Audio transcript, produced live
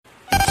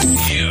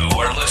You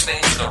are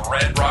listening to the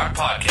Red Rock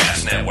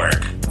Podcast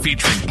Network,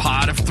 featuring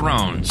Pod of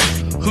Thrones,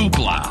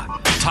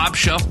 Hoopla, Top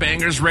Shelf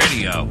Bangers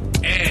Radio,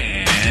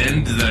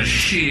 and the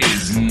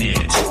Shiznit.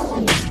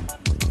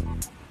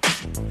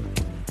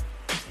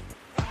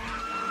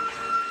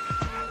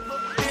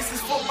 This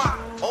is for my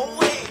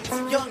old heads,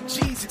 young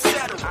G's,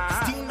 etc.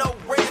 Dino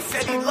Red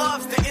said he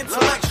loves the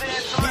intellectual.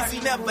 Easy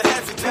never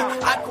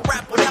hesitate. I can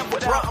rap whatever,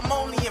 bro. I'm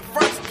only in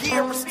first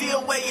gear and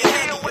still way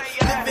ahead of you.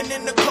 Living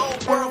in the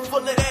cold world full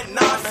of that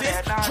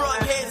nonsense.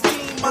 Drug heads,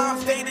 teen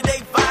moms,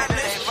 day-to-day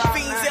violence.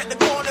 Fiends at the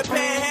corner,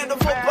 panhandle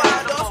for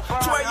bottles.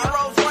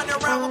 12-year-olds running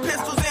around with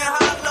pistols and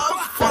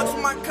hollows. Fucks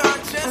with my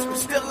conscience, but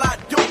still I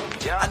do.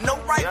 I know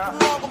right from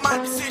wrong, but my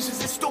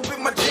decisions is stupid.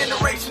 My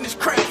generation is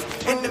crazy.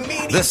 And the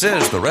media. This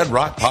is the Red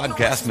Rock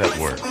Podcast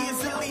Network.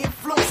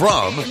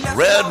 From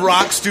Red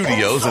Rock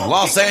Studios in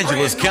Los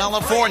Angeles,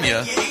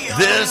 California,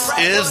 this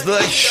is the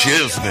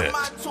Shiznit.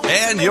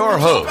 And your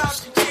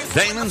host,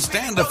 Damon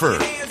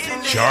Standiford,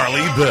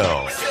 Charlie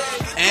Bell,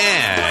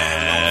 and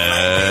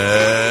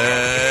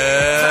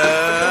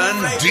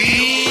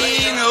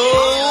Dino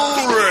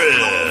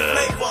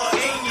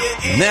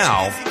Red.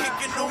 Now,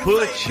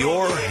 put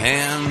your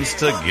hands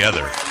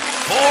together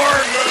for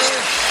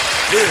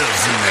the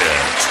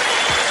Shiznit.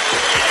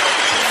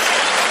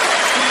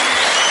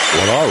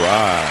 Well, all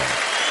right.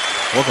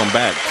 Welcome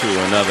back to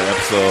another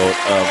episode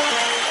of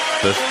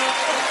the...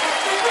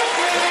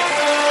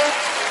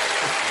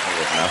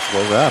 What's not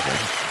supposed to happen?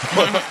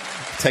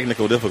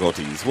 Technical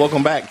difficulties.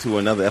 Welcome back to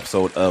another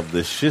episode of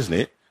the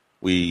Shiznit.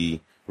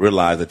 We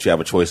realize that you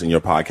have a choice in your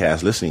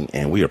podcast listening,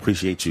 and we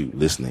appreciate you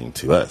listening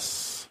to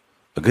us.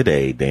 A good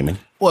day, Damon.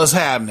 What's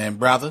happening,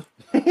 brother?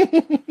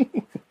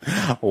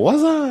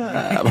 What's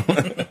up?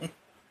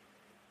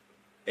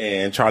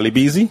 And Charlie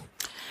Beasy.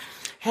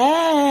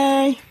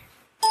 Hey.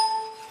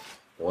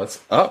 What's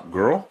up,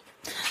 girl?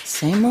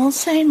 Same old.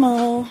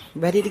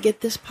 Ready to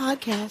get this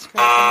podcast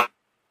cracking.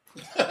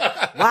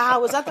 Wow,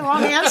 was that the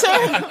wrong answer?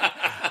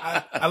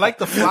 I like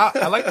the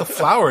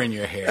flower in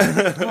your hair.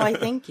 Oh, I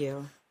thank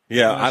you.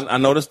 Yeah, I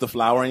noticed the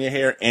flower in your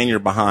hair and you're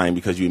behind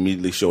because you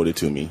immediately showed it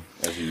to me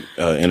as you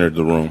entered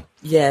the room.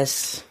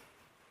 Yes.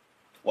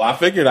 Well, I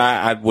figured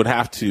I would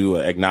have to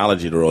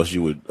acknowledge it or else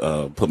you would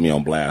put me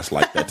on blast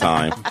like that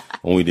time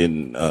when we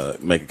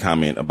didn't make a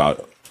comment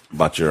about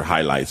your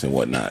highlights and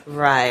whatnot.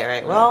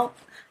 Right. Well,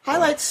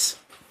 highlights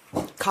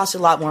cost a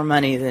lot more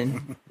money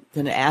than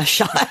an ass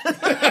shot.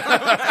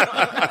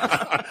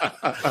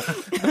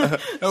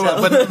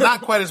 But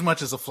not quite as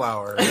much as a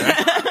flower.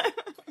 Right?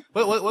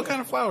 What kind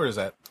of flower is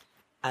that?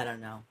 I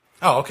don't know.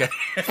 Oh, okay.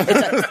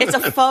 It's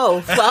a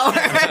faux flower.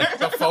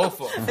 It's a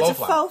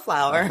faux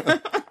flower.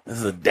 This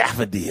is a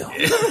daffodil.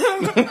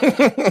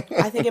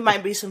 I think it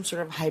might be some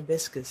sort of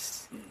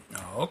hibiscus.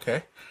 Oh,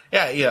 okay.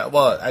 Yeah.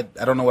 Well, I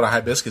don't know what a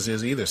hibiscus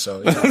is either,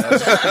 so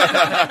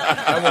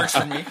that works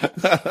for me.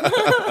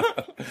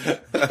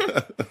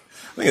 I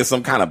think it's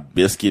some kind of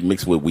biscuit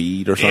mixed with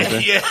weed or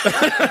something. Yeah.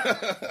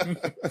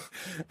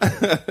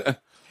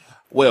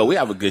 Well, we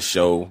have a good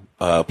show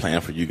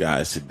planned for you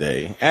guys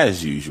today,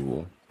 as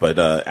usual. But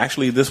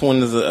actually, this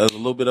one is a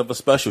little bit of a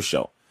special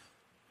show.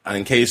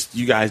 In case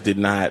you guys were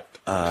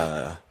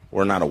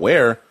not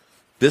aware,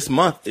 this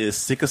month is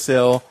Sickle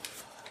Cell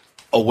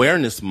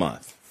Awareness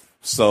Month.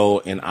 So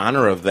in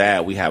honor of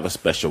that, we have a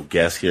special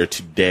guest here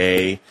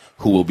today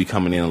who will be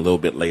coming in a little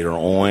bit later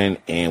on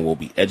and will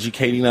be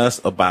educating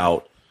us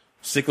about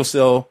sickle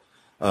cell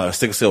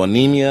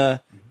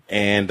anemia,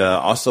 and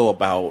also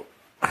about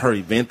her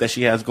event that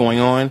she has going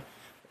on.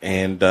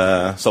 And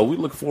so we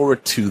look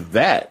forward to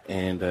that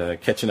and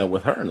catching up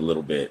with her in a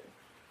little bit.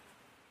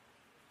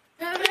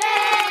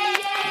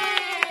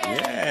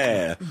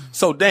 Yeah.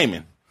 So,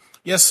 Damon.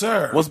 Yes,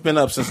 sir. What's been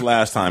up since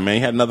last time, man?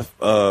 You had another,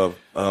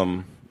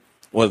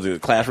 was it a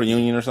class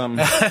reunion or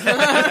something?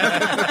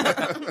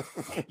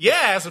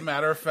 Yeah, as a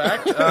matter of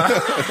fact.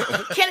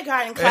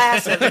 Kindergarten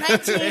class of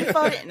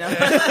 1940. No.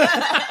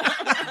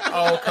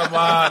 Oh, come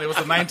on. It was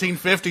the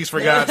 1950s,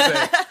 for God's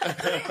sake.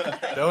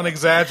 Don't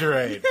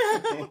exaggerate.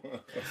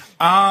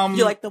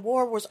 You're like, the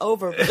war was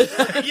over.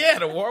 Yeah,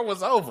 the war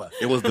was over.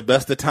 It was the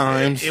best of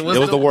times. It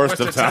was the worst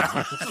of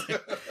times.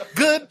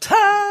 Good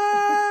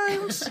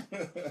times.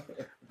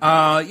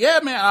 Yeah,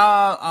 man.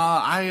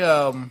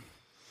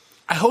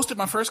 I hosted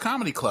my first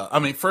comedy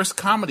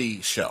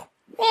comedy show.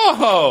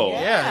 Whoa!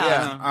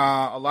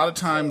 Yeah. A lot of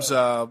times,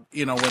 when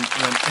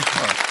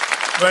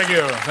thank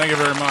you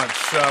very much.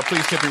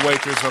 Please tip your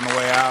waitress on the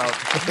way out.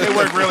 They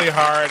work really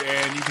hard,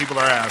 and you people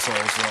are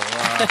assholes. So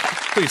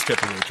please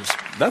tip your waitress.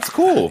 That's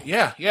cool.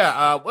 Yeah.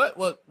 How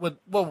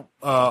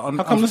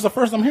come this is the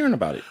first I'm hearing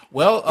about it?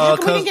 Well, how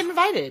come we didn't get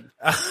invited?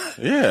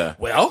 Yeah.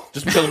 Well,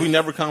 just because we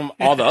never come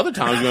all the other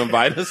times you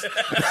invite us.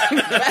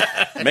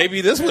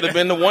 Maybe this would have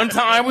been the one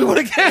time we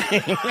would have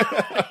came.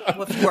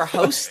 Well, if you were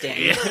hosting.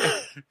 Yeah.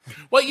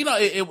 Well,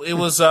 it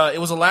was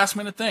a last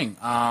minute thing.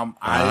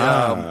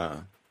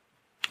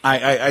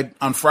 I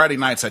on Friday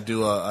nights I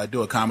do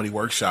a comedy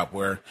workshop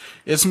where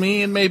it's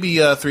me and maybe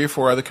 3 or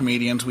 4 other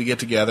comedians. We get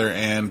together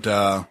and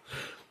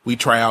we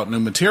try out new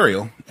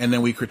material, and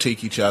then we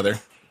critique each other,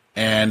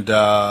 and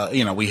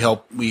we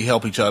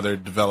help each other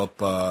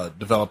develop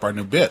our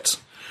new bits.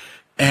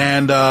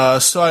 And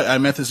so I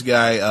met this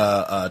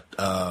guy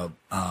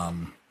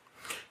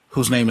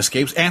whose name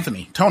escapes,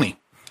 Tony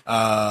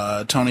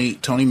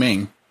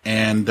Ming,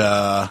 and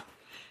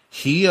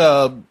he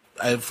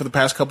for the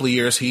past couple of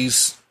years he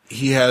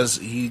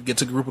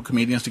gets a group of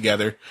comedians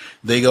together.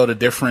 They go to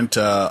different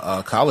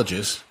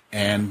colleges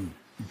and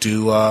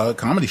do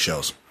comedy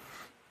shows.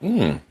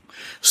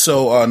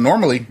 So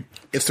normally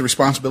it's the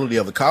responsibility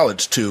of the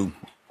college to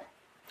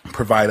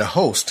provide a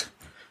host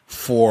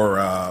for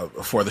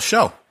the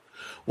show.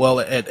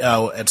 Well, at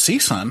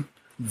CSUN,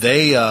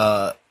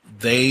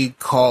 they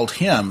called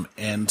him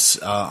and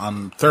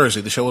on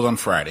Thursday, the show was on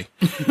Friday,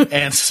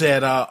 and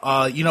said,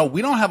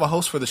 we don't have a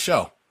host for the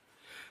show,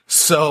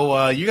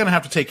 so you're going to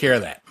have to take care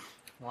of that.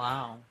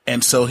 Wow.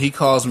 And so he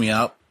calls me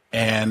up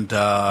and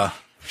says,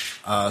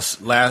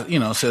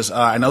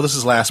 I know this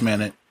is last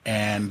minute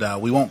and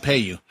we won't pay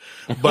you,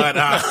 but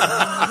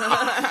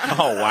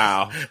oh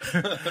wow,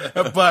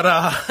 but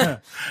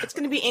it's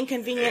going to be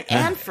inconvenient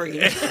and free.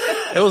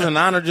 It was an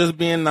honor just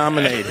being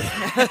nominated.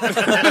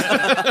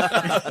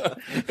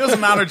 It was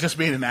an honor just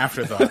being an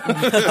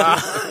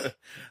afterthought.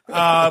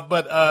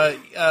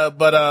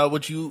 But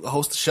would you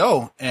host the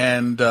show?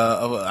 And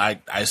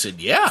I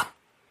said yeah.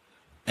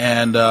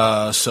 And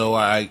so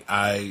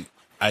I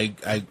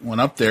went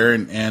up there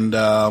and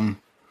I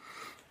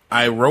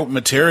wrote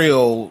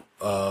material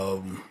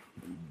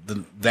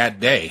that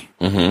day,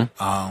 the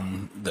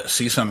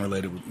CSUN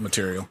related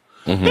material,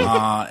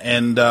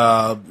 and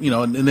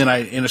then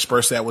I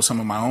interspersed that with some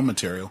of my own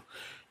material,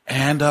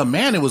 and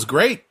man, it was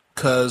great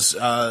because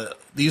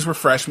these were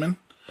freshmen.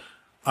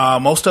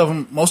 Most of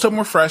them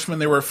were freshmen.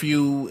 There were a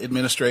few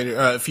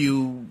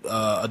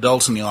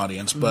adults in the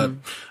audience, but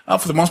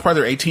for the most part,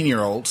 they're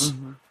 18-year-olds,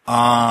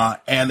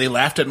 and they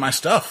laughed at my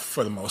stuff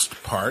for the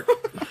most part.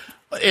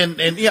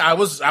 And yeah, I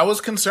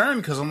was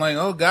concerned because I'm like,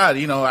 oh God,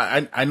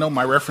 I know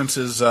my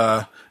references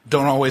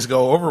don't always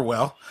go over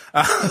well.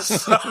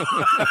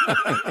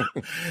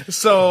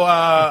 So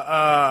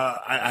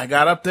I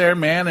got up there,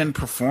 man, and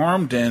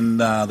performed, and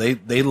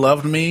they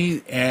loved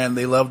me, and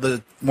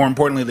more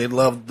importantly, they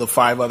loved the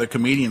 5 other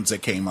comedians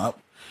that came up.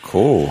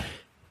 Cool.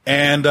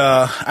 And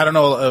I don't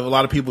know, a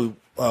lot of people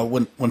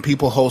when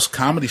people host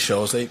comedy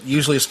shows,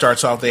 it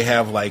starts off, they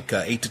have like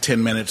 8 to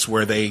 10 minutes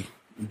where they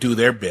do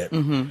their bit,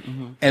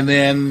 and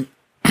then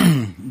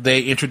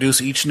they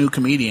introduce each new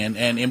comedian,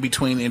 and in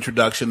between the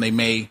introduction they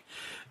may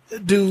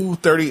do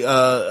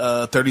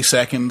 30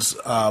 seconds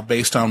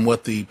based on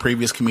what the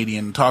previous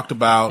comedian talked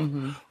about,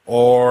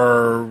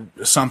 or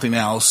something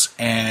else,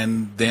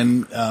 and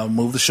then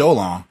move the show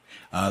along.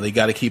 They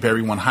got to keep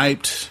everyone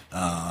hyped,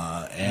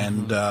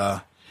 and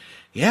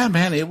yeah,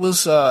 man, it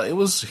was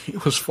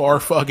far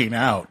fucking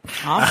out.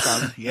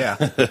 Awesome. Yeah.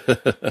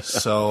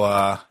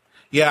 So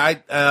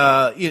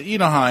yeah, you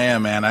know how I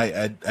am, man.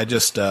 I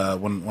just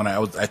when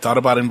I thought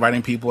about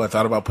inviting people, I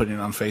thought about putting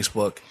it on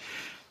Facebook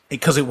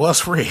because it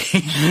was free,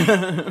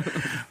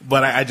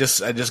 but I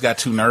just got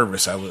too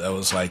nervous. I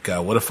was like,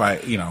 what if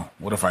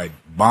I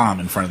bomb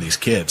in front of these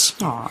kids?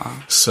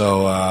 Aww.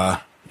 So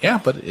yeah,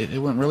 but it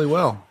went really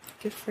well.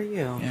 Good for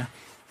you. Yeah,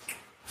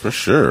 for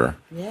sure.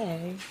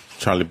 Yay.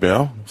 Charlie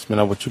Bell, what's been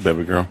up with you,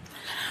 baby girl?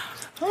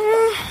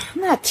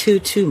 Not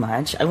too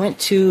much. I went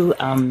to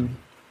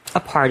a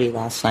party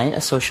last night,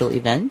 a social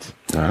event.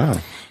 Ah.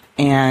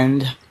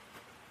 And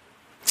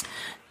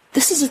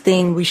this is a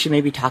thing we should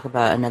maybe talk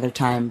about another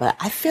time, but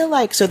I feel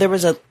like, so there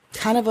was the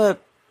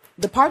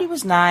party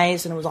was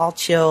nice and it was all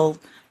chill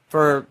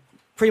for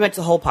pretty much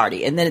the whole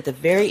party. And then at the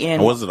very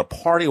end. Was it a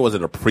party or was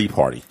it a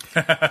pre-party?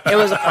 It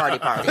was a party.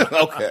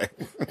 Okay.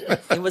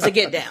 It was a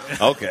get down.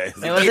 Okay.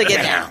 It was a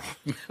get down.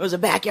 It was a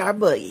backyard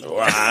boogie. All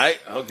right.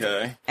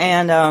 Okay.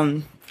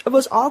 And, it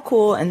was all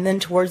cool, and then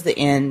towards the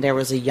end, there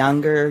was a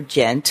younger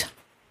gent,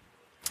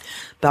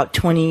 about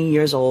 20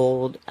 years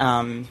old,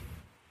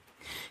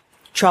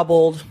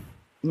 troubled,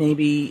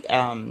 maybe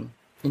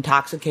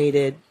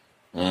intoxicated,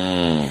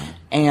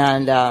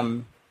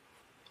 and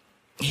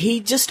he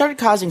just started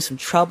causing some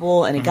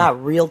trouble, and it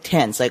got real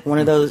tense, like one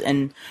of those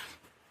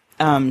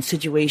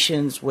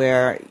situations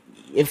where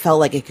it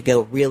felt like it could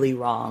go really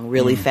wrong,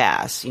 really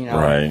fast,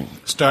 Right.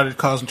 Started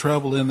causing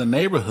trouble in the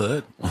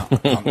neighborhood.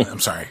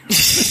 I'm sorry.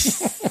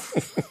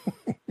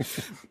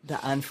 The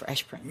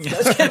unfresh prince.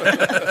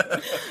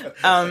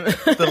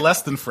 The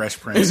less than fresh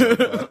prince.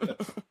 The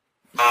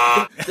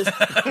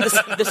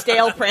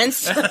stale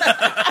prince.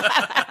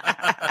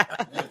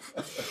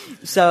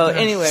 So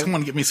anyway,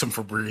 someone get me some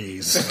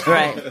Febreze.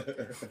 Right.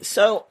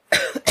 So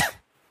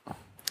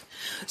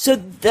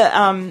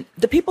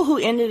the people who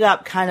ended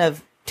up kind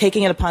of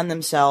taking it upon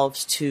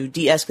themselves to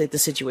de-escalate the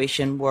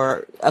situation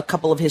were a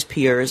couple of his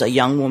peers, a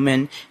young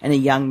woman and a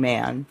young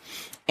man.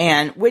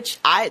 And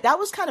that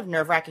was kind of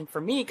nerve-wracking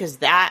for me because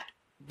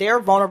they're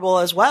vulnerable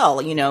as well,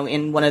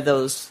 in one of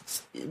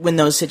those, when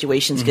those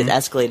situations get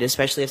escalated,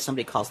 especially if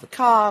somebody calls the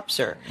cops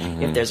or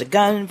if there's a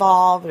gun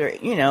involved or,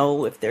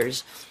 if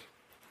there's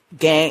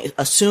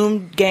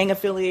assumed gang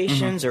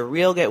affiliations or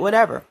real gang,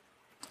 whatever.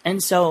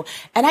 And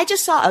I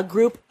just saw a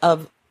group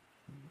of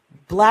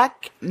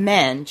black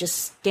men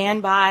just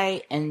stand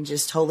by and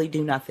just totally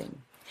do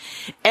nothing.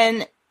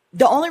 And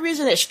the only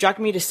reason it struck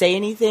me to say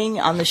anything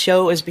on the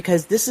show is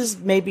because this is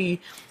like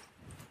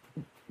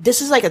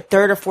a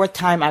third or fourth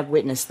time I've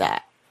witnessed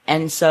that.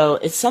 And so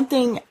it's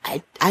something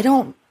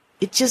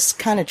it just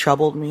kind of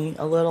troubled me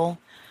a little.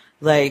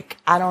 Like,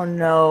 I don't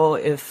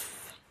know.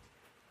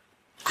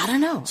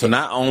 So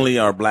not only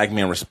are black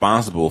men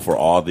responsible for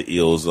all the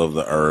ills of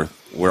the earth,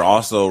 we're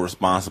also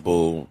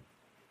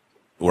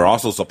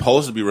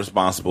supposed to be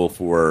responsible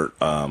for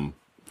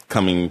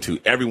coming to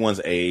everyone's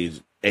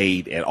aid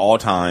at all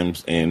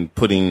times and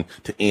putting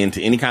to end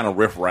to any kind of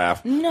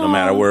riffraff, no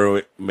matter where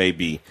it may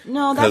be.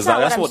 No,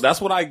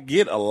 that's what I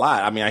get a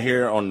lot. I mean, I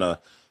hear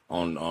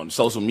on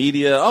social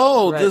media,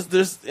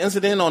 this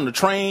incident on the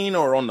train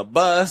or on the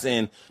bus,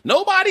 and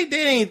nobody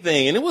did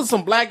anything, and it was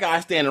some black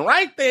guy standing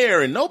right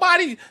there, and not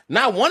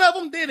one of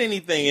them did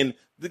anything, and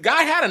the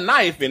guy had a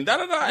knife, and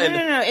da-da-da.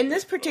 No. In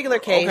this particular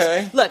case,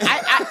 okay. Look,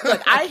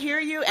 I hear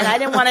you, and I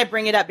didn't want to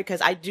bring it up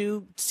because I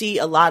do see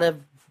a lot of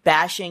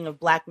bashing of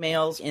black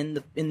males in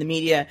the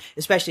media,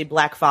 especially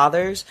black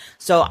fathers.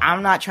 So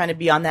I'm not trying to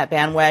be on that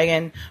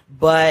bandwagon,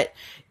 but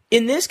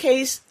in this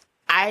case,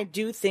 I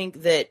do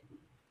think that,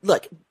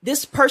 look,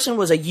 this person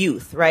was a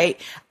youth,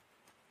 right?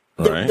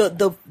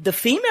 The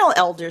female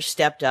elders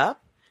stepped up.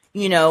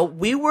 You know,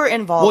 we were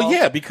involved. Well,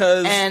 yeah,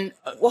 because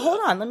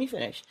hold on, let me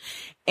finish.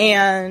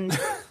 And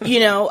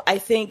I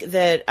think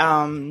that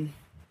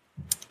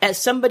as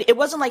somebody, it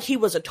wasn't like he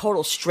was a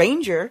total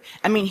stranger.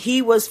 I mean,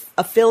 he was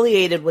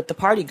affiliated with the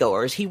party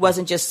goers. He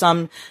wasn't just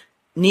some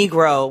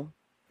Negro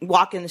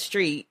walking the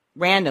street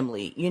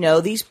randomly.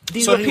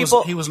 These were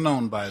people. He was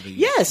known by the.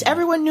 Yes,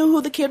 everyone knew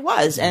who the kid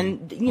was,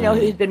 and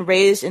he'd been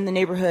raised in the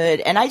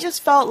neighborhood. And I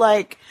just felt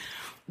like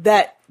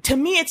that. To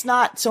me, it's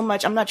not so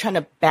much. I'm not trying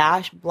to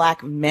bash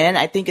black men.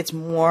 I think it's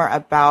more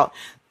about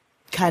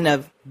kind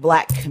of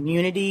black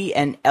community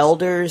and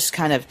elders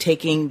kind of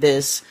taking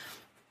this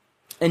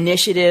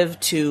initiative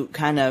to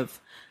kind of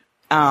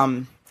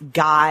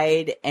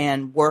guide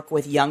and work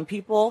with young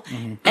people.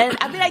 Mm-hmm. And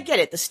I mean, I get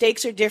it. The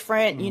stakes are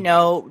different,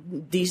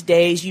 these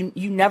days. You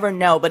never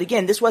know. But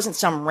again, this wasn't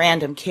some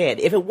random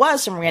kid. If it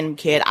was some random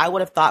kid, I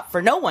would have thought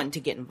for no one to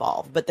get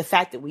involved. But the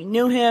fact that we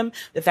knew him,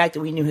 the fact that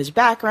we knew his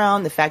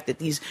background, the fact that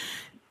these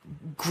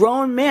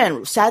grown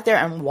men sat there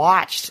and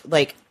watched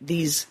like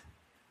these,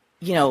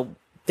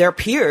 their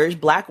peers,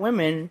 black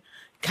women,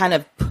 kind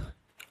of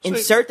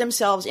insert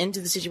themselves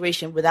into the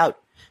situation without,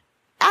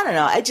 I don't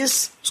know.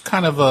 It's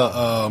kind of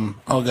a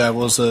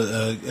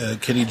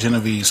Kitty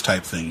Genovese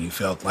type thing. You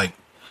felt like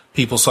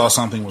people saw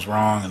something was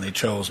wrong and they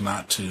chose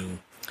not to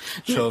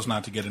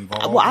get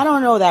involved. Well, I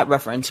don't know that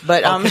reference,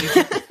 but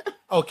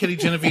Kitty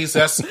Genovese.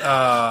 That's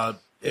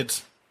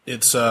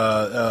it's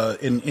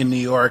in New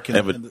York.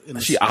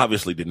 She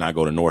obviously did not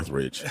go to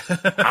Northridge.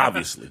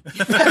 Obviously.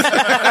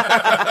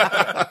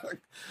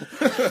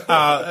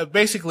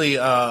 Basically,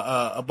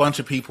 a bunch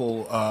of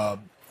people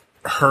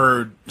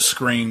heard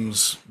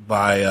screams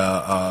by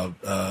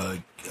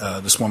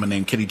this woman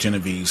named Kitty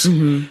Genovese,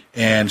 mm-hmm.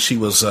 and she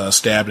was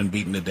stabbed and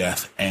beaten to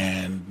death,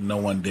 and no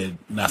one did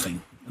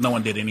nothing. No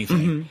one did anything.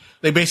 Mm-hmm.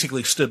 They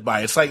basically stood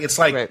by. It's like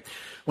right.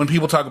 When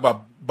people talk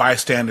about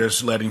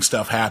bystanders letting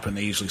stuff happen,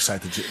 they usually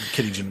cite the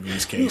Kitty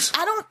Genovese case.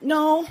 I don't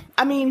know.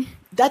 I mean,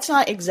 that's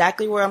not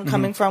exactly where I'm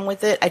coming from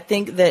with it. I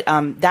think that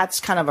that's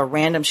kind of a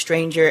random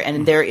stranger,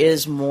 and there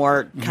is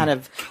more kind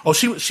of. Oh,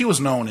 she was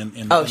known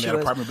in that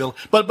apartment building.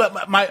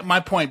 But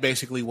my point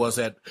basically was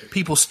that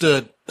people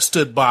stood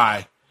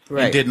by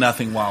and did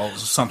nothing while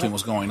something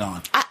was going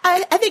on.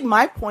 I think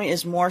my point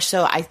is more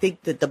so I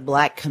think that the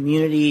black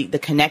community, the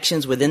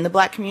connections within the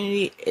black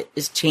community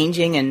is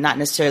changing and not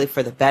necessarily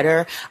for the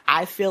better.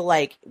 I feel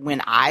like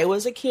when I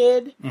was a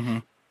kid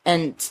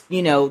and,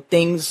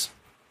 things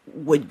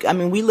would, I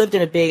mean, we lived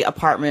in a big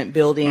apartment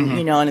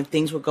building, and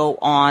things would go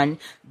on,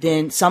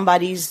 then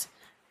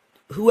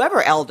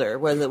whoever elder,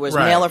 whether it was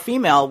male or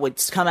female,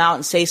 would come out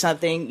and say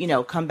something,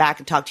 come back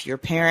and talk to your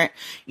parent.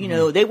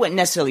 They wouldn't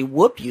necessarily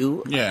whoop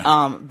you,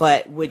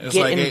 but would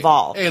get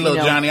involved. Hey,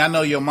 little Johnny, I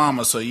know your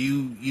mama, so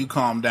you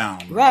calm down.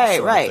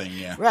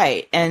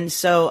 Right. And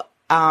so,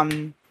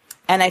 and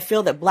I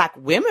feel that black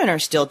women are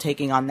still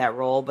taking on that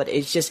role, but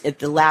it's just at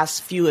the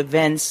last few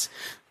events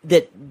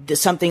that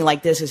something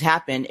like this has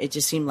happened, it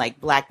just seemed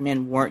like black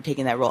men weren't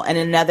taking that role.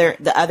 And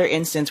the other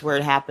instance where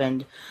it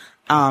happened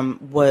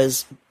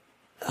was.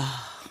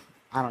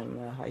 I don't even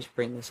know how I should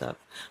bring this up,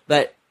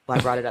 but I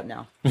brought it up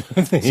now.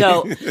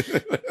 So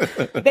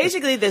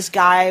basically this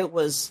guy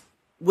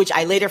which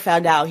I later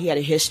found out he had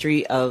a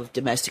history of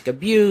domestic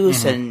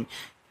abuse and,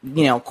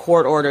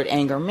 court-ordered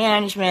anger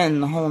management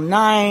and the whole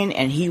nine,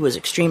 and he was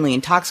extremely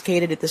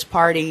intoxicated at this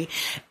party,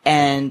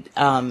 and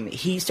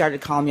he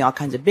started calling me all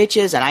kinds of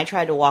bitches, and I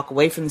tried to walk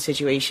away from the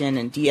situation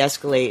and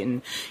de-escalate,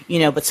 and,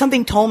 but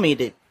something told me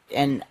to,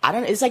 and I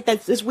don't, it's like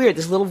it's weird,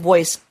 this little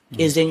voice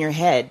is in your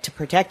head to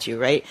protect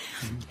you, right?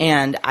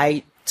 And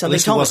I So At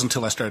least they it told wasn't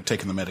until I started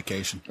taking the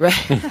medication. Right.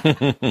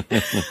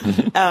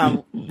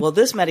 Well,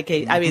 this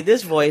medication, I mean,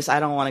 this voice, I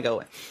don't want to go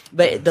with.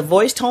 But the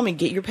voice told me,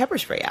 get your pepper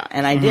spray out.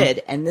 And I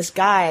did. And this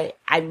guy,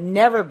 I've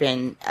never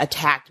been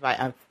attacked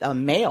by a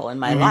male in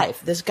my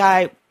life. This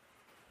guy,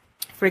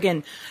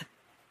 friggin',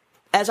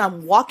 as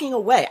I'm walking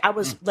away, I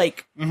was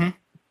like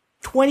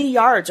 20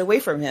 yards away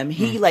from him.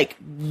 He like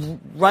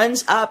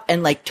runs up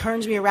and like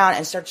turns me around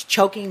and starts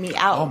choking me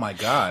out. Oh my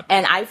God.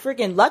 And I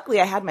freaking,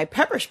 luckily I had my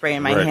pepper spray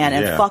in my hand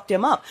and yeah. fucked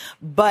him up.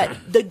 But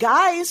the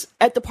guys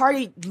at the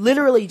party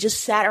literally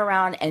just sat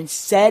around and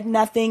said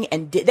nothing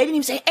and they didn't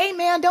even say, hey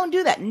man, don't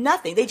do that.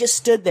 Nothing. They just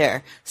stood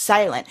there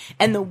silent.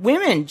 And the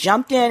women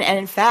jumped in, and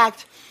in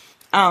fact,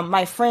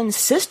 my friend's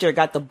sister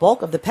got the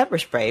bulk of the pepper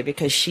spray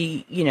because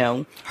she, you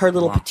know, her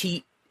little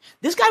petite,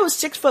 this guy was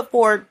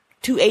 6'4",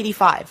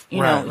 285.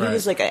 You know, he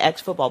was like an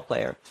ex-football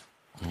player.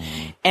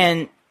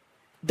 And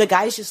the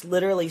guys just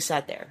literally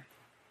sat there.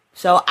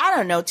 So I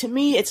don't know. To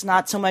me, it's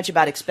not so much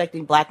about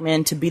expecting black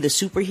men to be the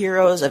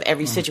superheroes of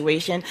every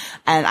situation.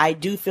 And I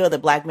do feel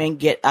that black men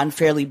get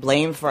unfairly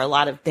blamed for a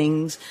lot of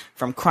things,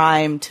 from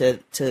crime to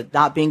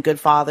not being good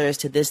fathers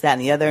to this, that,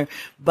 and the other.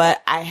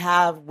 But I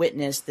have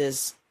witnessed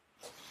this.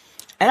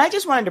 And I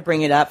just wanted to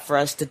bring it up for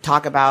us to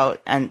talk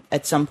about and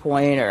at some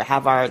point, or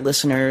have our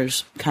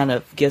listeners kind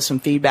of give some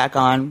feedback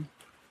on.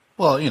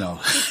 Well, you know,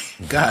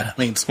 God,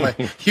 I mean,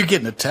 you're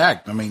getting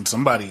attacked. I mean,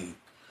 somebody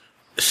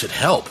should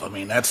help. I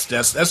mean, that's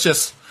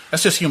just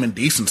human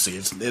decency.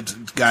 It's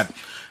got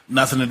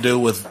nothing to do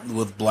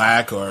with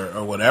black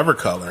or whatever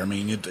color. I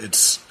mean,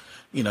 it's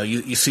you know,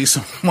 you see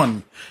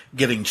someone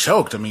getting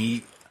choked. I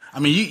mean,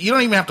 you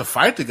don't even have to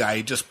fight the guy.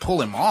 You just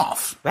pull him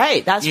off.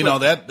 Right. That's you know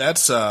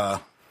that's I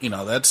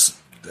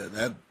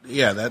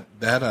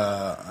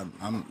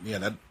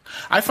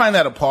find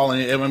that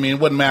appalling. I mean, it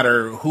wouldn't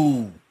matter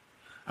who.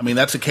 I mean,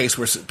 that's a case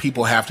where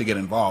people have to get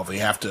involved. They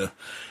have to,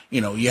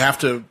 you know, you have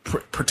to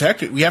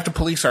protect it. We have to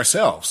police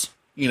ourselves.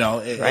 You know,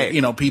 right.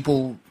 You know,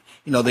 people,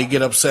 you know, they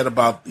get upset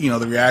about, you know,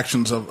 the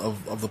reactions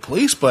of the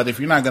police. But if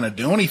you're not going to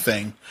do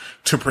anything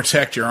to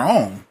protect your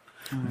own,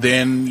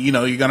 then, you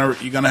know, you're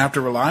gonna have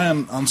to rely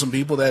on some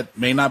people that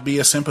may not be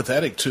as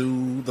sympathetic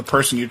to the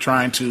person you're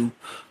trying to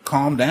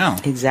calm down.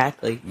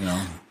 Exactly. You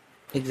know.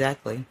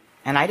 Exactly.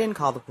 And I didn't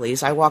call the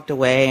police. I walked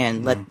away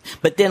and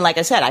but then, like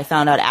I said, I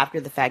found out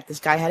after the fact this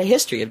guy had a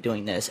history of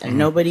doing this,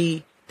 and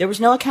there was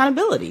no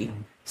accountability.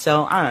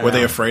 So I don't know. Were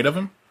they afraid of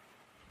him?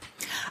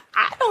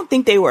 I don't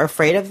think they were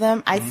afraid of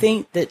them. I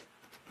think that,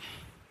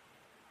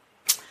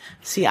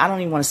 see, I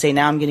don't even want to say,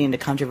 now I'm getting into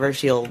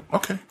controversial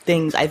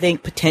things. I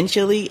think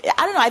potentially,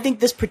 I don't know. I think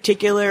this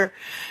particular,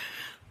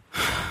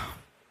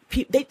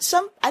 I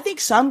think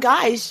some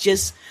guys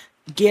just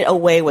get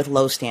away with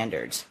low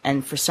standards.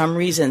 And for some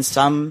reason,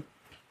 some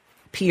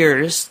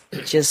peers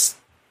just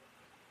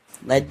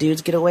let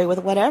dudes get away with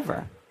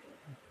whatever.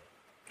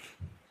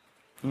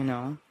 You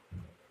know?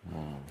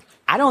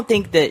 I don't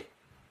think that,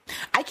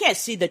 I can't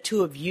see the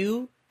two of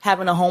you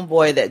having a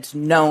homeboy that's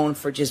known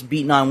for just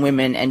beating on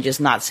women and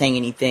just not saying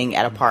anything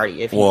at a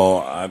party. Well,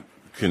 I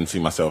couldn't see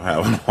myself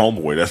having a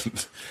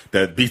homeboy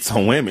that beats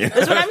on women.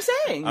 That's what I'm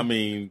saying. I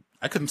mean,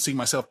 I couldn't see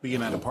myself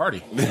being at a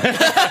party.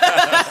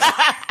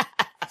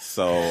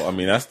 So, I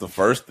mean, that's the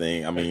first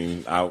thing. I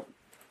mean, I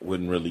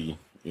wouldn't really,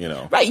 you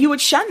know. Right, you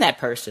would shun that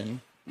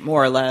person,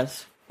 more or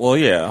less. Well,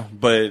 yeah,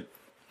 but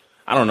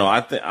I don't know.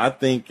 I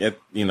think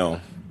you know,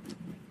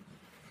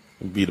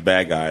 be the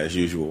bad guy as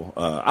usual.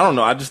 I don't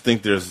know. I just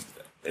think there's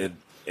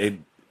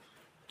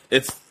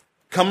it's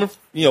coming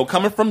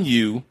from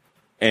you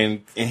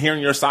and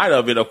hearing your side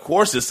of it. Of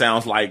course, it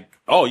sounds like,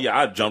 oh yeah,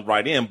 I jumped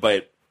right in.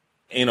 But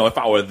you know, if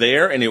I were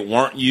there and it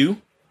weren't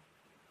you,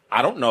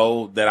 I don't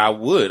know that I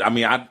would. I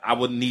mean, I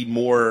would need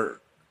more.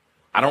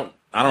 I don't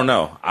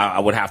know. I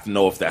would have to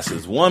know if that's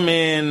his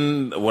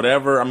woman,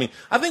 whatever. I mean,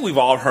 I think we've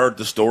all heard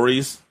the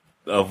stories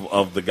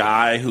of the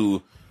guy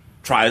who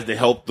tries to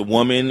help the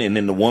woman, and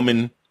then the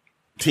woman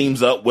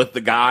teams up with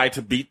the guy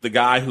to beat the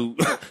guy who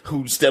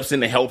steps in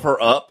to help her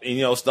up, and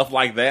you know, stuff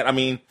like that. I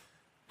mean,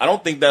 I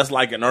don't think that's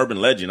like an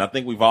urban legend. I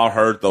think we've all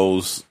heard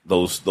those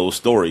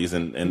stories,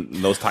 and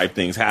those type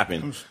things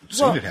happen.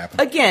 Seen it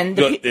happen again.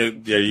 There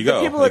you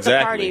go. The people exactly.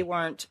 at the party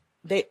weren't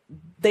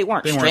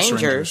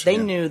strangers. They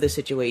knew the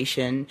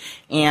situation.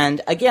 And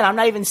again, I'm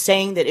not even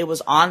saying that it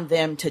was on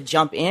them to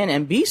jump in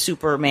and be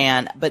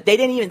Superman, but they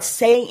didn't even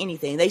say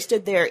anything. They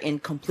stood there in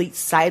complete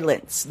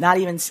silence. Not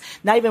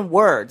even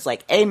words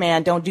like, "Hey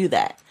man, don't do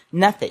that."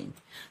 Nothing.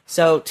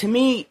 So to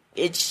me,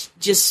 it's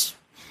just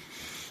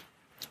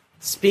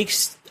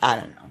speaks, I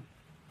don't know.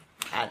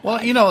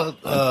 Well, you know,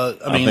 I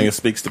think it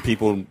speaks to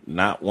people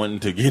not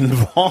wanting to get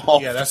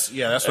involved. Yeah, that's what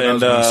I was going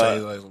to say.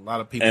 Like, a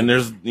lot of people, and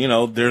there's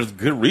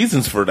good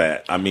reasons for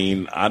that. I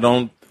mean, I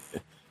don't,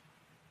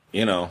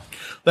 you know,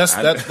 that's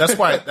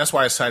why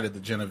I cited the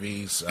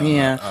Genovese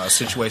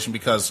situation,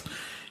 because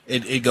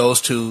it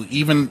goes to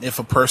even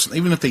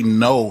if they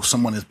know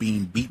someone is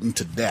being beaten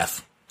to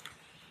death.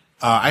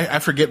 I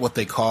forget what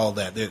they call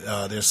that.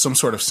 There's some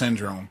sort of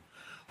syndrome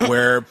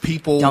where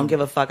people don't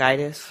give a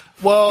fuck-itis.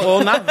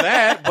 Well, not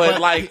that,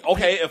 but like,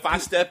 okay, if I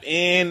step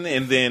in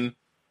and then,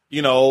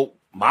 you know,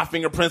 my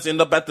fingerprints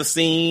end up at the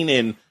scene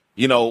and,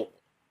 you know,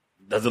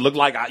 does it look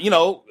like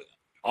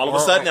all of a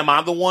sudden, am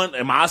I the one?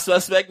 Am I a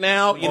suspect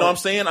now? You know what I'm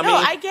saying?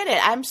 I get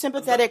it. I'm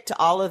sympathetic to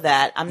all of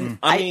that.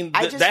 I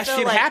just that feel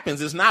shit like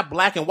happens. It's not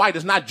black and white.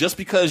 It's not just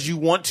because you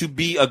want to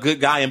be a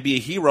good guy and be a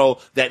hero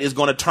that is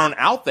going to turn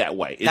out that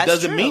way. It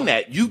doesn't mean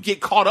that. You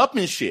get caught up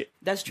in shit.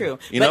 That's true.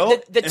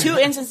 But the two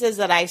instances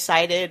that I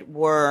cited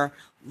were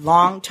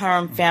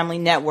long-term family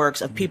networks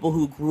of people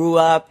who grew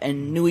up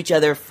and knew each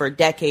other for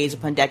decades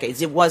upon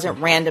decades. It wasn't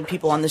random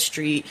people on the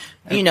street,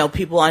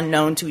 people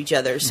unknown to each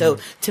other. So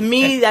to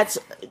me,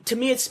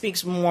 it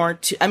speaks more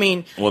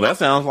to, well, that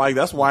sounds like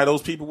that's why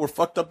those people were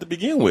fucked up to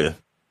begin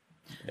with.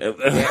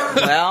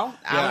 Well,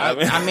 now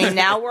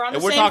we're on the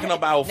we're same talking page.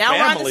 about now family.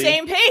 We're on the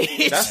same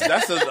page.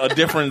 That's a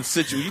different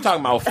situation. You're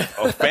talking about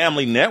a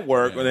family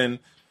network, and then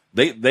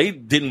they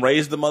didn't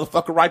raise the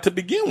motherfucker right to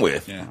begin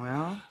with. Yeah.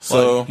 Well,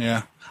 so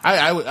yeah.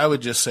 I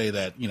would just say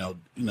that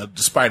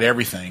despite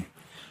everything,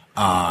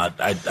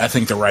 I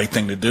think the right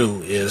thing to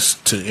do is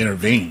to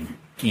intervene.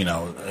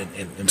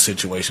 In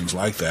situations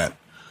like that.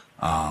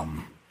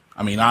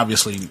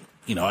 Obviously,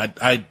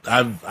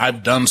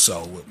 I've done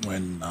so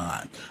when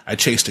I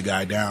chased a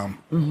guy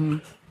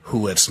down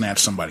who had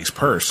snatched somebody's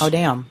purse. Oh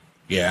damn!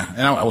 Yeah,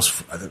 and I was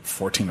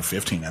 14 or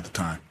 15 at the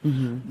time,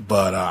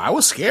 but I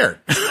was scared.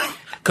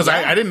 Because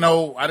I didn't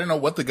know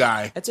what the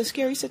guy. It's a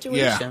scary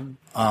situation.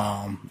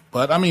 Yeah.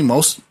 But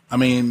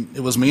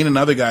it was me and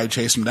another guy who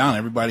chased him down.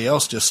 Everybody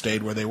else just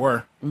stayed where they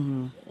were.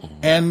 Mm-hmm.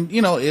 And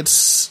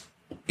it's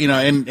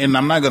and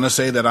I'm not going to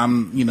say that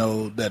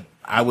that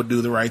I would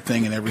do the right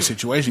thing in every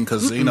situation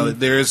because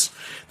there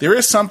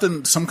is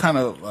some kind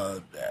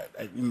of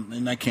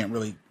and I can't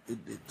really.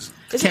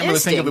 Can't really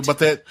think of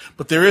it,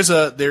 but there is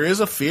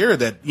a fear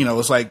that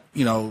it's like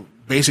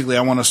basically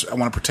I want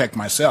to protect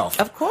myself,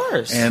 of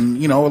course,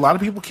 and a lot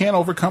of people can't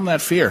overcome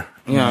that fear.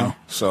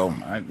 So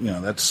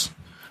that's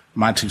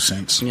my 2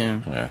 cents.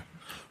 Yeah.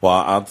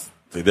 Well,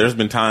 there's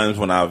been times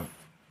when I've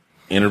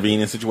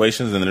intervened in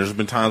situations, and there's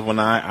been times when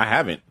I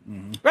haven't.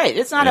 Right.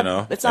 It's not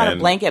a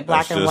blanket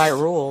black and white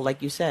rule,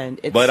 like you said.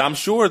 But I'm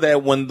sure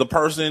that when the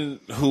person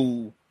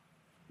who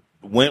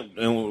went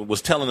and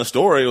was telling the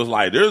story, it was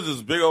like, there's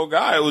this big old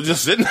guy who was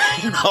just sitting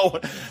there,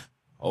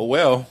 oh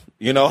well,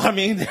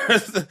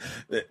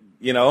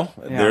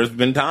 there's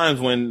been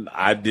times when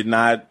I did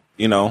not,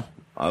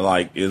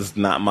 it's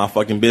not my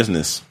fucking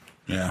business.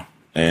 Yeah.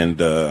 And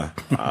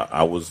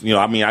I was,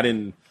 I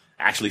didn't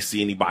actually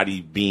see anybody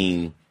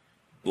being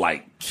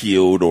like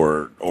killed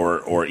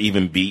or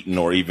even beaten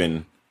or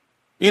even,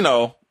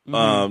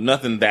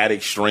 nothing that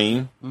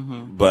extreme,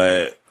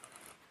 but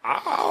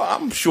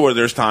I'm sure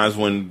there's times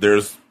when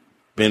there's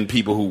been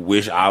people who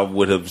wish I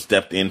would have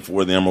stepped in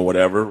for them or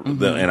whatever,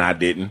 and I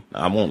didn't.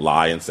 I won't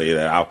lie and say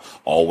that I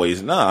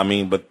always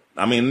then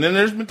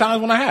there's been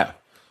times when I have,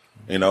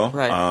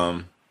 Right.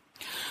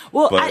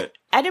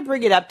 I didn't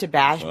bring it up to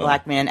bash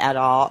black men at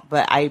all,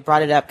 but I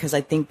brought it up because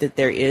I think that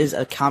there is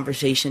a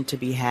conversation to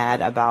be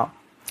had about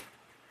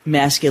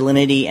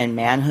masculinity and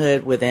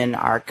manhood within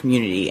our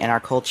community and our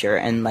culture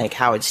and like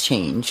how it's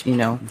changed,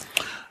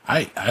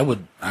 I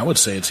would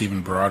say it's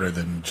even broader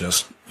than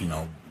just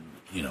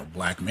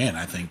black men.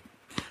 I think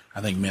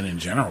men in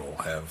general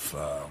have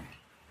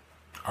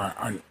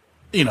are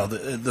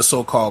the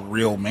so-called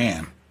real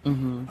man,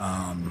 who's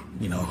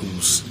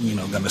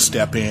going to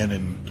step in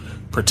and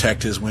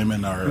protect his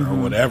women or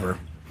whatever.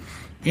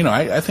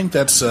 I think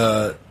that's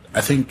I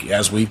think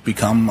as we've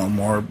become a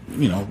more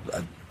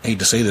I hate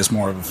to say this,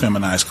 more of a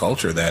feminized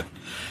culture that.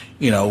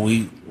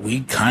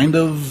 We kind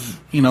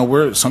of,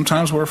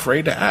 we're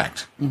afraid to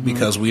act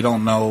because we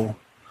don't know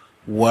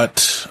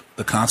what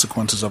the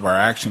consequences of our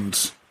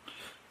actions,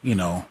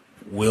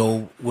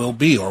 will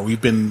be, or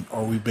we've been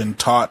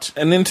taught.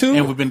 And then too,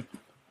 and we've been,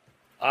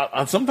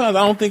 sometimes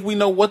I don't think we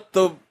know what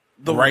the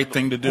right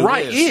thing to do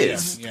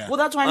is. Yeah. Well,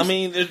 that's why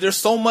there's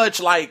so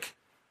much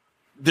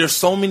there's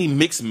so many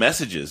mixed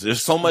messages.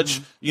 There's so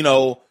much,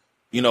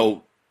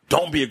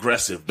 don't be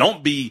aggressive.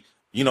 Don't be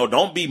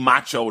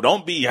macho.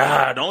 Don't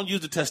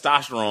use the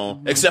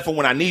testosterone except for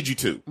when I need you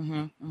to.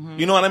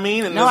 You know what I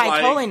mean? And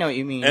I totally know what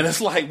you mean. And it's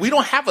like, we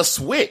don't have a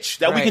switch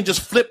that we can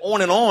just flip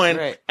on and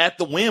on at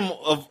the whim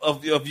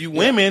of you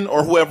women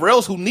or whoever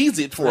else who needs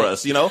it for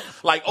us,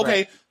 Like,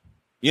 okay,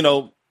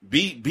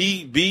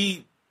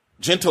 be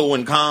gentle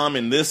and calm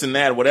and this and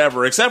that,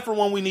 whatever, except for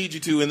when we need you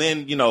to. And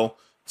then,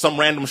 some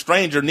random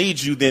stranger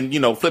needs you, then,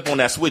 flip on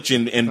that switch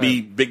and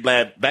be big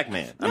black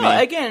man.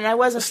 Again, I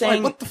wasn't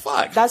saying what the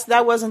fuck.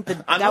 That wasn't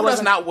the. I know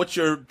that's not what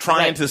you're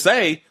trying to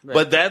say,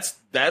 but that's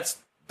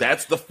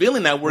the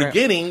feeling that we're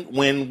getting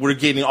when we're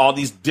getting all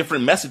these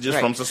different messages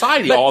from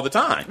society all the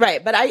time.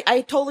 Right, but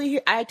I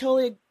totally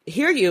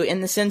hear you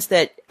in the sense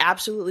that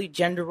absolutely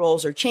gender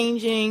roles are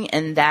changing,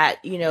 and that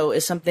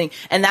is something,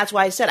 and that's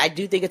why I said I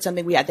do think it's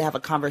something we have to have a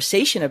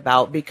conversation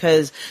about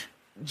because.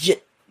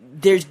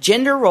 there's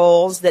gender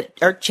roles that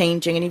are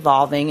changing and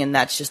evolving, and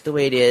that's just the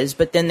way it is.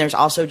 But then there's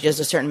also just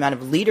a certain amount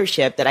of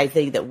leadership that I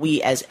think that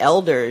we as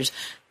elders,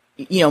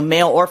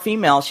 male or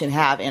female, should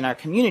have in our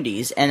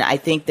communities. And I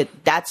think that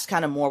that's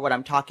kind of more what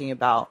I'm talking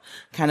about,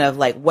 kind of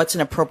like what's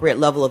an appropriate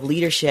level of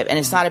leadership. And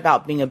it's not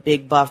about being a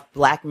big buff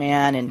black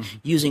man and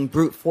using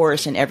brute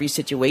force in every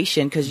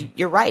situation, because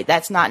you're right.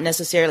 That's not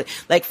necessarily,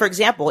 like, for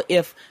example,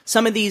 if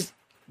some of these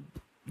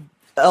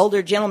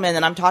elder gentlemen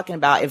that I'm talking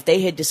about, if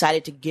they had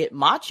decided to get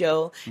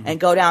macho and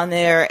go down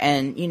there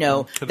and,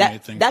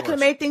 that could have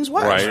made things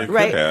worse.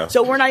 Right.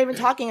 So we're not even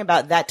talking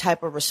about that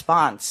type of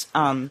response.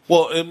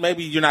 Well,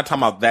 maybe you're not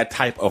talking about that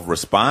type of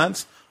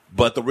response,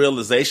 but the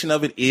realization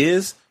of it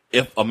is,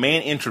 if a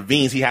man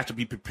intervenes, he has to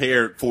be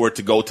prepared for it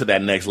to go to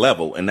that next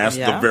level. And that's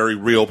the very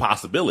real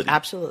possibility.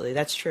 Absolutely.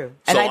 That's true.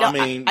 So,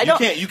 and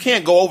you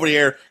can't go over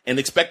there and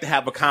expect to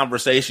have a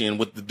conversation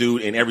with the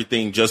dude and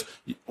everything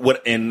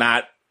and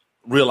not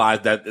realize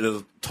that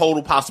there's a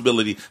total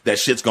possibility that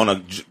shit's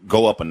gonna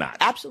go up a notch.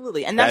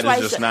 Absolutely, and that's why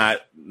it's just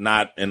not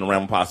in the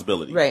realm of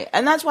possibility, right?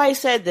 And that's why I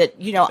said that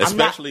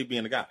especially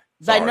being a guy.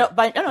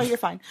 No, you're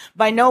fine.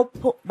 By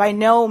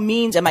no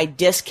means am I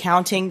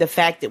discounting the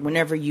fact that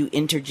whenever you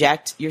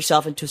interject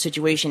yourself into a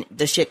situation,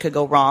 the shit could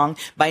go wrong.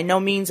 By no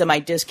means am I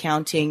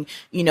discounting,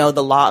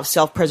 the law of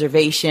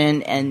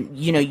self-preservation and,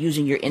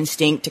 using your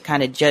instinct to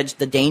kind of judge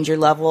the danger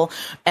level.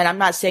 And I'm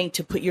not saying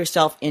to put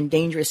yourself in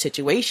dangerous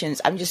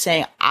situations. I'm just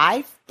saying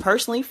I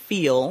personally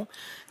feel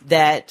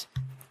that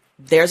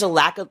there's a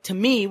lack of, to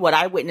me, what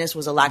I witnessed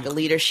was a lack of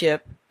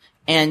leadership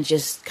and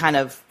just kind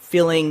of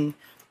feeling,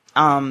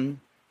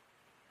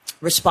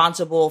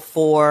 responsible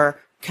for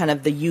kind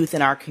of the youth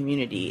in our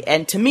community.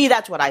 And to me,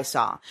 that's what I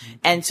saw.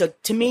 And so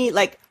to me,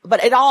 I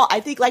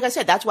think, like I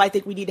said, that's why I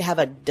think we need to have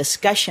a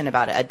discussion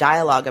about it, a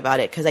dialogue about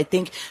it, because I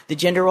think the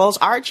gender roles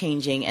are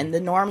changing and the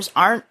norms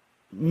aren't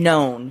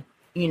known,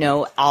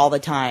 all the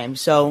time.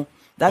 So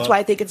that's why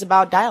I think it's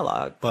about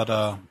dialogue. But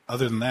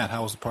other than that,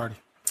 how was the party?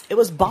 It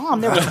was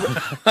bomb. There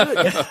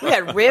was, we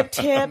had rib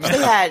tips. We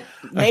had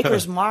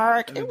Maker's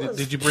Mark.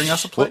 Did you bring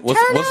us a plate?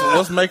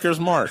 What's Maker's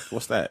Mark?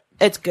 What's that?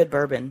 It's good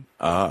bourbon.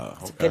 Okay.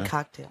 It's a good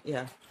cocktail.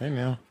 Yeah. Hey,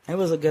 now. It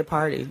was a good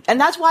party, and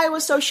that's why it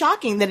was so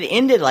shocking that it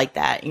ended like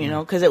that.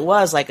 Because it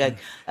was like it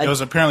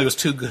was apparently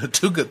too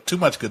good, too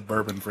much good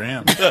bourbon for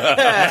him.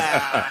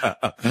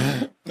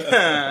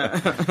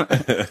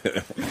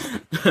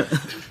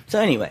 So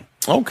anyway.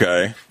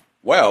 Okay.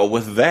 Well,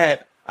 with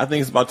that, I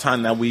think it's about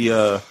time that we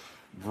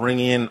bring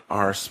in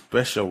our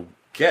special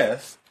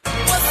guest.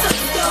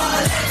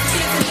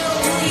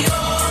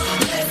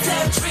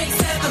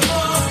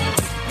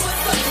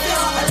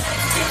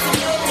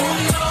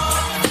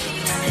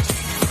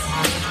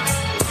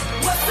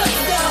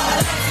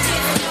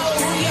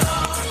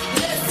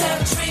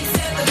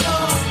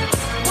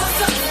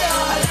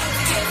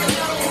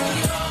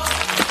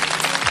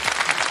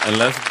 And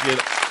let's get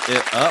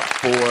it up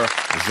for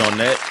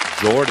Jonette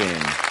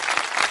Jordan.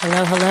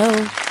 Hello, hello.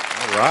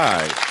 All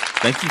right.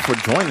 Thank you for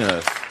joining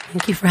us.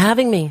 Thank you for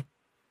having me.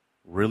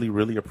 Really,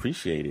 really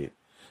appreciate it.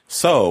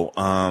 So,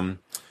 I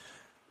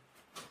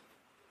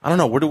don't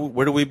know,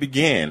 where do we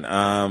begin?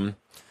 I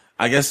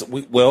guess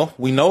we know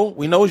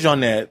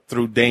Jonette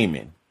through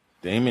Damon.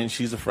 Damon,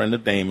 she's a friend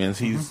of Damon's.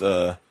 He's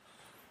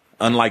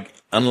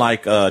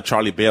unlike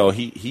Charlie Bell,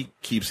 he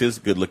keeps his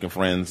good looking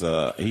friends,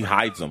 he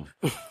hides them.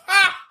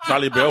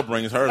 Charlie Bell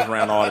brings hers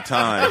around all the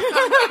time.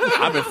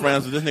 I've been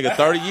friends with this nigga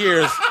 30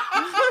 years.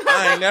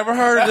 I ain't never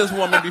heard of this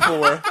woman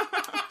before.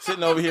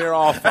 Sitting over here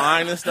all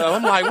fine and stuff.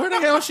 I'm like, where the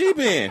hell she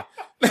been?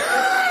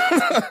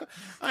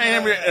 I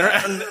ain't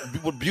never,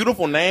 with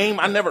beautiful name.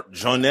 I never,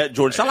 Jonette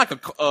Jordan. Sound like a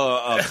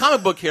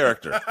comic book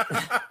character.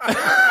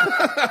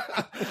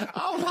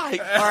 I'm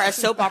like, or a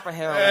soap opera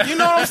heroine. You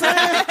know what I'm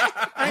saying?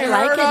 I ain't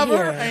heard of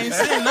her. I ain't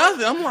seen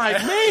nothing. I'm like,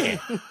 man,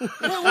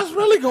 what's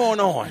really going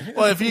on?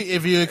 Well, if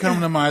you had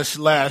come to my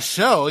last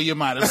show, you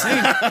might have seen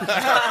it.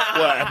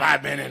 Well, if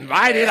I'd been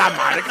invited, I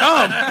might have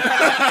come.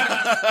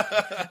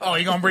 Oh,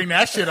 you gonna bring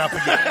that shit up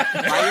again?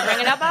 Why are you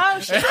bringing up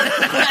our shit?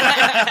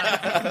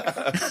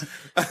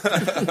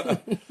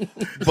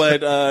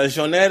 But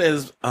Jonette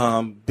has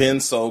been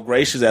so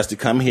gracious as to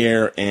come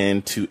here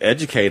and to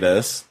educate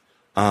us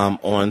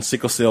on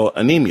sickle cell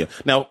anemia.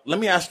 Now, let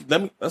me ask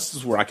you, this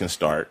is where I can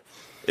start.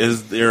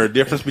 Is there a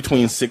difference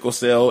between sickle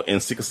cell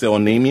and sickle cell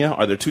anemia?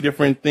 Are there two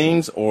different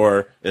things,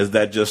 or is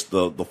that just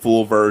the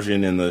full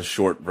version and the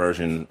short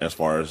version as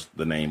far as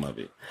the name of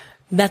it?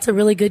 That's a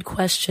really good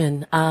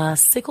question.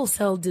 Sickle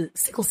cell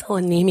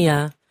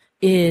anemia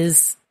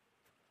is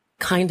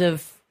kind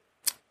of,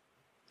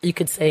 you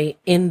could say,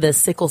 in the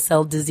sickle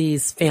cell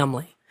disease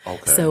family.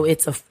 Okay. So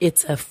it's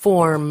a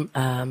form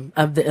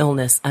of the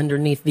illness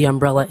underneath the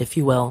umbrella, if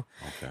you will.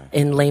 Okay.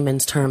 In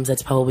layman's terms,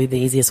 that's probably the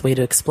easiest way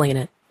to explain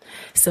it.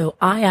 So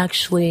I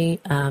actually,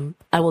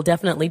 I will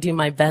definitely do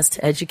my best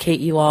to educate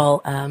you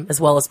all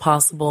as well as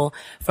possible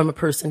from a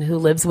person who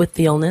lives with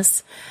the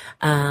illness,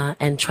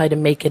 and try to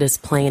make it as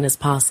plain as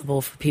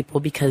possible for people,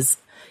 because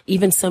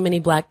even so many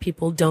Black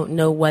people don't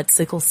know what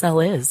sickle cell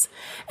is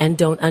and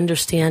don't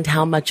understand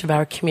how much of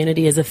our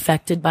community is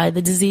affected by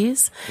the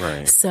disease.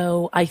 Right.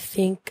 So I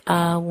think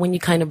when you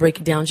kind of break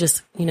it down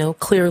just,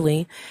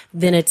 clearly,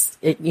 then it's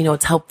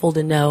helpful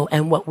to know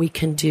and what we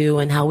can do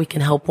and how we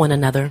can help one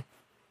another.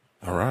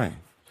 All right.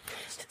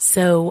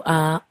 So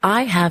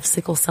I have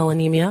sickle cell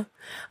anemia.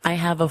 I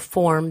have a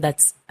form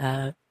that's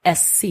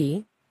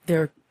SC.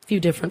 There are a few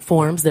different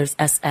forms. There's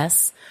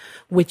SS,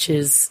 which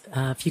is,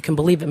 if you can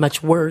believe it,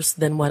 much worse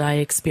than what I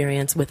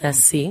experienced with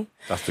SC.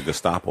 That's the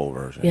Gestapo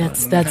version.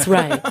 Yes, that's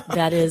right.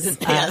 That is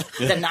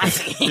the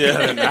Nazi.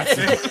 Yeah, the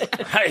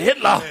Nazi. Hey,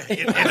 Hitler.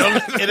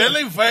 It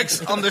only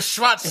works on the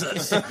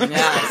Schwarzes.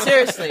 Yeah,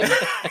 seriously.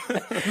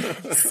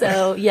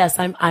 So yes,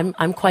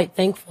 I'm quite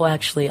thankful,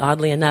 actually,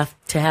 oddly enough,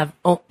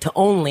 to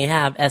only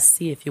have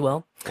SC, if you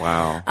will.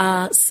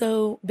 Wow.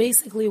 So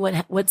basically,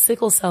 what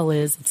sickle cell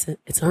is,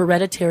 it's a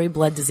hereditary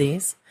blood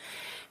disease,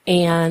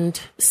 and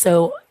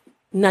so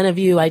none of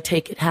you, I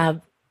take it,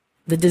 have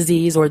the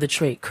disease or the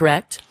trait,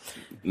 correct?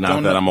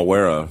 Not that I'm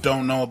aware of.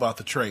 Don't know about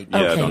the trait. Yeah,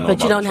 Okay, don't know but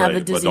about you don't the have the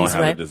trait, but disease, don't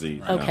have right? the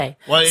disease, Okay.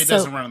 Well, it So-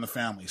 doesn't run in the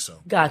family, so.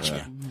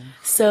 Gotcha.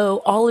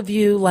 So all of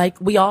you,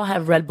 we all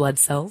have red blood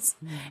cells,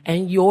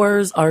 and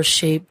yours are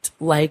shaped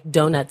like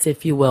donuts,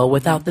 if you will,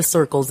 without the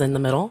circles in the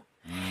middle.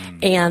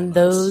 And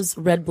those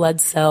red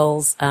blood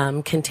cells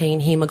contain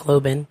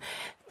hemoglobin,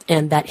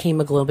 and that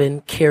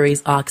hemoglobin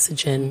carries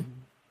oxygen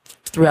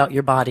throughout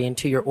your body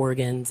into your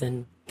organs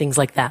and things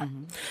like that.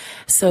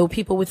 So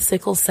people with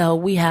sickle cell,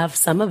 we have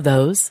some of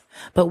those,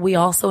 but we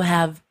also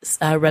have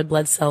red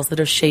blood cells that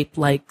are shaped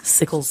like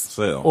sickles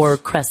Cells. or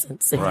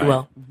crescents, if Right. you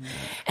will.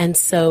 And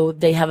so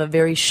they have a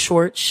very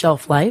short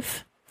shelf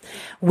life,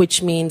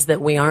 which means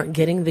that we aren't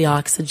getting the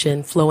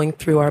oxygen flowing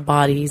through our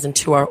bodies and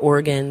to our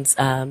organs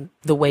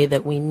the way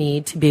that we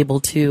need to be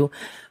able to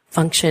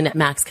function at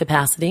max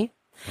capacity.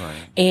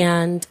 Right.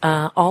 And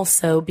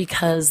also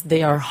because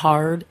they are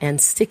hard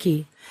and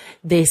sticky,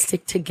 they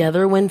stick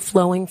together when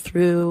flowing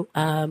through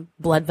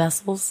blood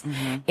vessels,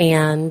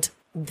 and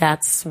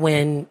that's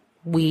when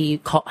we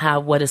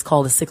have what is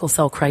called a sickle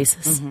cell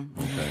crisis.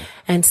 Okay.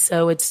 And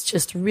so it's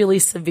just really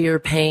severe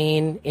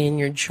pain in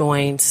your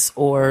joints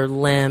or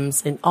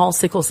limbs, and all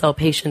sickle cell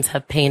patients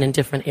have pain in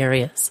different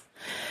areas.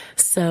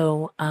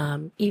 So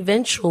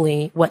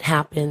eventually what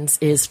happens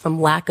is,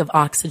 from lack of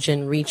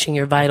oxygen reaching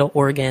your vital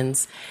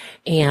organs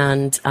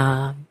and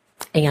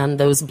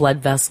those blood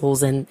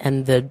vessels and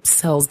the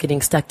cells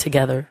getting stuck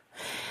together,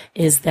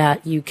 is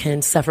that you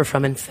can suffer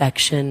from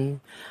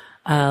infection,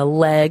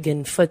 leg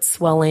and foot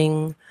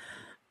swelling,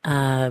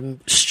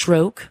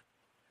 stroke,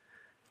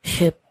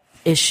 hip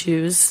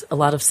issues. A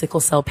lot of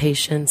sickle cell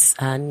patients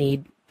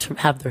need to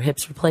have their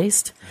hips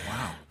replaced.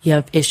 Wow. You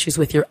have issues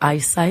with your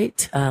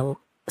eyesight.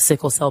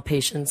 Sickle cell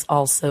patients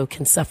also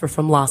can suffer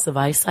from loss of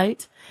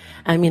eyesight.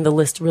 I mean, the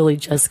list really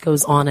just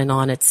goes on and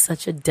on. It's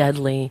such a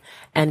deadly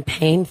and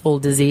painful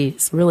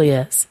disease, really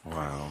is.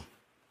 Wow.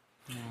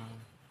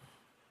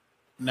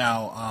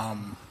 Now,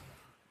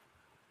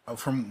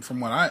 from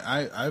what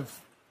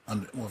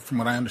from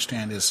what I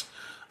understand is,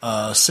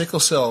 sickle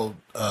cell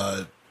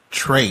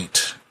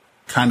trait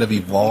kind of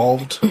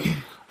evolved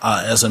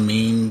as a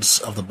means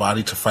of the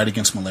body to fight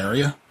against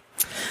malaria.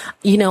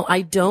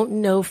 I don't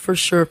know for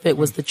sure if it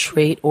was the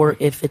trait or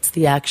if it's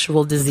the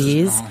actual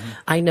disease.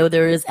 I know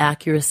there is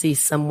accuracy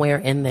somewhere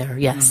in there.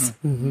 Yes.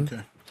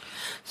 Okay.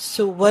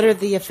 So, what are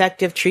the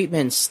effective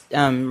treatments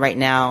right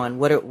now, and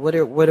what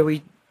are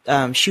we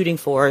shooting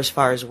for as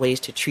far as ways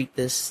to treat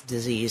this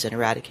disease and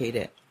eradicate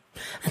it?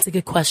 That's a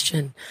good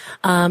question.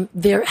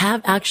 There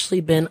have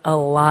actually been a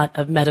lot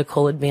of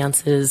medical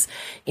advances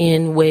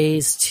in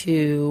ways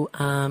to,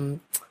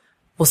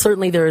 well,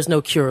 certainly there is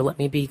no cure. Let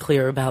me be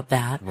clear about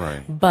that.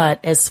 Right. But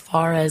as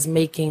far as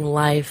making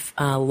life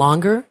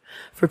longer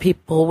for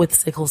people with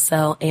sickle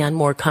cell and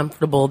more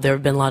comfortable, there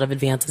have been a lot of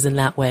advances in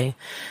that way.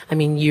 I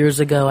mean, years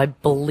ago, I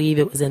believe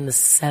it was in the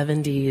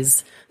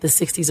 70s, the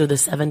 60s or the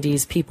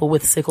 70s, people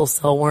with sickle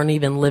cell weren't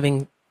even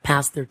living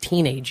past their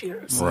teenage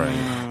years.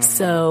 Right.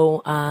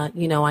 So, I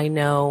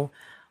know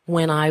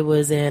when I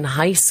was in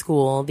high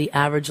school, the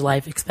average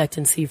life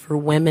expectancy for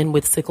women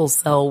with sickle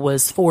cell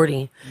was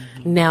 40.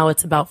 Now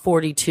it's about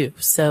 42.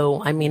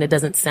 So, I mean, it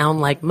doesn't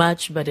sound like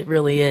much, but it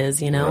really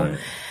is, Right.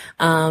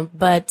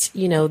 But,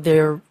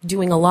 they're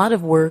doing a lot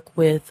of work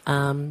with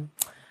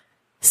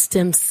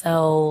stem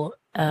cell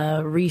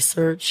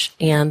research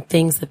and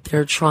things that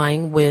they're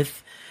trying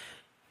with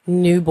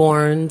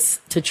newborns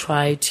to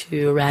try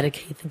to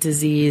eradicate the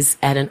disease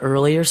at an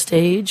earlier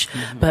stage.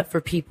 But for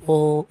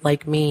people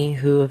like me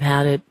who have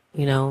had it,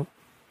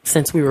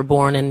 since we were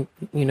born and,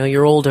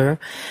 you're older,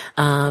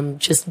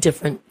 just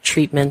different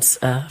treatments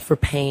for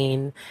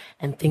pain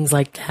and things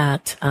like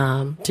that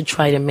to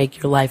try to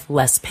make your life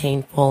less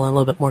painful and a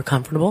little bit more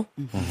comfortable.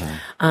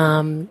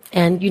 And,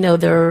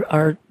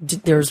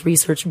 there's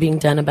research being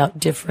done about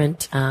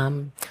different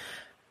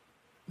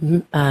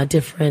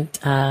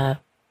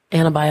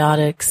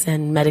antibiotics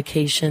and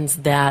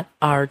medications that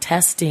are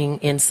testing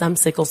in some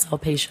sickle cell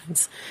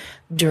patients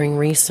during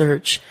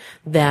research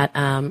that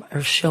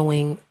are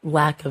showing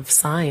lack of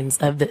signs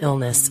of the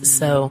illness.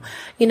 So,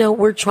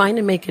 we're trying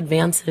to make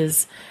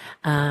advances,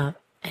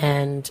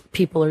 and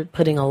people are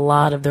putting a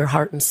lot of their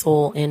heart and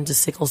soul into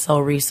sickle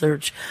cell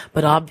research,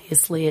 but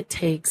obviously it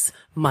takes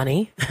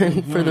money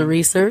for the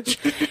research.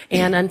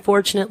 And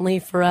unfortunately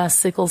for us,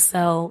 sickle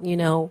cell,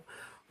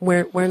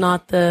 we're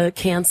not the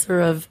cancer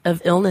of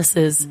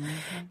illnesses.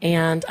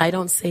 And I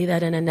don't say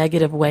that in a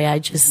negative way. I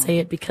just say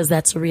it because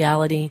that's a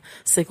reality.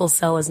 Sickle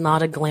cell is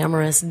not a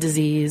glamorous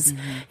disease.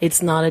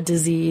 It's not a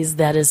disease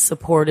that is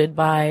supported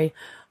by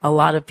a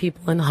lot of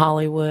people in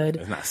Hollywood.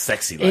 It's not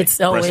sexy like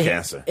breast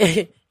cancer.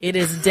 It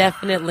is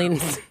definitely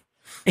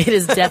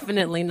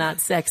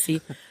not sexy.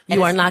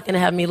 You are not going to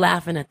have me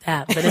laughing at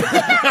that,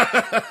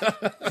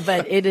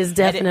 but it is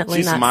definitely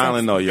She's not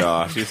smiling sexy. though,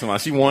 y'all. She's smiling.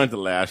 She wanted to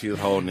laugh. She was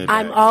holding it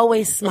I'm back.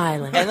 always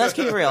smiling. And let's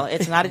keep it real.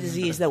 It's not a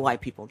disease that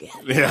white people get.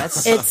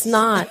 It's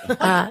not.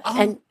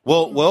 And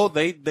Well,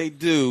 they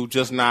do,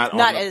 just not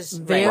as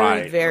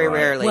very, very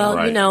rarely. well,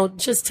 Right.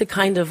 just to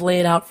kind of lay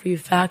it out for you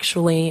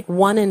factually,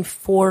 1 in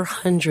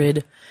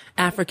 400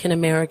 African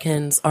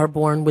Americans are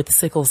born with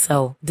sickle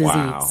cell disease.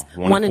 Wow.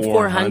 1 in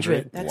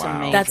 400. That's Wow.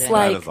 amazing. That's That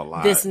like is a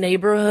lot. this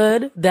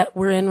neighborhood that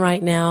we're in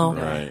right now.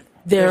 Right.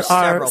 There There's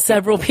are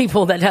several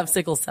people that have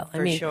sickle cell.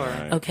 For sure.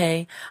 Right.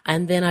 Okay.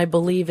 And then I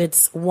believe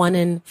it's 1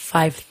 in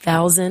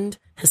 5,000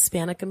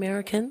 Hispanic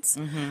Americans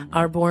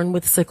are born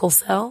with sickle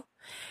cell.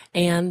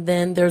 And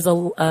then there's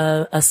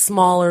a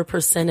smaller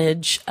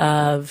percentage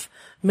of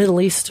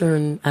Middle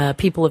Eastern,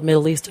 people of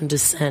Middle Eastern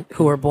descent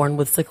who are born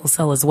with sickle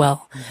cell as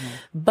well.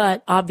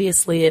 But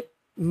obviously it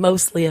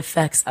mostly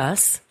affects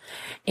us.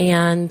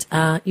 And,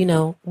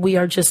 we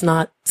are just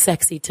not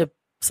sexy to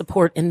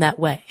support in that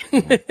way.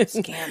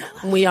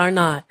 Scandalous. We are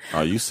not.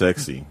 Are you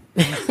sexy?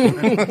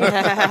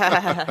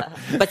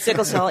 But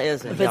sickle cell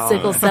isn't. But y'all.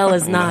 sickle cell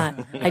is not.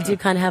 I do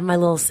kind of have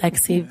my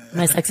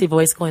sexy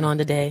voice going on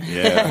today.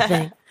 Yeah. I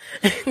think.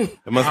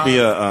 It must be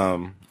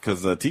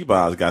because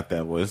T-Boz got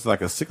that voice. It's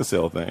like a sickle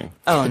cell thing.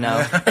 Oh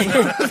no.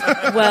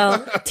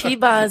 Well,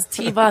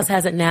 T-Boz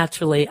has it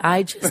naturally.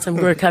 I just am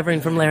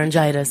recovering from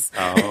laryngitis.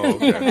 Oh,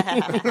 okay.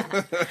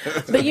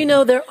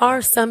 But there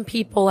are some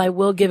people, I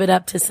will give it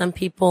up to some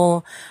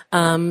people,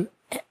 and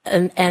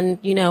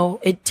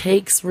it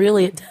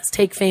does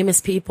take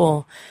famous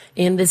people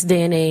in this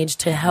day and age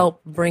to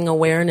help bring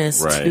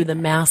awareness Right. to the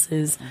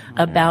masses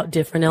about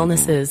different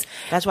illnesses.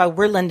 That's why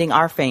we're lending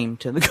our fame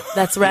to the.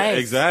 That's right.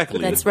 Exactly.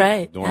 That's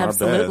right. Doing our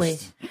Absolutely.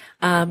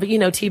 best.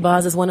 But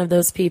T-Boz is one of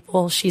those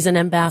people. She's an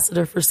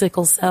ambassador for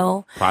sickle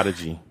cell.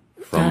 Prodigy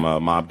from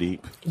Mobb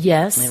Deep.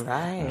 Yes.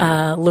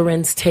 Right.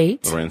 Lorenz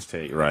Tate. Lorenz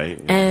Tate,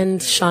 right? And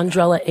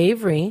Chandrella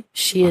Avery.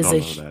 She is don't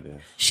know who that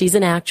is. she's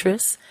an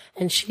actress,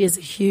 and she is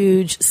a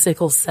huge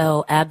sickle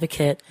cell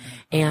advocate.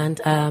 And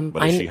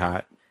But is she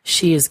hot?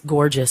 She is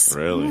gorgeous.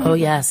 Really? Oh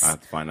yes. I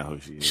have to find out who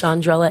she is.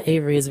 Chandrella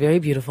Avery is very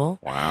beautiful.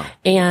 Wow.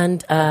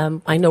 And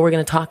I know we're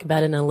going to talk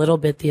about in a little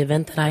bit the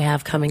event that I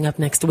have coming up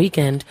next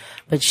weekend,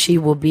 but she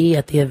will be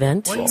at the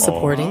event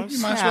supporting. You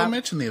might as well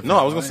mention the event. No,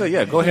 I was going to say,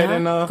 yeah, go ahead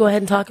and Go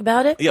ahead and talk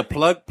about it. yeah,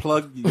 plug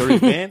your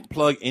event,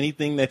 plug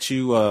anything that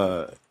you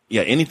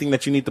anything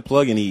that you need to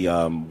plug, any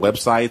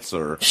websites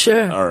or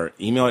Sure. or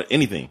email,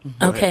 anything.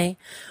 Go ahead. Okay.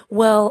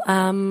 Well,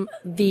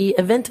 the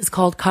event is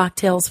called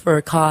Cocktails for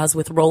a Cause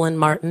with Roland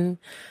Martin.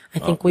 I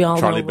think we all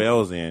Charlie know.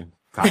 Bell's in.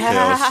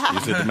 Cocktails. You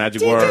said the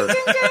magic word.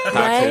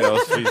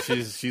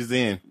 Cocktails. She's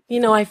in.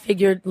 I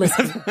figured,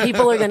 listen,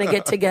 people are going to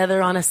get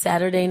together on a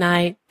Saturday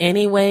night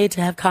anyway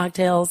to have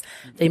cocktails.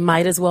 They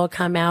might as well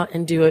come out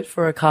and do it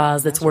for a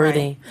cause that's worthy.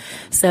 right.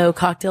 So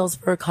Cocktails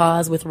for a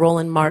Cause with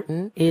Roland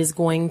Martin is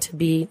going to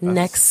be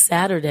next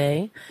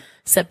Saturday,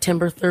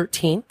 September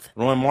 13th.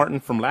 Rowan Martin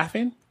from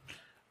Laughing?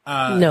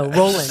 No,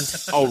 Roland.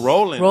 Oh,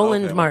 Roland.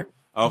 Roland Okay. Martin.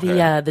 Okay.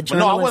 The But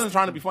journalist. no, I wasn't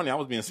trying to be funny. I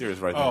was being serious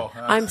right there. Oh,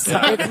 I'm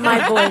sorry. It's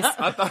my voice.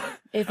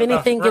 If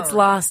anything gets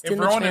lost if in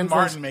the Rowan and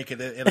translation. Martin make it,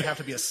 it'll have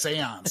to be a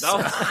seance. Oh,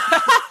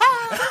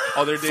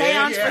 they're dead?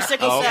 Seance for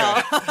sickle Oh, cell.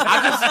 okay.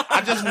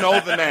 I just know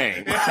the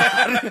name.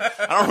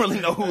 I don't really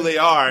know who they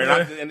are.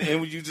 And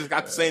you just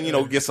got to saying,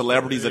 get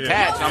celebrities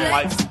attached. I'm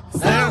like,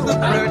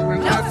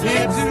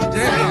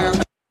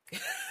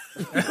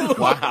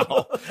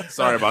 wow.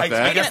 Sorry about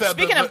that.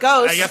 Speaking of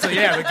ghosts. I guess,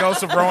 the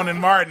ghost of Rowan and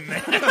Martin.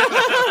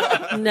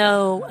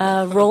 No,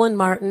 Roland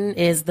Martin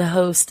is the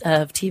host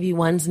of TV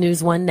One's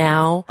News One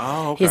Now.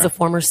 Oh, okay. He's a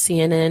former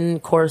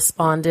CNN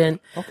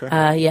correspondent.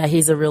 Okay.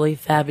 He's a really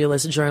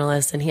fabulous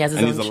journalist, and he has his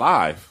And own he's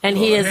alive. And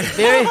he is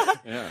very,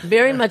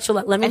 very much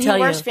alive. Let me And he tell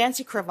you. wears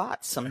fancy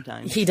cravats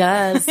sometimes. He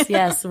does,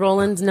 yes.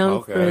 Roland's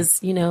known for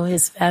Okay.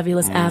 his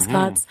fabulous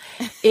ascots.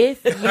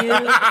 If you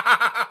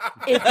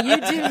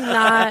do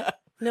not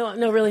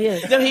No, really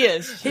is. No, he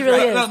is. He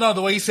really is. No,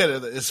 the way he said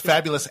it is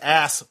fabulous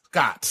ass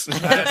Scots.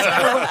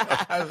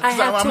 I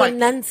have to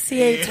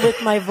enunciate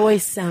with my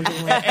voice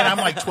sounding like and I'm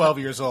like 12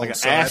 years old.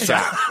 So Ass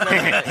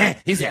shot.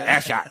 He said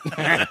ass shot.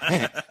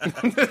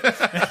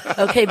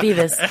 Okay,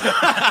 Beavis.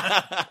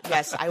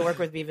 Yes, I work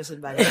with Beavis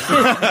and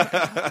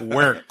Butthead.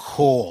 We're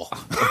cool.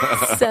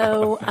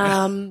 So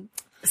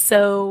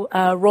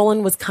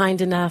Roland was kind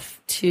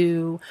enough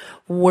to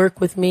work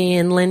with me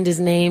and lend his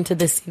name to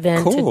this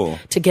event Cool.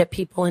 to get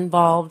people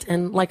involved.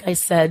 And like I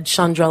said,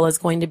 Chandrella is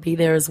going to be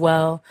there as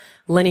well.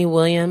 Lenny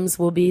Williams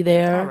will be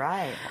there. All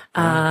right.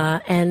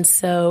 And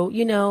so,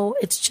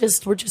 it's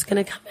just, we're just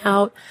going to come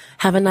out,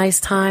 have a nice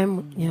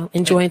time,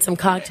 enjoying some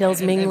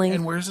cocktails, mingling.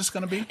 And where's this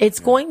going to be? It's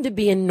going to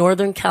be in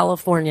Northern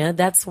California.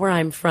 That's where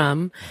I'm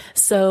from.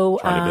 So,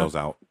 Charlie Bell's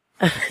out.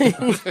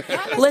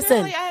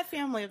 Listen, I have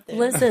family up there.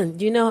 Listen,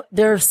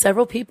 there are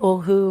several people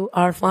who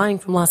are flying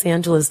from Los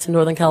Angeles to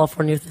Northern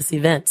California for this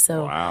event.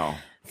 So Wow.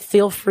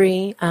 feel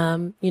free.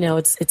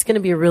 It's going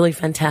to be a really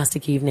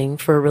fantastic evening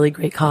for a really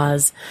great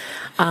cause.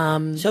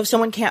 So if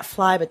someone can't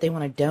fly but they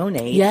want to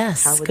donate,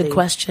 Yes, how would good they-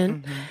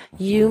 question.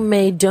 You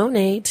may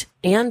donate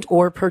and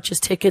or purchase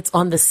tickets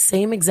on the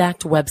same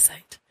exact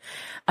website.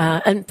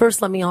 And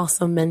first, let me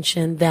also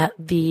mention that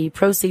the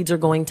proceeds are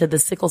going to the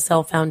Sickle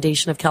Cell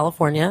Foundation of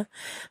California.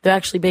 They're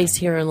actually based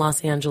here in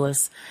Los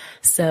Angeles.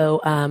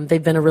 So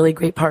they've been a really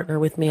great partner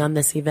with me on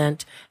this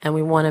event, and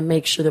we want to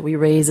make sure that we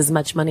raise as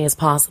much money as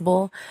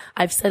possible.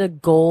 I've set a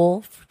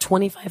goal for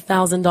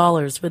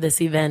 $25,000 for this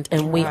event,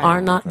 and we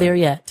are not there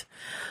yet.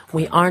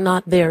 We are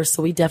not there,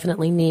 so we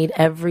definitely need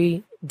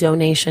every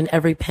donation,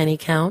 every penny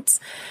counts.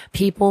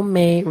 People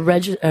may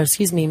purchase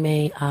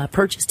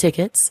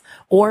tickets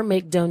or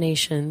make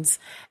donations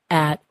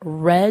at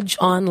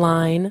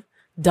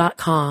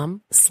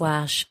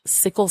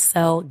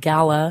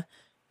regonline.com/sicklecellgala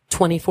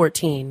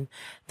 2014.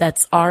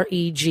 That's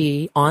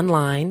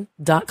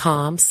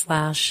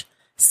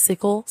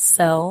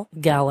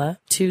regonline.com/sicklecellgala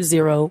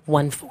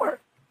 2014.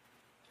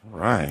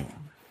 Right.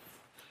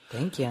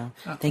 Thank you.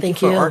 Thank Thank you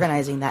for you.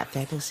 organizing that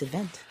fabulous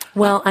event.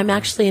 Well, I'm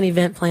actually an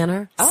event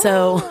planner,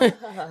 so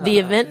the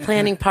event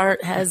planning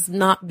part has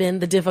not been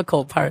the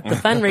difficult part. The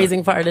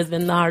fundraising part has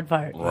been the hard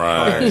part.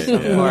 Right.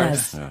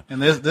 Yes.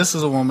 And this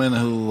is a woman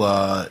who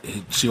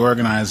she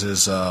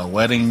organizes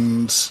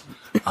weddings,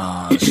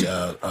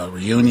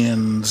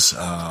 reunions,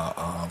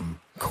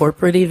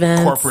 Corporate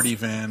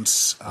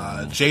events.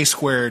 J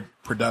Squared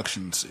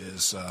Productions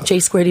is J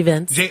Squared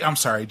Events. I'm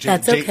sorry,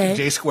 That's okay.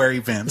 J Square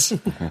Events,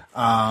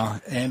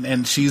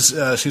 and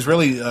she's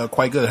really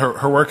quite good.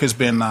 Her work has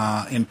been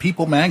in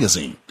People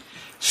magazine.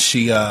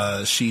 She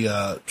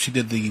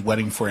did the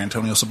wedding for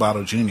Antonio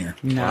Sabato Jr.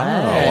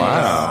 Nice.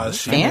 Wow.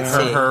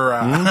 Fancy.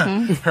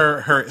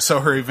 So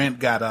her event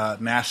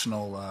got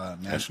national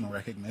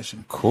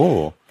recognition.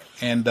 Cool.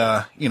 And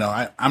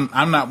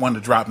I'm not one to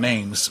drop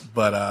names,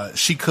 but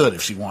she could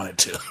if she wanted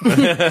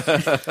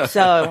to.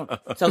 So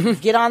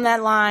get on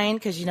that line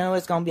because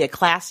it's going to be a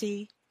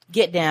classy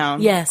get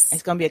down. Yes.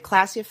 It's going to be a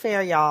classy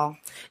affair, y'all.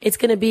 It's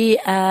going to be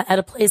at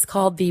a place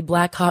called the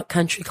Black Hawk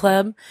Country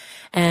Club,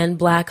 and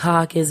Black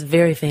Hawk is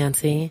very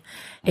fancy.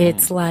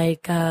 It's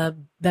like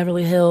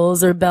Beverly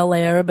Hills or Bel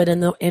Air, but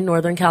in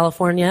Northern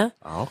California.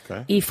 Oh,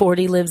 okay.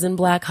 E40 lives in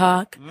Black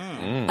Hawk.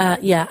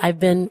 Yeah, I've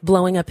been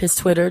blowing up his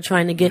Twitter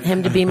trying to get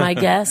him to be my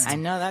guest. I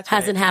know that's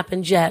hasn't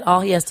happened yet. All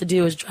he has to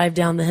do is drive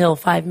down the hill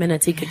 5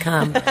 minutes. He could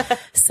come.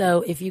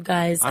 So if you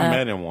guys, I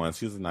met him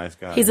once. He's a nice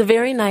guy. he's a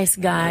very nice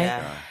guy.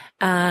 Yeah.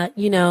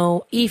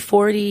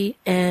 E40,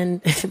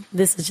 and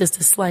this is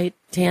just a slight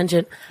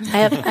tangent. I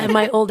have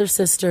my older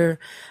sister.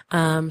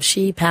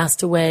 She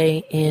passed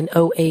away in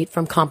 2008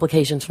 from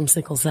complications from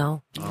sickle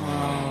cell.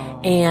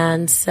 Oh.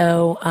 And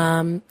so,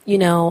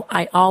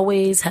 I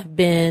always have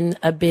been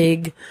a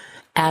big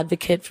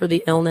advocate for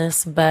the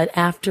illness, but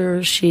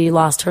after she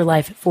lost her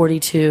life at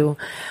 42,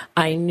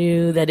 I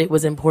knew that it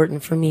was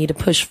important for me to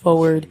push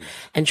forward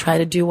and try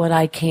to do what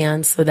I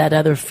can so that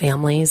other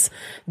families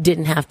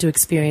didn't have to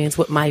experience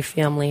what my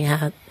family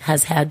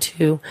has had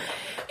to.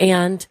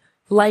 And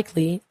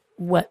likely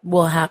what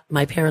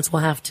my parents will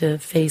have to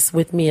face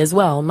with me as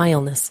well, my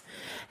illness,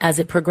 as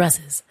it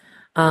progresses.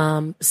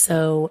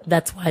 So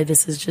that's why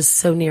this is just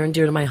so near and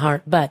dear to my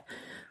heart. But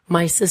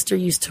my sister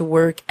used to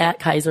work at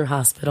Kaiser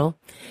Hospital.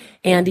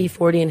 Andy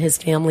 40 and his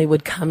family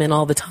would come in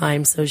all the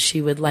time, so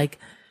she would let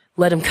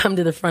him come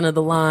to the front of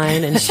the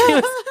line. And she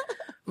was,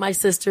 my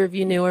sister, if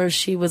you knew her,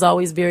 she was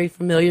always very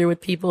familiar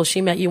with people.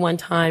 She met you one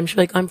time. She's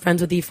like, I'm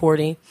friends with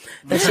E40.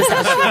 That's just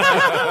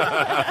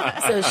how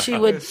she So she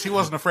would. She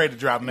wasn't afraid to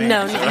drop names.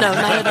 No, not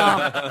at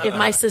all. If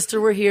my sister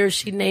were here,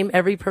 she'd name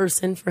every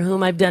person for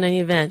whom I've done an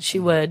event. She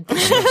would.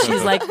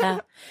 She's like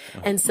that.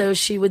 And so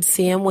she would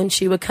see him when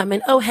she would come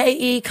in. Oh, hey,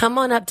 E, come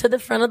on up to the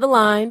front of the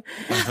line.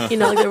 Like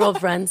they're old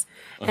friends.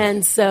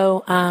 And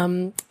so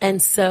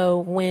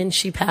when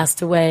she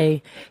passed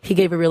away, he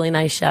gave a really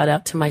nice shout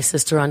out to my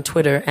sister on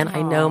Twitter. And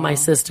I know my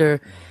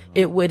sister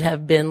it would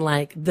have been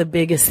like the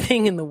biggest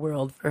thing in the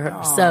world for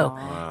her. So,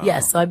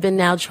 yes, so I've been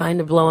now trying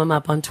to blow him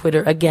up on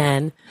Twitter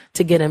again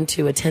to get him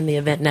to attend the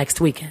event next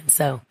weekend.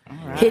 So,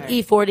 hit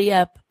E40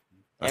 up.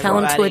 Tell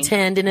him to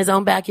attend in his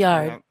own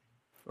backyard.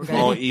 Come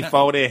on,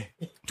 E40.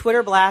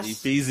 Twitter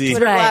blast. Easy.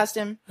 Twitter Right. blast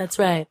him. That's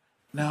right.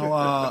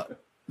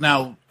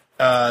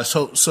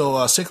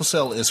 So sickle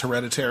cell is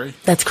hereditary.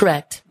 That's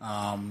correct.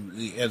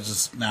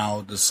 It's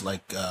now just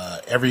like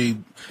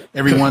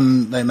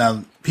everyone.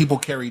 Now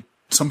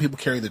some people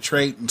carry the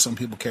trait, and some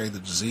people carry the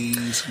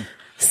disease.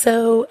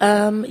 So,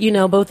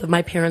 both of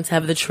my parents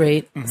have the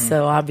trait.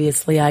 So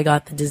obviously I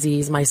got the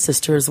disease, my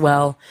sister as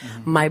well.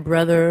 My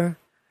brother,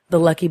 the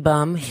lucky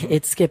bum,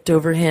 it skipped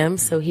over him,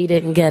 so he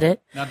didn't get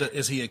it. Now,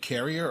 is he a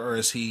carrier or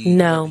is he?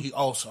 No. He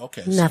also,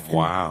 okay. Nothing.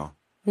 Wow.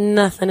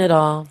 Nothing at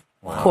all.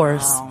 Of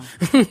course.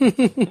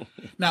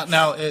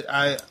 Now,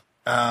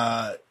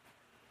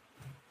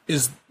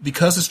 is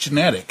because it's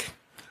genetic.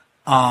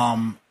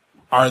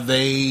 Are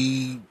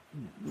they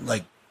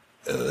like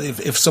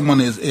if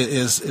someone is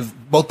if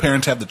both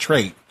parents have the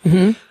trait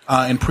in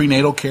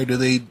prenatal care? Do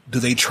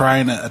they try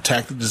and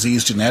attack the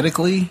disease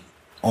genetically,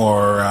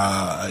 or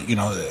at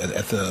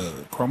the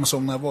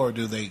chromosome level, or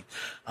do they?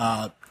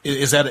 I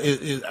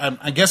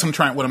guess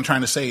what I'm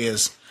trying to say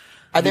is.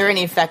 Are there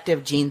any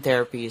effective gene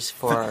therapies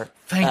for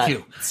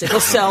sickle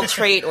cell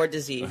trait or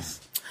disease?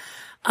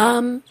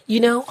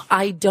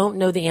 I don't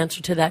know the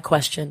answer to that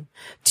question.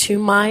 To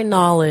my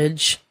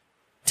knowledge,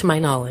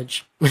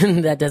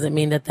 that doesn't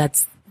mean that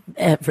that's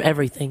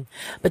everything,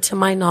 but to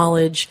my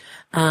knowledge,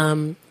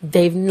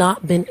 they've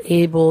not been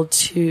able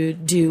to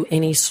do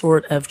any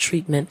sort of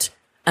treatment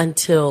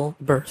until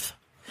birth.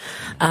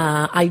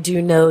 I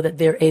do know that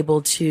they're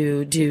able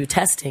to do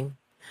testing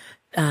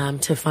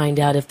to find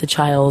out if the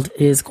child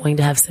is going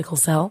to have sickle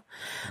cell.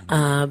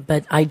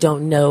 But I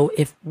don't know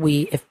if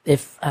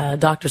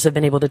doctors have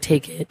been able to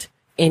take it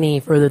any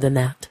further than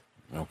that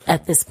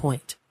at this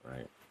point.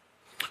 Right.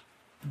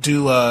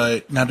 Do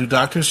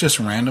doctors just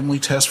randomly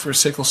test for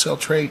sickle cell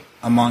trait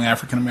among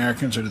African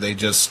Americans, or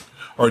does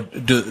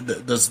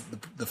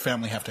the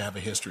family have to have a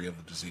history of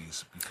the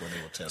disease before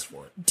they will test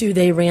for it? Do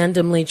they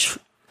randomly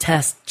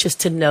test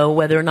just to know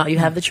whether or not you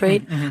have the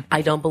trait?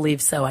 I don't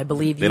believe so. I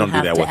believe you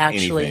have to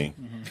actually.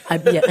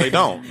 They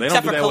don't. They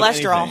Except don't do for that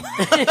cholesterol.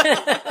 With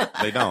anything.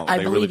 They don't. I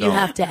They believe really you don't.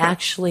 have to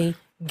actually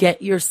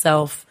get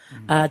yourself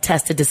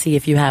tested to see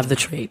if you have the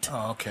trait.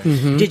 Oh, okay.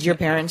 Did your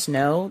parents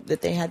know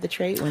that they had the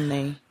trait when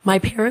they? My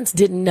parents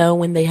didn't know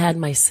when they had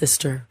my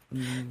sister.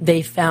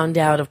 They found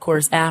out, of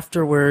course,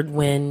 afterward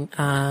when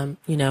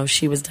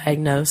she was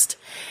diagnosed,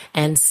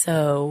 and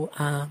so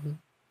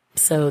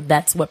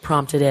that's what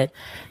prompted it.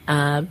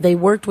 They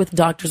worked with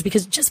doctors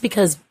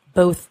because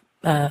both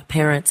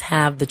parents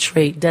have the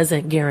trait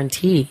doesn't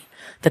guarantee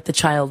that the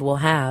child will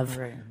have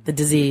the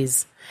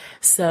disease.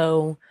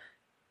 So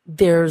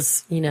there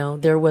was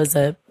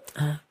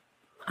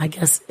I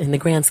guess in the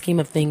grand scheme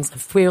of things, a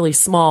fairly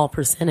small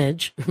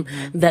percentage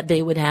that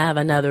they would have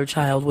another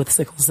child with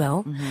sickle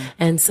cell.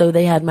 And so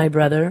they had my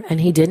brother and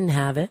he didn't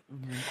have it.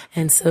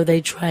 And so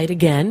they tried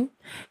again.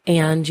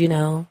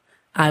 And,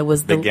 I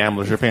was the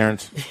gamblers, your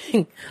parents?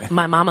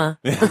 My mama.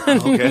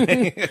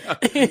 Okay.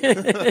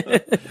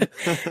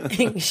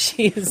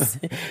 She's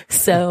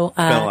so.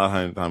 Spent a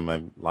lot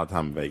of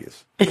time in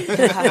Vegas.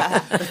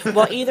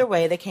 Well, either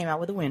way, they came out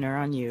with a winner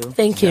on you.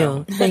 Thank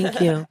you.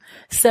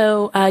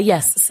 So,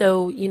 yes.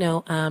 So,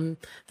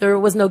 there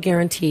was no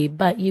guarantee,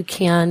 but you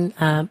can,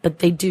 but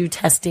they do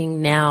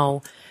testing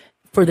now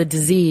for the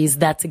disease.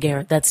 That's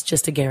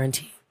just a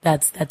guarantee.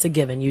 That's a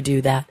given. You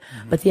do that.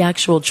 But the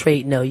actual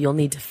trait, no, you'll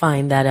need to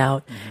find that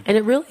out. And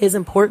it really is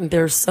important.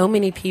 There are so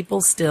many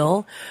people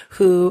still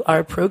who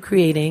are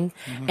procreating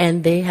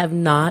and they have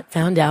not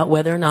found out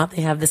whether or not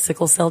they have the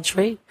sickle cell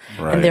trait.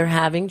 Right. And they're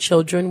having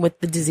children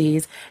with the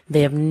disease.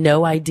 They have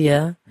no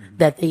idea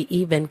that they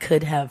even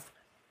could have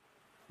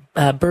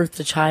birthed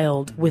a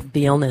child with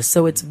the illness.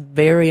 So it's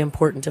very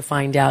important to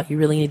find out. You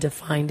really need to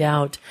find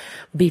out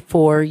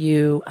before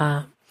you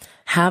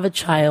have a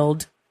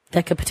child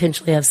that could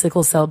potentially have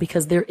sickle cell,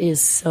 because there is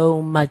so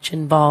much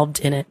involved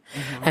in it.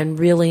 And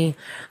really,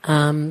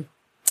 I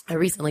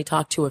recently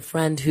talked to a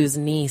friend whose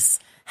niece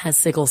has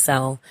sickle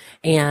cell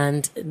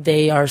and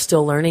they are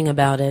still learning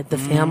about it, the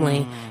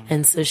family.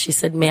 And so she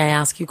said, may I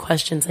ask you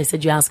questions? I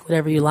said, you ask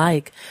whatever you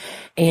like.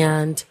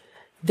 And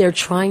they're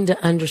trying to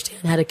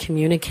understand how to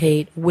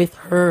communicate with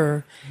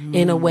her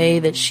in a way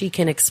that she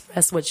can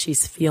express what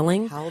she's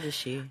feeling. How old is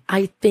she?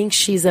 I think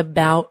she's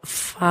about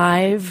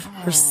 5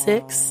 or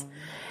 6.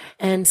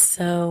 And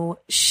so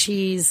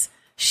she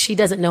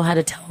doesn't know how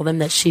to tell them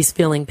that she's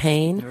feeling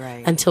pain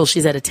until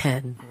she's at a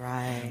 10.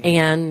 Right.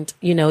 And,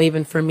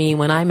 even for me,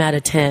 when I'm at a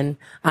 10,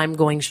 I'm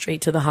going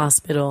straight to the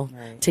hospital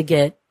to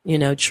get,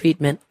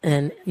 treatment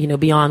and,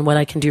 beyond what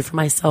I can do for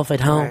myself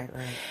at home.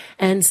 Right.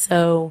 And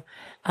so,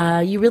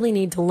 you really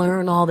need to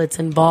learn all that's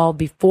involved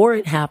before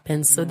it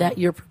happens so that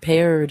you're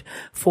prepared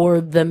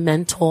for the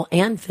mental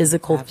and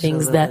physical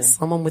things that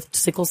someone with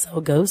sickle cell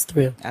goes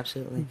through.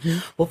 Absolutely.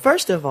 Well,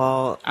 first of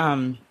all,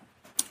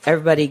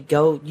 everybody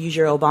go use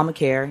your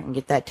Obamacare and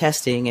get that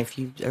testing if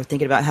you are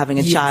thinking about having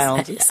a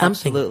child.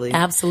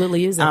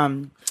 Absolutely use it.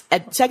 And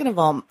second of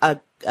all, a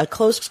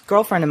close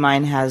girlfriend of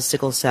mine has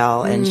sickle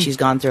cell, and she's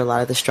gone through a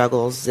lot of the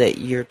struggles that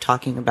you're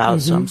talking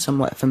about, so I'm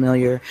somewhat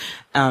familiar.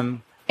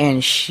 And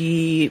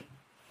the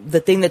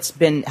thing that's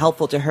been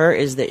helpful to her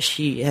is that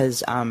she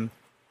has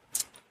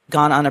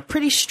gone on a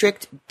pretty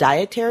strict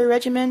dietary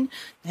regimen.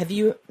 Have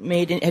you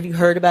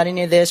heard about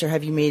any of this, or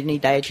have you made any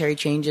dietary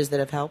changes that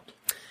have helped?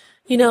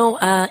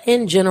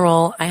 In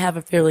general, I have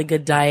a fairly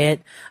good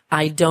diet.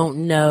 I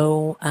don't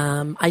know.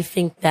 I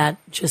think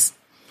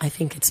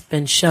it's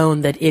been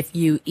shown that if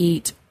you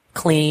eat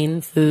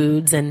clean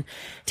foods and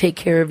take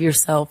care of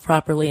yourself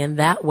properly in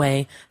that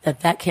way,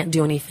 that can't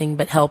do anything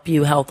but help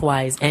you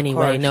health-wise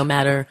anyway, no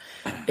matter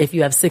if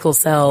you have sickle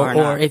cell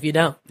or if you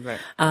don't.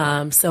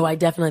 Right. So I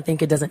definitely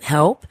think it doesn't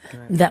help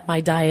that my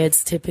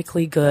diet's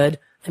typically good.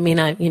 I mean,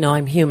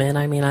 I'm human.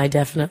 I mean, I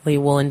definitely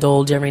will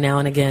indulge every now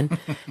and again.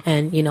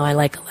 And, I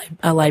like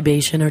a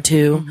libation or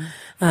two,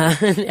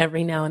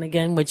 every now and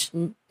again, which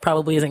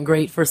probably isn't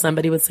great for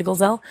somebody with sickle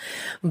cell.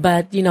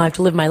 But, I have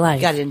to live my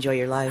life. You got to enjoy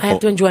your life. I have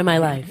to enjoy my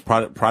life.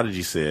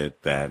 Prodigy said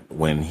that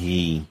when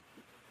he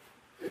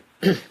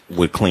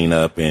would clean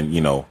up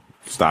and,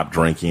 stop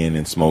drinking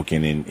and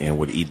smoking and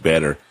would eat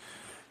better,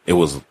 it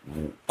was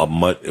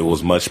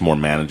much more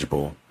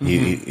manageable.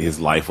 His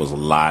life was a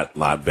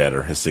lot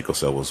better. His sickle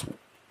cell was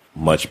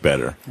much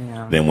better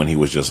than when he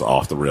was just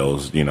off the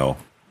rails, drinking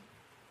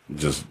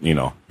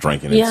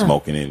and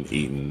smoking and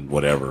eating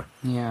whatever.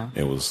 Yeah.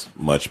 It was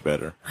much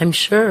better. I'm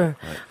sure.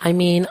 Right. I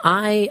mean,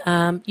 I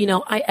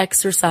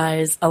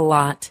exercise a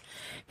lot,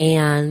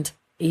 and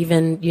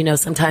even,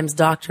 sometimes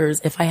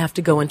doctors, if I have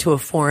to go into a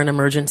foreign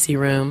emergency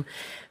room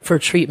for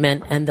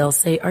treatment, and they'll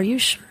say, "Are you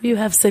sure you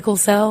have sickle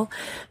cell?"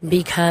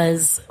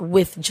 Because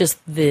with just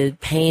the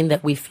pain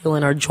that we feel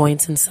in our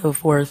joints and so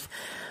forth,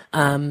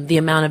 the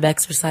amount of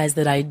exercise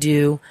that I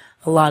do,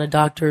 a lot of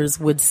doctors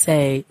would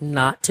say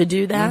not to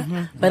do that,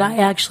 but I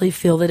actually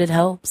feel that it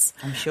helps.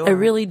 I'm sure. I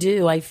really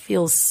do. I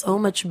feel so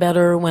much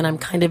better when I'm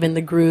kind of in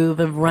the groove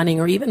of running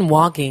or even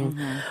walking,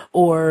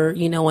 or,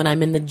 when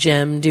I'm in the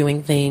gym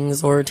doing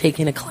things or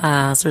taking a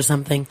class or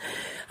something.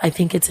 I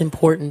think it's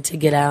important to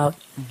get out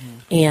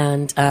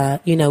and,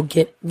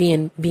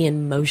 be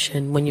in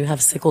motion when you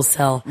have sickle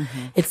cell.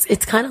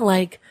 It's kind of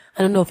like,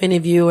 I don't know if any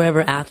of you are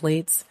ever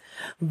athletes,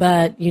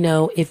 but,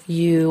 if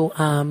you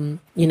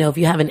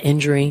have an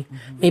injury,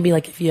 maybe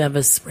like if you have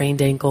a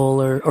sprained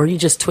ankle or you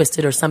just twist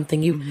it or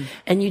something,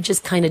 and you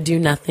just kind of do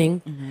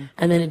nothing,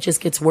 and then it just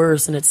gets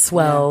worse and it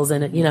swells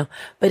and it,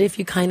 but if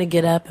you kind of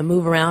get up and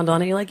move around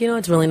on it, you're like,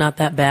 it's really not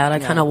that bad. I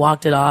kind of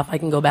walked it off. I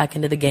can go back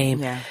into the game.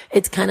 Yeah.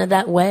 It's kind of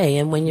that way.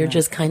 And when you're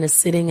just kind of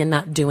sitting and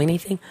not doing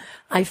anything,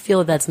 I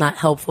feel that's not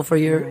helpful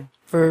for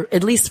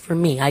at least for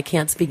me. I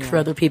can't speak for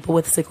other people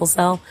with sickle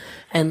cell.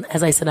 And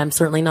as I said, I'm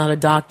certainly not a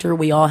doctor.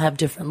 We all have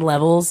different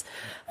levels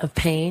of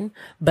pain.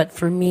 But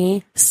for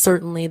me,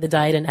 certainly the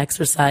diet and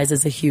exercise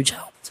is a huge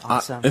help. It's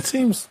awesome. It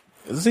seems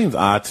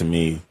odd to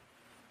me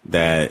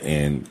that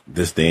in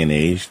this day and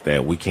age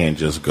that we can't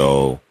just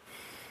go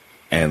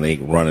and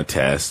run a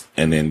test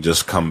and then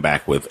just come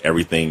back with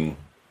everything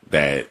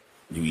that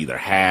you either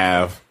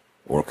have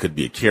or could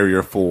be a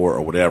carrier for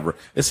or whatever.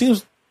 It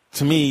seems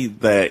to me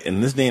that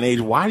in this day and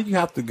age, why do you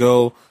have to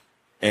go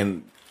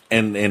and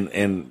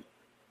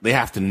they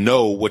have to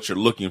know what you're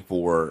looking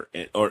for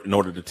in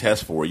order to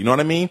test for? You know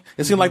what I mean?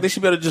 It seems like they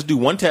should be able to just do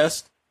one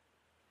test,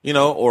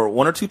 or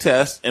one or two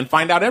tests and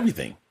find out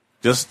everything.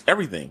 Just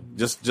everything.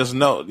 Just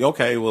know,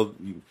 okay, well,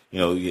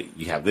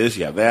 you have this,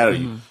 you have that, or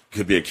you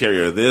could be a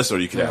carrier of this, or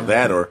you could have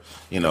that, or,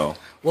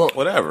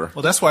 whatever.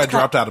 Well, that's why I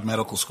dropped out of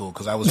medical school,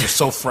 because I was just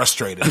so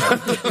frustrated. I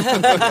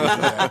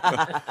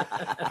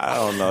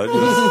don't know.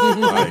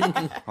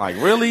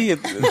 Just really?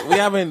 We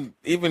haven't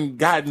even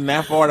gotten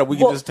that far that we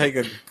can just take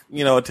a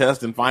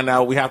test and find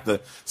out. We have to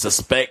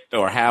suspect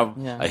or have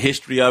a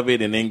history of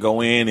it and then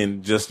go in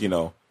and just,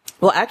 Well,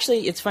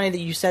 actually, it's funny that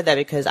you said that,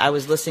 because I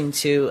was listening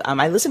to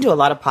I listen to a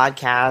lot of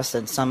podcasts,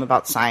 and some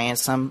about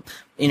science, some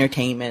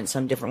entertainment,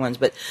 some different ones,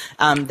 but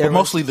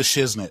mostly the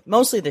Shiznit.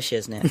 Mostly the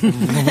Shiznit.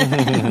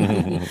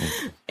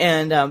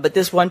 And but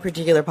this one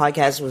particular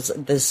podcast was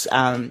this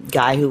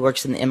guy who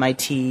works in the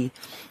MIT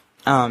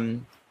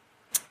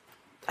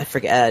I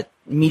forget,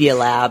 Media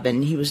Lab,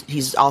 and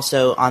he's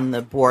also on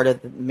the board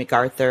of the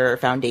MacArthur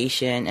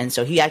Foundation, and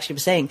so he actually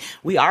was saying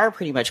we are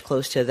pretty much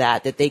close to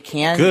that they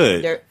can.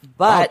 Good.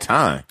 But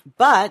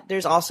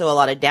there's also a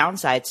lot of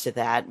downsides to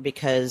that,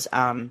 because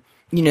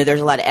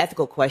there's a lot of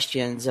ethical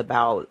questions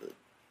about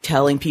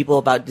telling people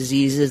about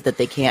diseases that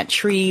they can't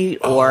treat,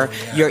 or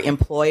your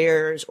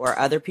employers or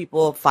other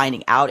people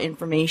finding out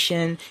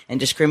information and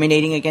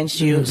discriminating against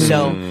you.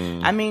 So,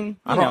 I mean,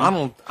 I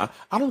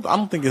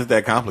don't think it's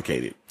that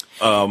complicated.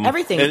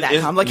 Everything is that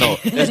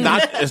complicated. No,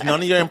 it's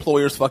none of your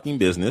employer's fucking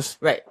business.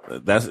 Right.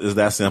 Is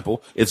that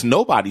simple. It's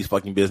nobody's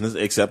fucking business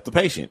except the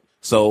patient.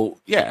 So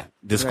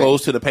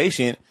disclose to the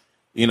patient,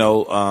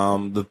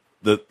 what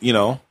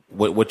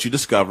you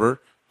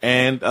discover,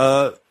 and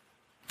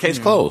Case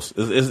closed.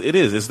 It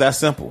is. It's that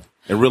simple.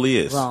 It really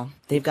is. Well,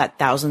 they've got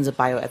thousands of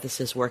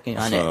bioethicists working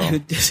on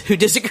it who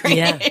disagree.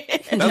 Yeah.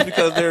 That's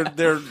because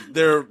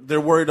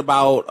they're worried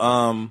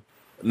about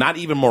not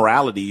even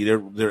morality.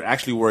 They're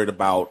actually worried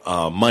about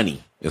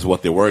money is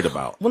what they're worried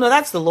about. Well, no,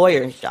 that's the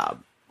lawyer's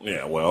job.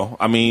 Yeah. Well,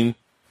 I mean,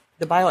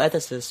 the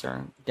bioethicists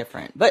are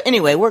different. But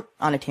anyway, we're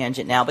on a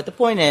tangent now. But the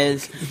point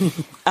is,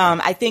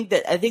 I think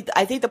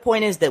the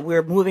point is that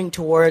we're moving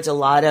towards a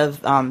lot of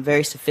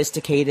very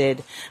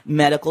sophisticated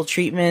medical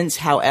treatments.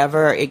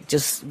 However,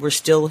 we're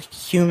still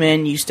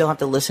human. You still have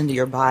to listen to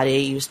your body.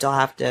 You still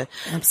have to,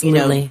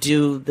 Absolutely.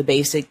 do the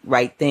basic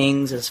right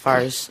things as far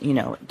as,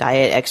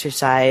 diet,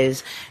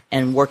 exercise,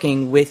 and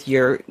working with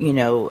your,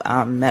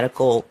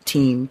 medical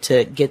team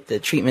to get the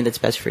treatment that's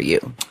best for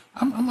you.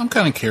 I'm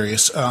kind of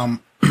curious.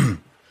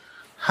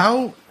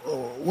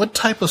 What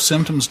type of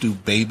symptoms do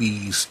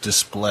babies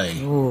display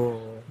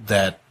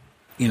that,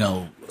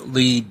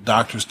 lead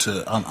doctors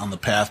to on the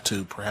path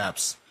to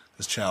perhaps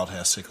this child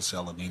has sickle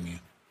cell anemia?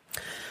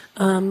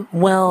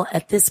 Well,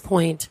 at this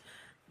point,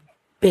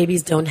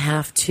 babies don't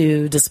have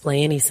to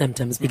display any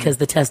symptoms because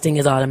the testing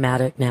is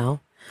automatic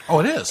now. Oh,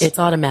 it is? It's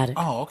automatic.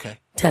 Oh, okay.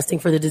 Testing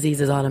for the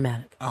disease is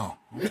automatic. Oh,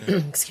 okay.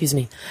 Excuse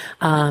me.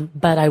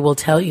 But I will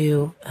tell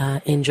you,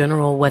 in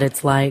general, what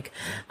it's like.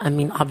 I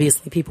mean,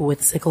 obviously people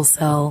with sickle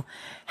cell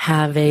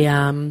have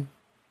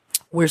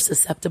we're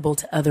susceptible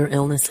to other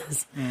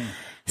illnesses.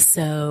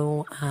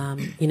 So,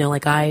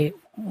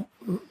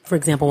 for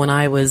example, when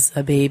I was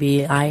a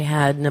baby, I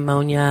had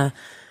pneumonia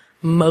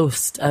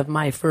most of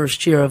my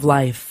first year of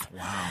life.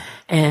 Wow.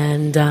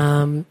 And,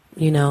 and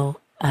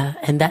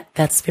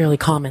that's fairly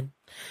common.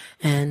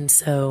 And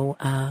so,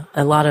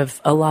 a lot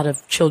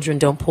of children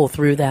don't pull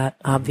through that,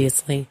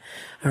 obviously,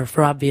 or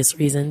for obvious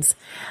reasons.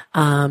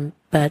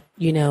 But,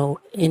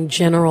 in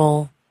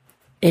general,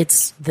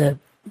 it's the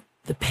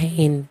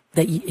pain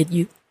that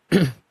you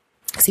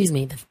excuse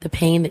me, the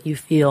pain that you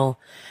feel,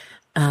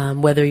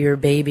 whether you're a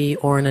baby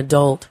or an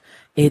adult,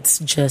 it's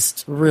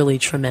just really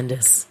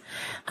tremendous.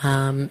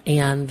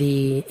 And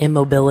the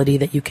immobility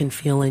that you can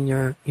feel in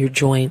your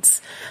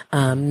joints,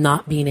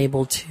 not being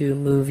able to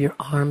move your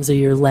arms or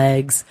your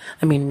legs.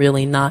 I mean,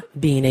 really not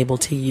being able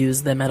to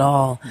use them at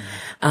all.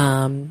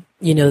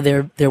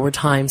 There were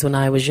times when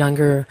I was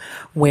younger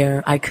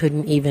where I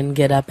couldn't even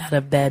get up out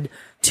of bed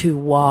to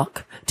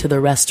walk to the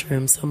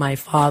restroom. So my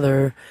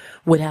father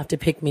would have to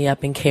pick me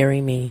up and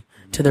carry me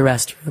to the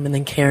restroom and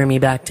then carry me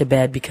back to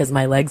bed because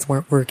my legs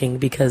weren't working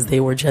because they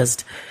were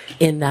just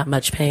in that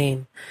much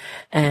pain.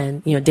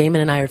 And,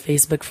 Damon and I are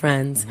Facebook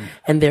friends,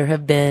 and there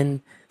have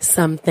been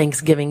some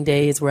Thanksgiving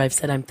days where I've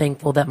said I'm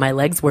thankful that my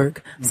legs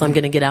work, so I'm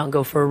going to get out and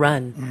go for a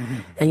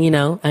run.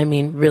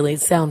 And, really,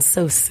 it sounds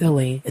so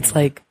silly. It's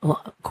like,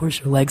 well, of course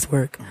your legs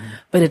work,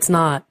 but it's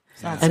not.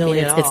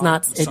 It's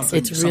not.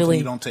 It's really,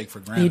 you don't take for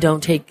granted.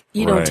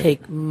 You don't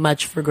take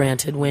much for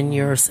granted when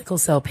you're a sickle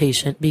cell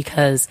patient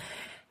because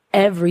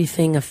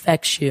everything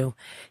affects you.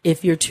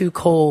 If you're too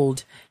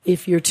cold,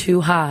 if you're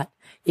too hot,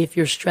 if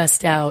you're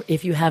stressed out,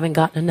 if you haven't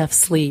gotten enough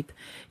sleep,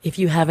 if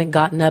you haven't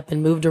gotten up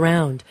and moved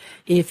around,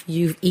 if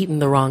you've eaten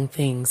the wrong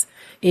things,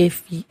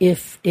 if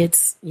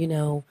it's,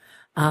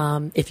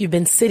 if you've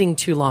been sitting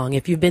too long,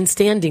 if you've been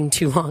standing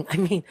too long. I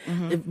mean,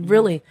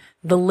 really,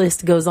 the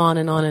list goes on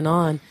and on and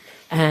on.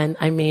 And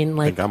I mean,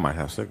 I think I might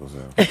have sickle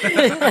cell. I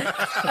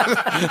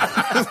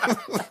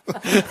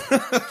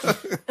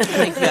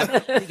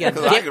think you have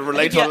I can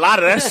relate to a lot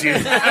of that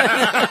shit.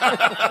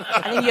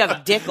 I think you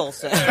have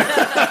Dickelson.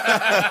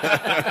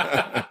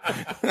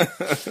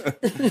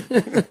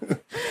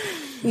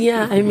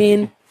 Yeah, I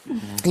mean,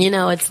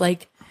 it's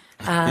like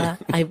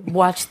I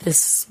watched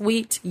this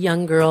sweet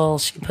young girl.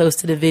 She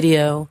posted a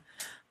video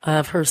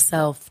of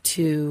herself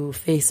to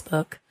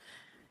Facebook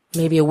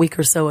maybe a week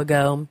or so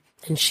ago.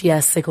 And she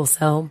has sickle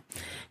cell,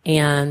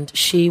 and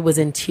she was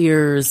in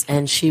tears,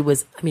 and she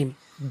was,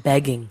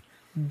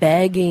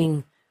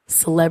 begging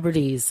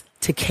celebrities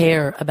to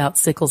care about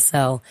sickle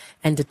cell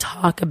and to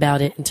talk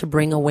about it and to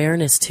bring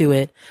awareness to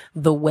it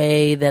the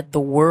way that the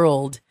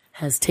world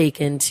has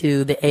taken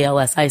to the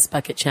ALS Ice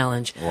Bucket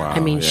Challenge.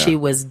 Wow, She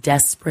was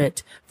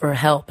desperate for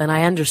help, and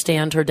I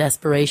understand her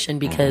desperation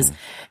because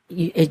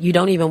you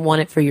don't even want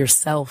it for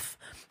yourself.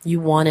 You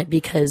want it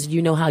because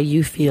you know how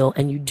you feel,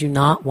 and you do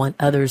not want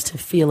others to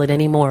feel it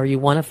anymore. You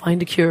want to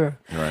find a cure.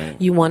 Right.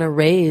 You want to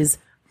raise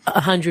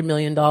 $100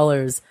 million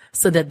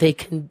so that they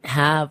can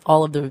have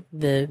all of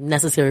the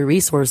necessary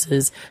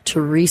resources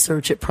to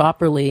research it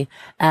properly,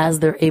 as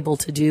they're able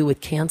to do with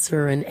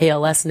cancer and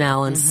ALS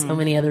now and so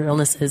many other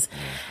illnesses.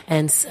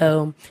 And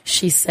so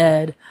she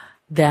said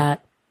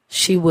that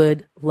she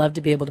would love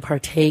to be able to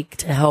partake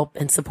to help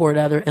and support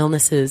other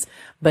illnesses.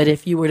 But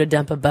if you were to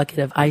dump a bucket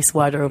of ice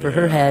water over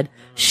her head,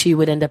 she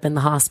would end up in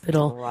the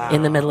hospital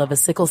in the middle of a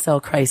sickle cell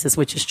crisis,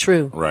 which is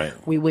true. Right.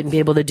 We wouldn't be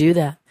able to do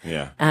that.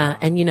 Yeah.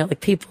 And like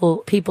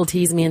people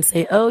tease me and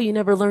say, "Oh, you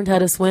never learned how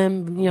to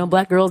swim.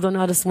 Black girls don't know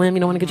how to swim. You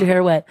don't want to get your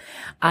hair wet."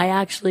 I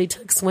actually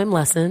took swim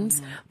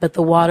lessons, but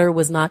the water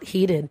was not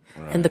heated,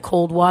 and the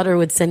cold water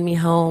would send me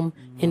home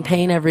in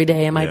pain every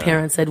day. And my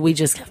parents said, "We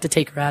just have to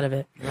take her out of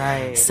it."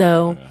 Right.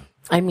 So,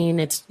 I mean,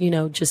 it's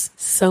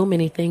just so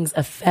many things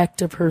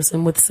affect a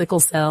person with sickle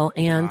cell,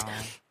 and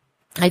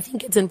I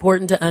think it's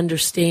important to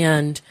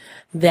understand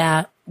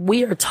that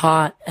we are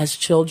taught as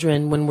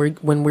children when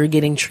we're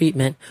getting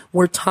treatment,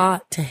 we're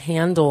taught to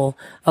handle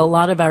a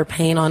lot of our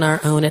pain on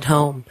our own at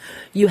home.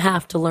 You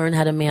have to learn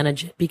how to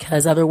manage it,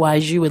 because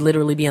otherwise you would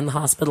literally be in the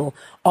hospital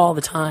all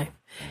the time.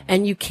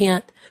 And you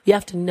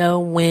have to know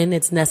when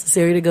it's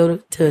necessary to go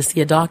to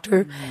see a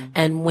doctor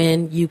and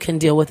when you can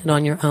deal with it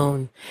on your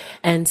own.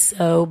 And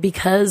so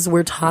because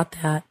we're taught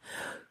that,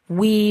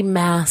 we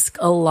mask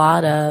a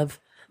lot of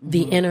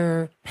the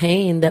inner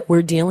pain that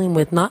we're dealing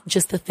with, not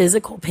just the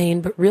physical pain,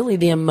 but really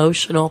the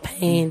emotional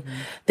pain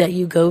that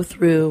you go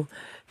through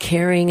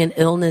carrying an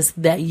illness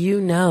that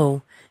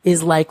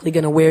is likely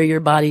going to wear your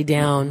body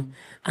down,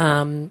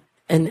 and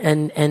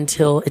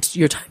until it's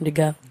your time to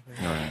go.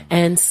 Right.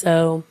 And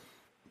so,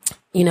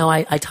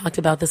 I talked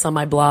about this on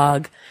my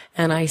blog,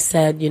 and I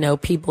said,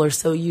 people are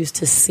so used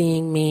to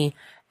seeing me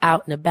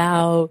out and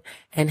about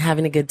and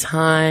having a good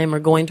time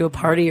or going to a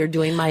party or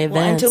doing my events.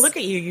 Well, and to look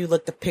at you, you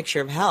look the picture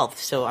of health.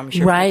 So I'm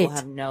sure people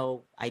have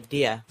no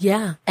idea.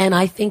 Yeah. And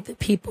I think that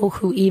people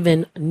who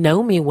even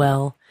know me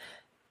well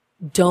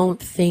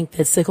don't think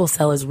that sickle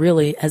cell is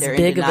really as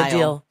big of a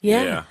deal.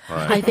 Yeah.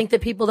 Right. I think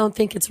that people don't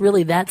think it's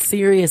really that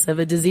serious of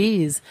a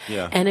disease.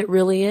 Yeah. And it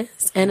really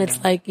is. And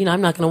it's like,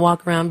 I'm not going to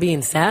walk around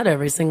being sad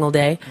every single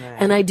day. Right.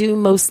 And I do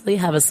mostly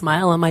have a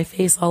smile on my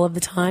face all of the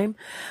time.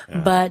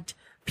 Yeah. But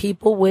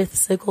people with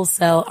sickle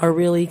cell are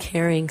really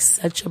carrying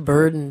such a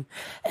burden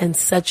and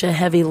such a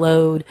heavy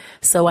load.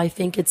 So I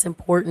think it's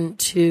important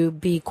to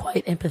be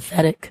quite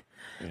empathetic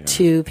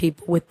to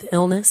people with the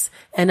illness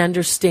and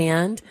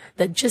understand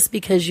that just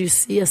because you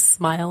see a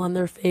smile on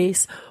their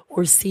face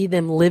or see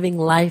them living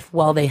life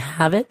while they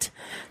have it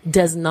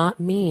does not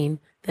mean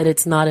that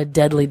it's not a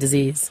deadly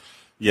disease.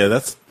 Yeah,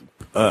 that's,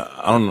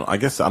 I don't know. I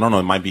guess, I don't know.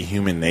 It might be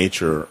human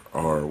nature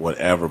or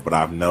whatever, but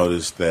I've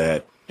noticed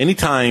that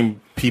anytime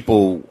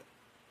people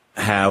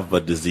have a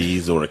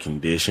disease or a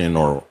condition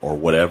or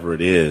whatever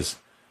it is,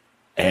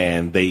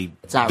 and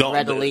it's not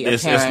readily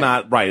apparent. It's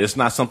not right. It's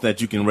not something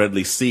that you can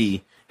readily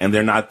see, and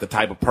they're not the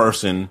type of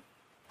person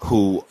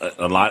who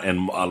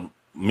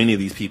many of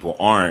these people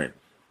aren't.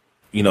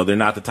 They're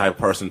not the type of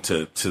person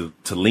to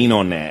lean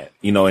on that,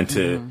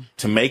 and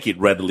to make it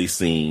readily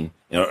seen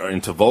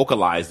and to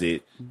vocalize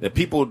it. That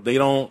people, they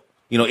don't,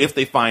 if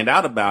they find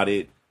out about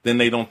it, then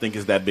they don't think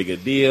it's that big a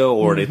deal,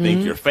 or they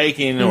think you're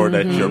faking, or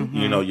that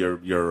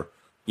you're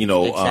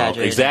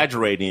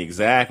exaggerating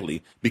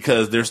exactly,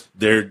 because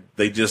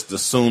they just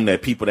assume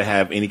that people that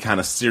have any kind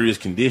of serious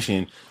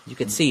condition, you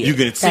can see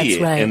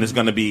it, and it's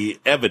going to be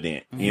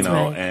evident,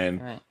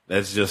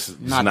 that's just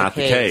not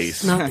the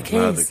case. Not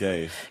the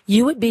case.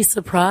 You would be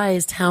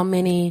surprised how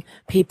many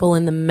people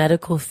in the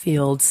medical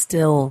field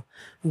still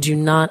do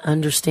not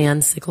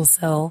understand sickle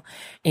cell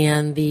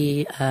and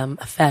the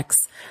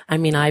effects. I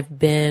mean, I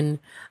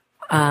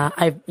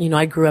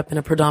grew up in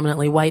a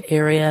predominantly white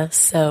area,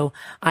 so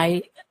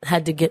I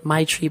had to get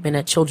my treatment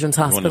at Children's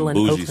Hospital in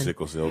Oakland.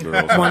 Sickle cell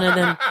girls. One of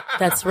them,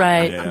 that's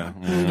right. Yeah.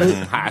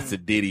 High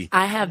acidity.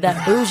 I have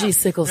that bougie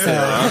sickle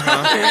cell.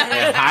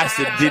 And high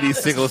acidity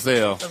sickle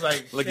cell.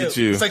 Look at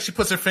you. It's like she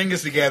puts her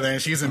fingers together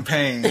and she's in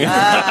pain.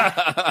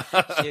 Well,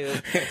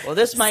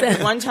 this might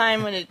be one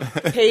time when it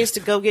pays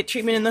to go get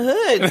treatment in the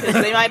hood, because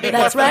they might be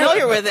more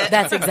familiar with it.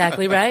 That's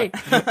exactly right.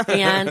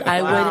 And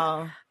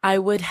I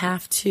would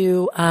have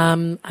to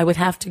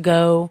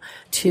go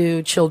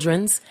to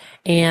Children's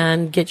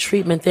and get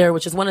treatment there,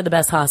 which is one of the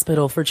best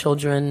hospital for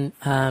children.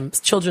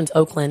 Children's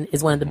Oakland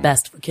is one of the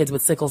best for kids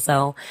with sickle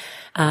cell.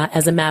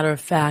 As a matter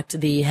of fact,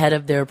 the head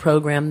of their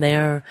program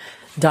there,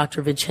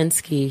 Dr.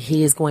 Vichinsky,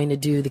 he is going to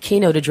do the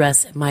keynote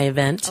address at my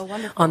event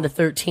on the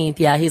 13th.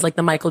 Yeah, he's like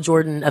the Michael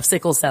Jordan of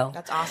sickle cell.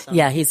 That's awesome.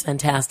 Yeah, he's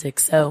fantastic.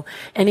 So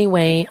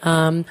anyway,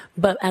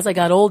 but as I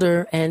got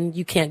older and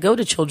you can't go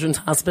to Children's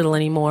Hospital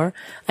anymore,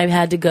 I've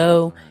had to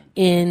go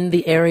in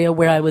the area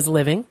where I was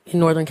living in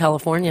Northern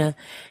California.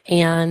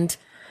 And,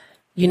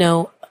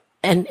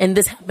 and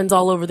this happens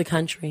all over the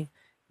country.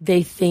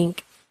 They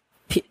think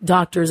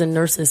doctors and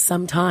nurses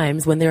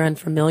sometimes, when they're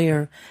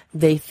unfamiliar,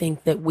 they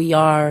think that we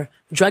are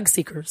drug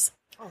seekers.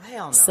 Oh,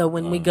 hell no. So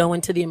when we go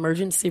into the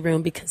emergency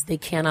room, because they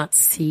cannot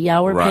see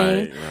our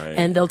pain,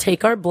 and they'll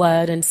take our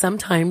blood, and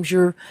sometimes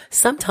your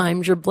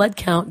blood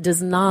count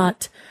does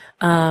not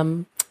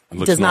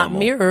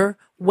mirror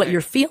what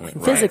you're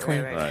feeling physically.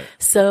 Right.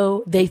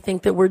 So they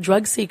think that we're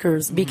drug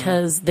seekers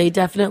because they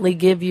definitely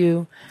give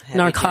you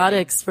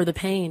narcotics for the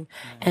pain.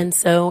 And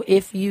so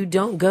if you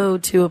don't go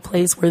to a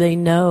place where they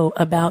know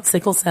about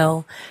sickle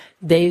cell,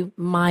 they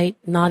might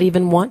not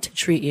even want to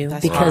treat you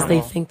because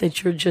they think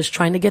that you're just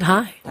trying to get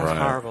high. That's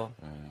horrible.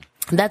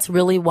 That's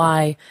really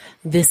why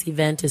this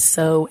event is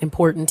so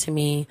important to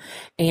me.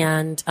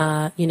 And,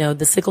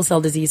 the Sickle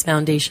Cell Disease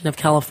Foundation of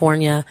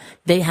California,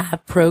 they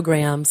have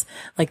programs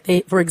like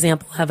they, for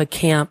example, have a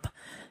camp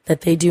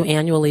that they do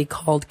annually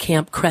called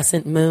Camp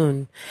Crescent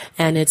Moon.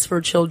 And it's for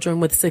children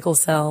with sickle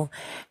cell,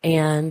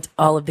 and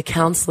all of the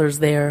counselors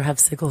there have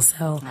sickle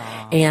cell.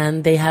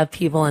 And they have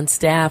people on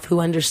staff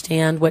who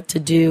understand what to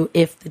do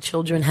if the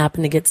children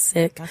happen to get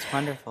sick. That's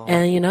wonderful.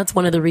 And, it's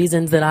one of the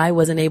reasons that I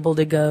wasn't able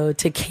to go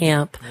to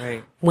camp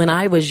when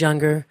I was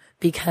younger,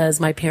 because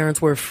my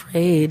parents were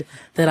afraid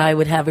that I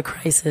would have a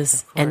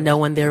crisis and no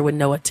one there would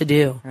know what to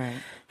do.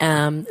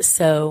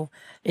 So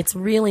it's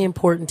really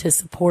important to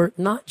support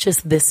not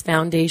just this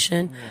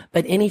foundation,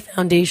 but any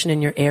foundation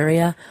in your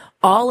area.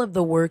 All of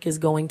the work is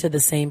going to the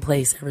same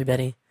place,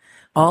 everybody.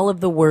 All of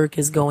the work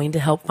is going to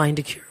help find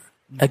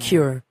a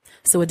cure.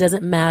 So it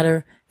doesn't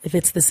matter if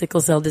it's the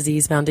Sickle Cell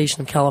Disease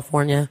Foundation of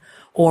California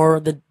or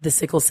the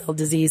Sickle Cell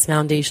Disease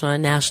Foundation on a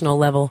national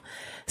level.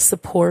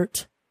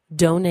 Support,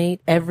 donate.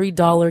 Every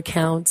dollar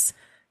counts,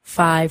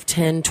 5,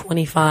 10,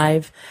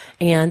 25.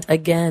 And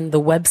again,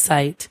 the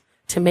website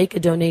to make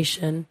a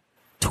donation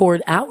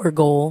toward our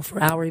goal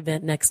for our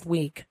event next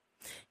week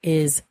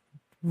is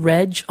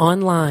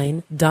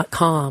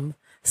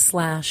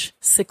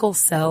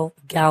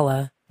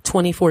regonline.com/sicklecellgala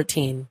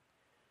 2014.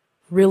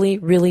 Really,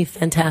 really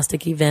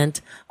fantastic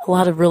event. A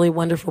lot of really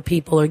wonderful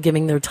people are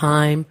giving their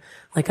time.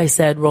 Like I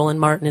said, Roland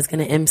Martin is going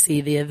to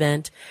MC the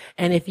event.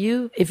 And if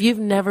you've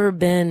never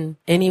been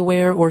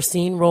anywhere or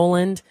seen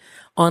Roland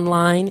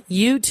online,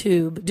 do a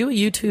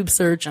YouTube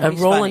search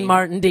of Roland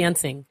Martin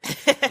dancing.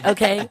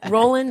 Okay?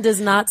 Roland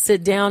does not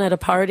sit down at a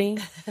party.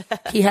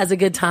 He has a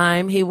good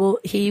time. He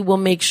will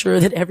make sure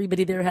that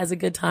everybody there has a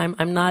good time.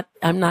 I'm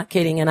not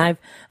kidding. And I've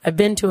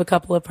been to a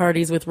couple of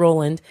parties with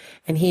Roland,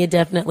 and he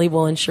definitely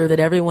will ensure that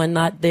everyone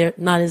not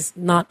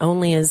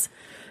only is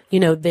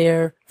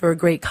there for a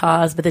great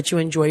cause, but that you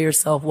enjoy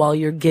yourself while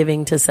you're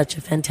giving to such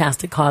a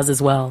fantastic cause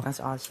as well.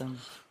 That's awesome.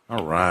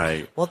 All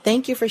right. Well,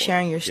 thank you for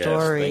sharing your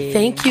story.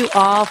 Thank you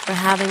all for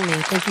having me.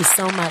 Thank you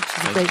so much.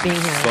 It's great being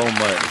here. So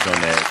much,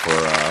 Jonette, for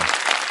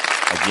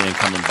again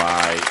coming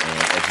by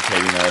and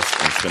educating us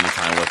and spending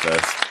time with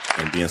us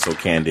and being so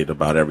candid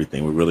about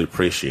everything. We really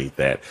appreciate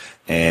that.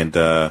 And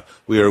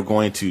we are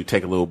going to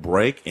take a little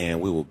break, and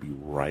we will be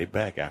right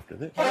back after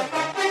this. Definitely.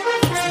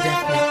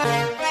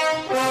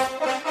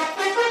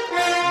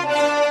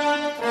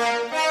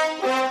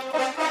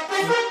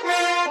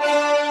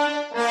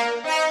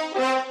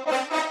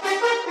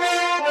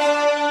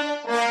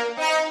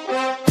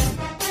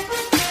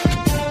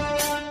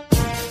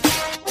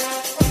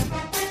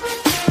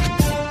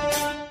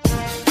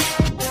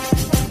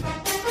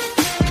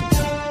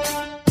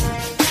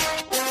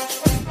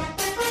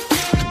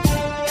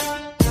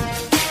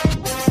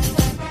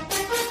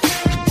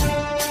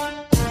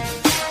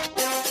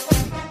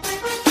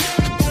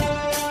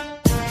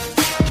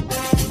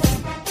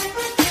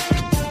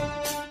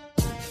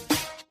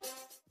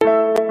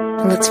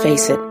 Let's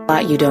face it, a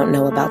lot you don't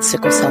know about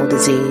sickle cell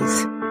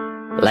disease.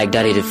 Like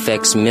that it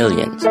affects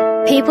millions.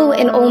 People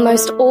in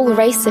almost all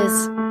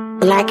races.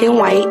 Black and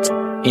white.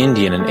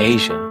 Indian and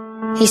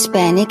Asian.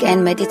 Hispanic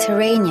and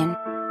Mediterranean.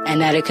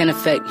 And that it can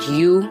affect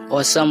you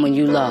or someone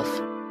you love.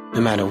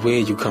 No matter where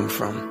you come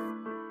from.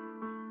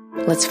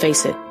 Let's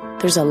face it,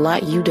 there's a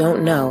lot you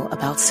don't know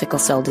about sickle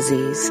cell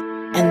disease.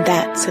 And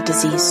that's a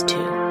disease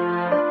too.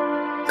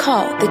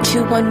 Call the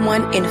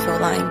 211 info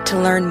line to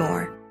learn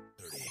more.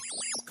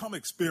 Come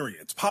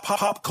experience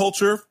pop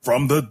culture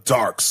from the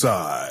dark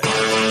side.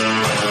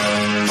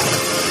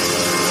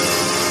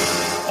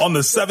 On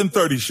the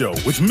 7:30 show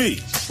with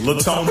me,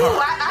 Latone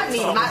Hart. I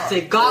need my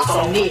cigar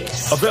on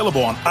this.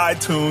 Available on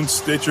iTunes,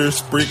 Stitcher,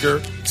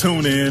 Spreaker,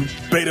 TuneIn,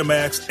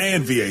 Betamax,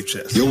 and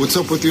VHS. Yo, what's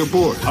up with your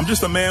boy? I'm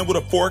just a man with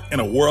a fork in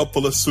a world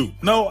full of soup.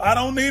 No, I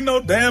don't need no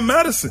damn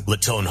medicine.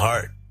 Latone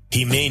Hart.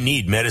 He may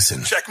need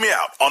medicine. Check me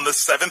out on the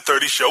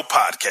 7:30 Show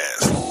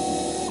podcast.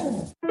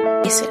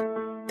 Face it,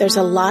 there's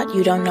a lot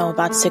you don't know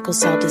about sickle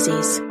cell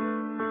disease.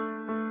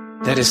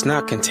 That it's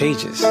not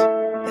contagious.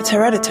 It's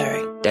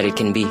hereditary. That it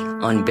can be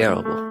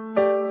unbearable.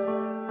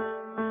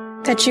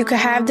 That you could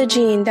have the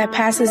gene that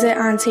passes it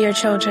on to your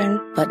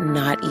children, but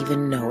not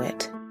even know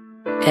it.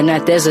 And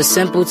that there's a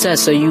simple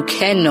test so you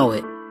can know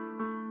it.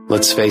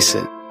 Let's face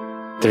it,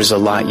 there's a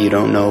lot you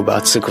don't know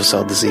about sickle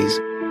cell disease.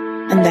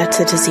 And that's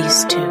a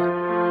disease too.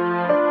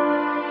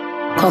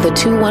 Call the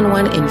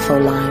 211 info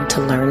line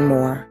to learn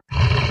more.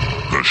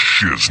 The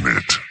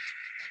Shiznit.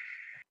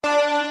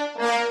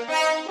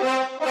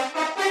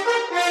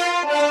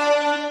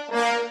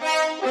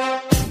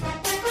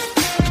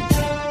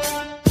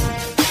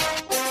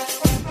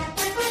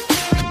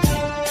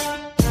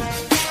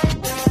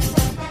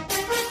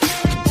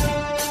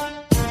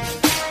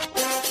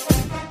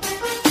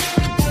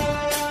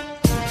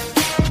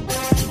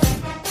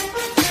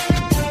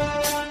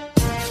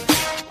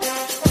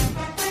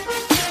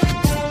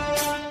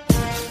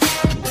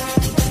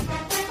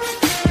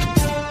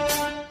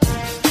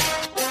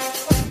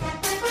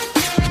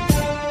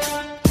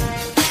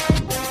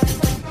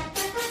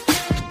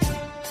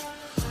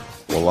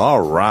 Well,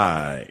 all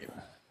right.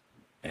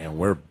 And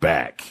we're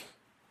back.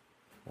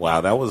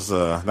 Wow, that was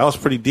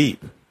pretty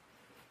deep.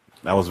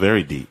 That was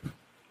very deep,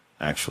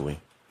 actually.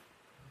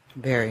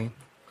 Very.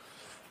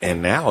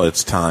 And now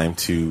it's time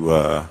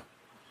to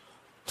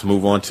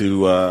move on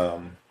to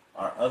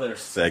our other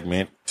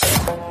segment.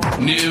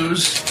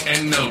 News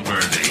and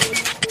noteworthy.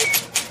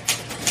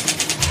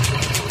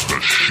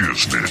 The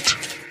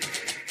Shiznit.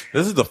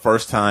 This is the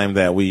first time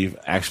that we've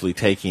actually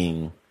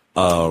taken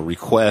a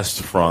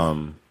request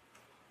from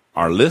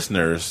our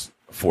listeners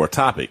for a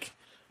topic.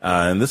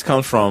 And this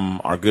comes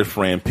from our good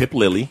friend Pip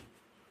Lilly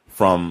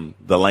from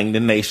the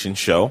Langdon Nation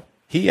show.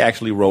 He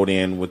actually wrote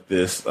in with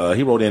this.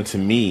 He wrote in to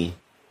me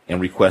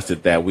and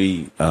requested that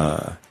we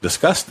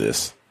discuss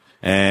this.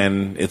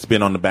 And it's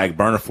been on the back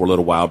burner for a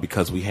little while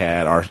because we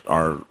had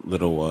our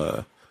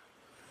little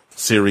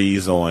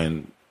series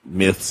on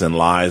myths and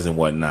lies and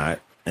whatnot.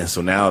 And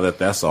so now that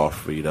that's all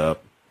freed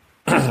up,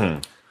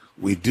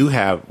 we do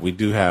have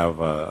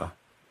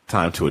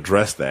time to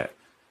address that.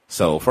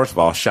 So first of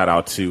all, shout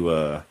out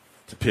to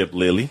Pip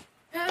Lilly.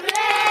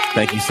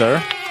 Thank you, sir,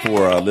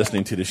 for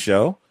listening to the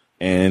show,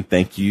 and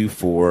thank you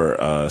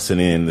for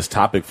sending in this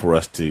topic for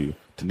us to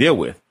deal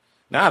with.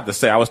 Now I have to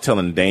say, I was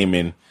telling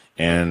Damon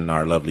and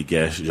our lovely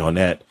guest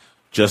Jonette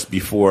just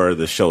before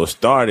the show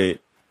started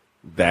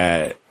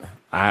that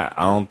I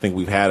don't think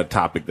we've had a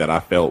topic that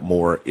I felt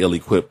more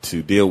ill-equipped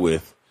to deal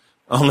with,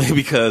 only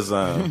because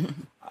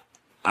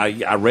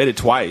I read it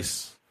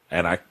twice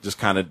and I just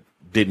kind of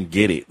didn't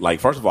get it. Like,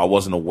 first of all, I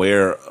wasn't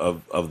aware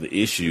of the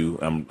issue.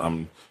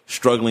 I'm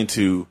struggling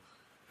to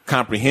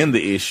comprehend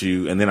the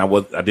issue, and then I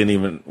wasn't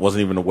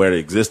even aware it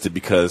existed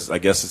because I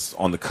guess it's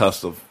on the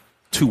cusp of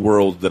two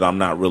worlds that I'm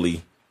not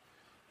really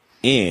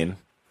in.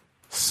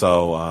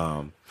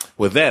 So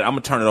with that, I'm gonna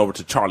turn it over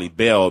to Charlie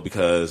Bell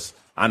because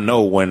I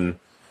know when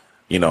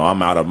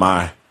I'm out of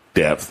my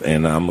depth,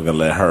 and I'm gonna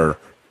let her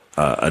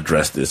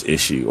address this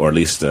issue, or at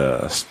least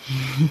start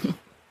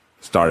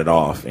it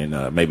off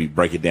and maybe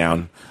break it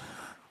down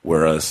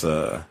where us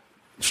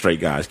straight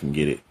guys can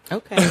get it.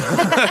 Okay.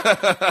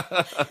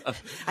 I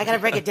got to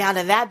break it down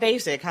to that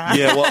basic, huh?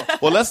 Yeah.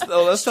 Well, let's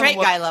straight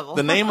guy level.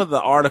 The name of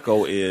the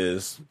article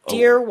is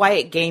 "Dear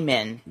White Gay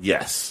Men."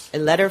 Yes. A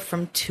letter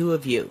from two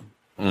of you.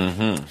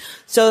 Mm-hmm.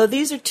 So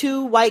these are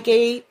two white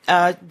gay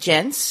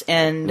gents,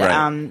 and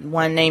Right.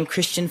 One named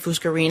Christian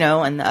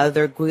Fuscarino and the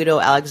other Guido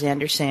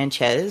Alexander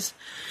Sanchez.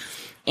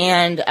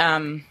 And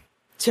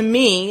to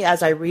me,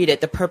 as I read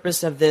it, the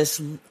purpose of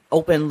this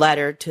open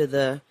letter to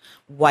the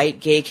white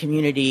gay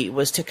community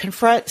was to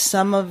confront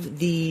some of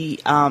the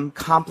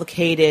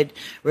complicated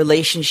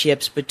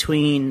relationships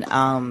between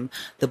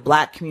the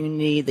black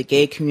community, the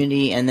gay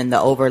community, and then the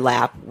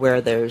overlap where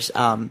there's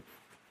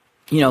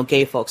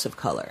gay folks of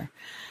color.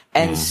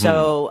 And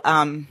so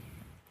I'm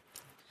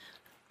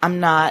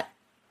not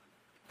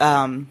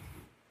I'm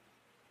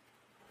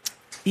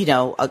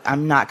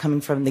not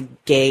coming from the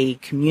gay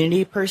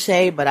community per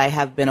se, but I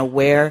have been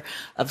aware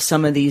of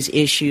some of these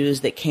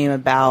issues that came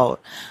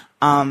about.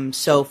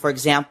 So, for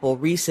example,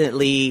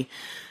 recently,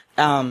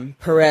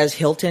 Perez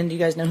Hilton, do you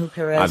guys know who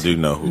Perez? I do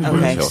know who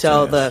Perez Hilton is.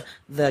 So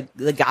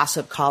the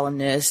gossip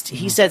columnist,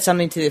 he said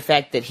something to the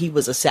effect that he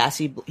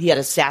had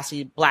a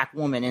sassy black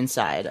woman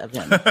inside of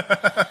him.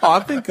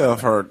 I think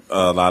I've heard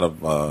a lot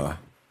of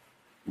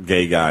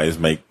gay guys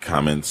make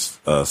comments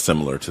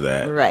similar to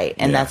that. Right,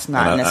 and that's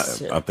not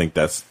necessarily. I think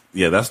that's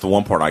the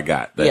one part I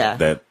got.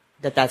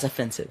 That's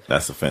offensive.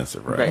 That's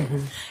offensive, right?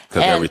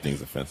 Because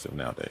everything's offensive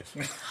nowadays.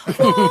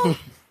 Well,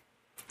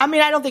 I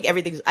mean, I don't think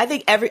everything's. I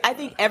think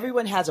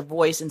everyone has a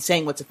voice in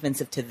saying what's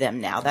offensive to them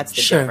now. That's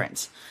the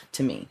difference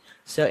to me.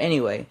 So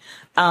anyway,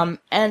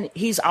 and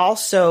he's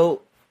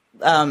also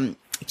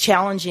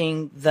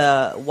challenging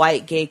the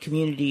white gay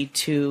community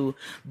to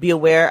be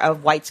aware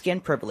of white skin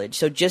privilege.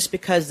 So just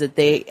because that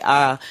they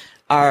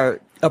are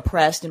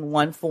oppressed in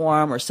one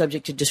form or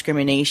subject to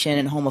discrimination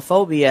and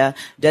homophobia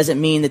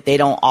doesn't mean that they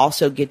don't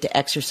also get to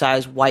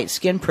exercise white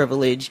skin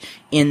privilege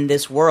in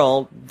this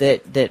world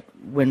that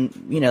when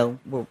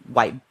we're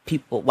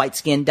white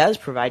skin does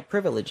provide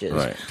privileges.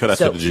 Right. Tell that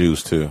to the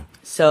Jews too.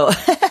 So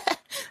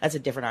that's a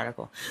different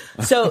article.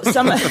 So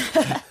some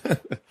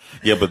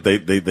yeah, but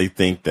they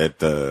think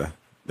that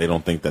they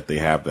don't think that they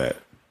have that.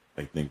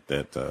 They think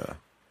that well,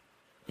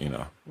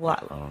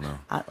 I don't know.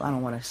 I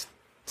don't want to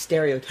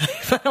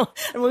stereotype.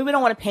 We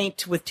don't want to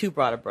paint with too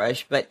broad a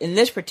brush, but in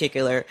this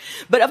particular,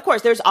 but of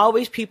course, there's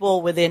always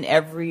people within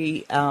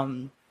every,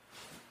 and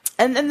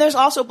then there's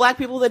also black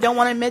people that don't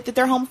want to admit that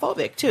they're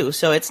homophobic too.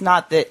 So it's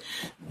not that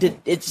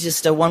it's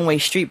just a one-way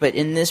street, but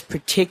in this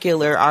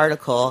particular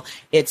article,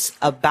 it's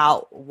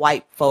about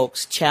white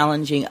folks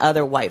challenging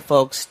other white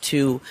folks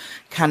to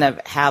kind of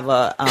have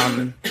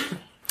a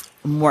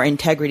more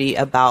integrity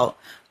about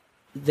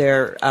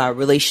their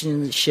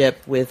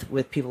relationship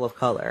with people of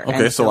color.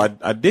 Okay, so I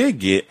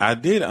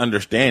did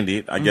understand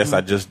it. I guess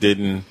I just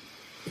didn't.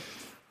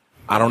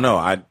 I don't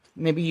know.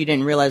 Maybe you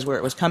didn't realize where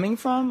it was coming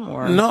from,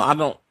 or no, I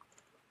don't.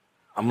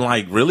 I'm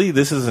like, really?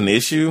 This is an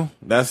issue?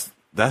 That's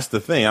the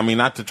thing. I mean,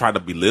 not to try to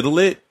belittle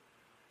it,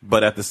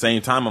 but at the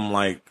same time, I'm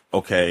like,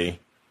 okay,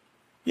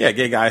 Yeah,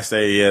 gay guys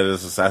say, yeah,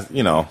 there's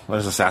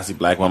a sassy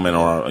black woman,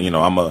 or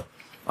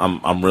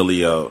I'm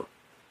really a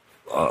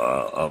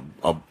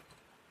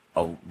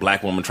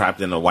black woman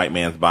trapped in a white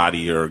man's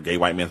body or a gay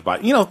white man's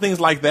body. Things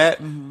like that.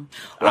 Mm-hmm.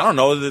 I don't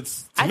know. It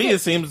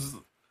seems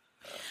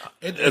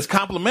it's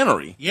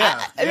complimentary.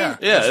 Yeah,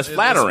 it's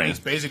flattering. It's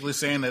basically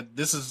saying that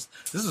this is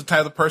the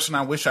type of person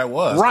I wish I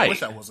was. Right. I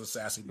wish I was a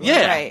sassy black.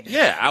 Yeah, right.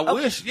 Yeah. I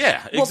wish.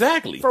 Yeah, well,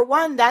 exactly. For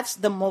one, that's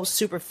the most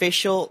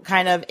superficial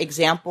kind of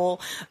example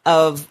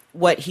of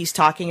what he's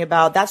talking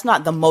about. That's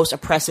not the most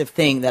oppressive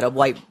thing that a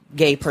white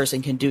gay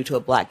person can do to a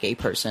black gay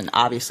person,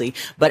 obviously.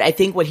 But I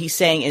think what he's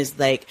saying is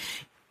like,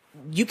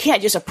 you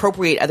can't just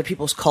appropriate other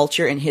people's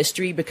culture and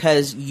history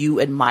because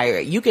you admire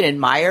it. You can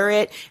admire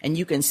it and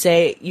you can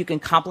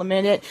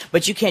compliment it,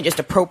 but you can't just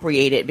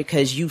appropriate it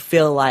because you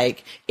feel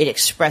like it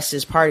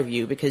expresses part of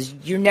you, because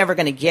you're never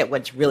going to get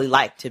what it's really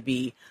like to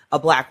be a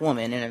black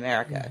woman in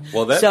America.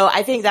 So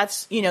I think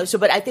that's,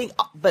 I think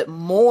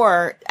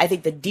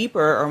the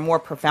deeper or more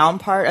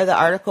profound part of the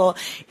article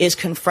is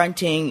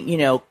confronting,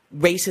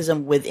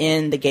 racism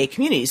within the gay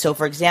community. So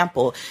for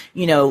example,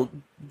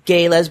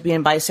 gay,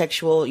 lesbian,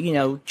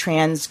 bisexual,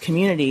 trans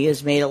community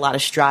has made a lot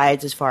of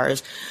strides as far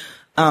as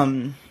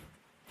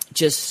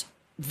just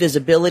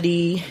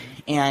visibility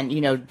and,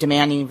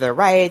 demanding their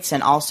rights,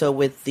 and also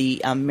with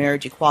the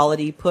marriage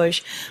equality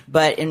push.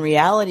 But in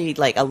reality,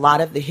 like, a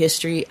lot of the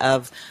history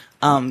of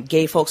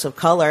gay folks of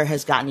color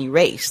has gotten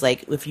erased.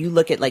 Like, if you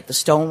look at like the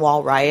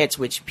Stonewall riots,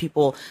 which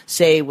people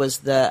say was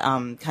the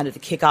kind of the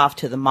kickoff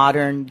to the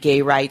modern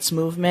gay rights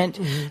movement,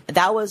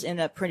 that was in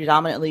a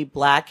predominantly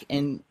black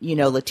and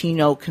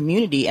Latino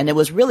community, and it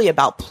was really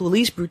about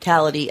police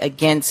brutality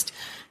against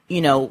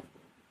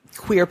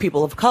queer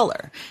people of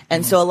color.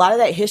 And so a lot of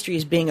that history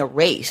is being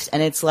erased,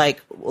 and it's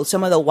like, well,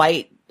 some of the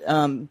white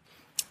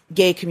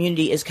gay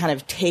community is kind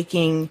of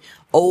taking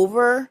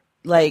over,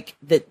 like,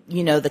 the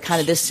the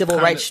kind of this civil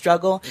rights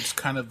struggle. It's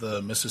kind of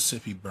the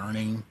Mississippi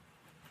burning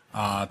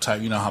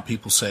type. How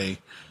people say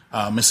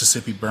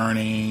Mississippi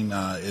burning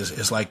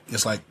is like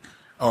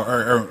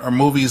or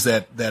movies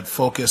that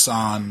focus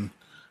on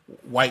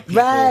white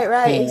people,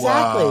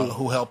 exactly,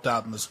 who helped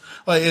out in this.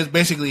 Well, it's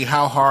basically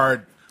how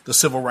hard the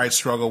civil rights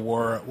struggle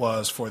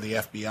was for the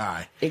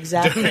FBI.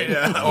 Exactly.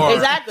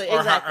 Exactly.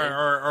 How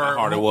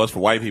hard it was for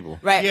white people.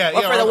 Right. Yeah.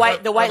 Or for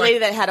the white lady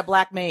that had a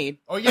black maid.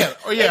 Oh yeah.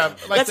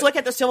 Like let's look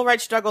at the civil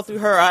rights struggle through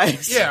her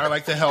eyes. Yeah, or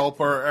like the help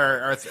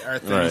or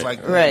things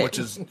like that, right. which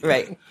is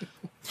right.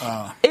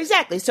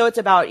 Exactly. So it's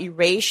about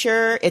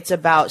erasure. It's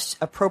about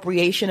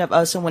appropriation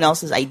of someone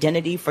else's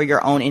identity for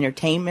your own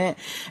entertainment.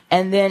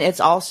 And then it's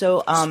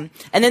also, and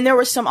then there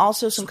was some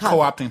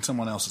co-opting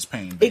someone else's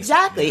pain. Basically.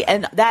 Exactly. Yeah.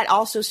 And that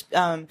also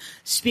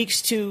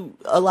speaks to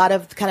a lot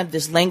of kind of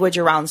this language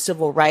around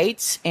civil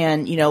rights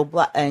and,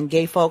 and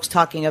gay folks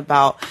talking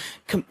about,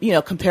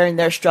 comparing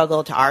their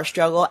struggle to our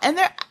struggle. And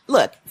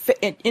look,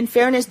 in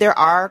fairness, there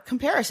are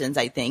comparisons,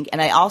 I think.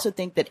 And I also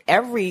think that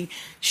every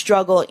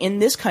struggle in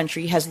this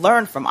country has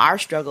learned from our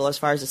struggle as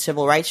far as the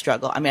civil rights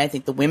struggle. I mean, I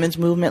think the women's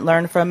movement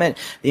learned from it,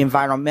 the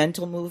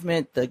environmental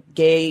movement, the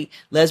gay,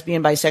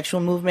 lesbian,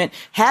 bisexual movement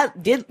I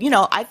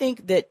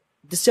think that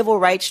the civil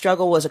rights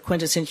struggle was a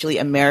quintessentially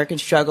American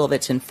struggle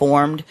that's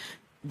informed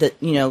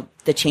the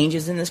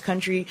changes in this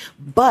country.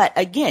 But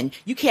again,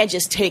 you can't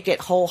just take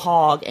it whole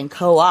hog and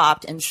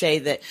co-opt and say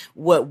that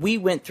what we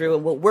went through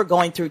and what we're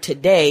going through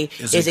today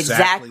is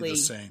exactly the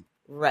same.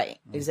 Right.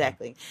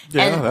 Exactly.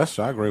 Yeah,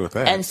 I agree with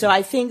that. And so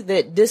I think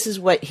that this is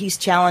what he's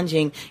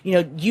challenging.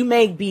 You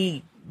may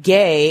be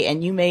gay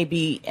and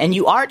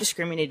you are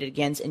discriminated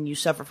against and you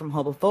suffer from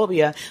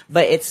homophobia,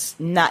 but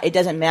it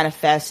doesn't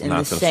manifest in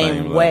the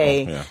same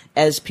way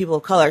as people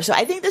of color. So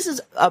I think this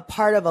is a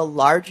part of a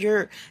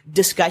larger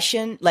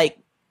discussion, like,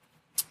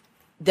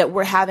 that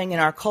we're having in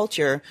our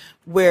culture,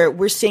 where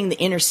we're seeing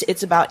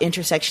it's about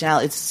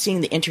intersectionality. It's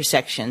seeing the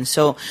intersection.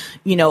 So,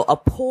 a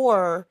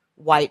poor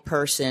white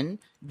person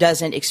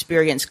doesn't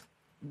experience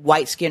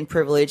white skin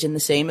privilege in the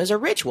same as a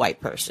rich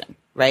white person,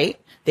 right?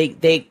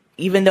 They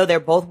even though they're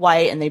both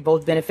white and they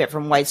both benefit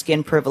from white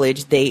skin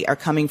privilege, they are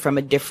coming from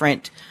a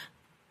different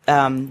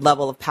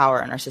level of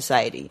power in our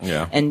society.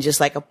 Yeah. And just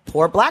like a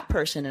poor black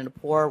person and a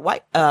poor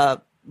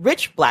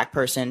rich black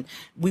person,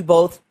 we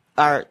both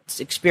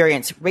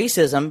experience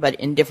racism, but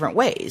in different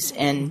ways.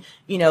 And,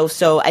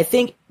 so I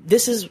think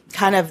this is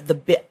kind of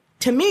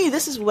to me,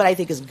 this is what I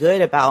think is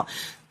good about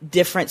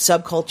different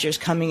subcultures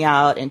coming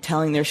out and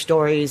telling their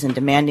stories and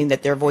demanding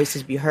that their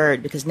voices be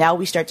heard, because now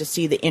we start to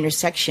see the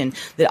intersection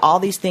that all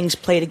these things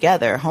play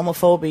together.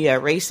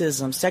 Homophobia,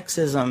 racism,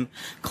 sexism,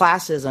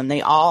 classism,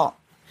 they all,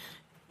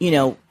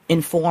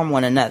 inform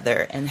one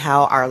another and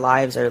how our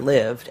lives are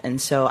lived.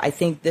 And so I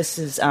think this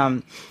is,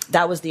 I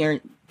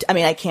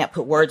can't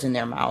put words in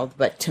their mouth,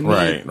 but to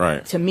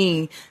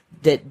me,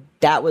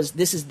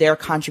 this is their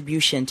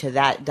contribution to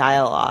that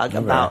dialogue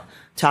about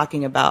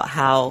talking about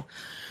how,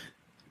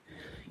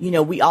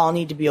 we all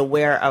need to be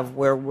aware of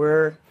where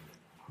we're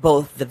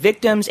both the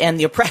victims and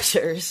the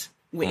oppressors,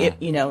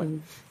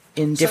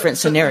 in different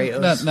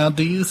scenarios. Now,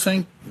 do you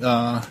think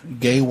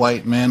gay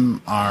white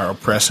men are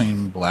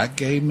oppressing black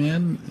gay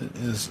men?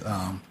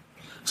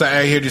 So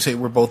I heard you say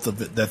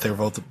that they're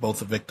both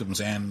the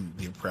victims and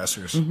the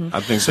oppressors.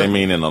 I think they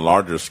mean in a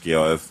larger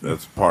scale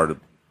as part of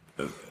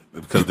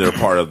because they're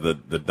part of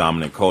the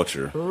dominant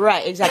culture.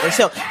 Right, exactly.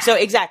 So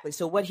exactly.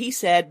 So what he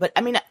said, but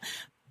I mean,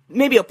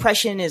 maybe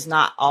oppression is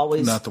not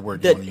always not the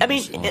word. I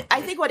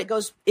think what it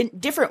goes in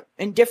different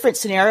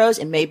scenarios,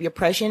 it may be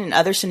oppression. In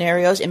other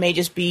scenarios, it may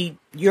just be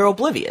you're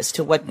oblivious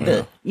to what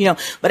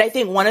But I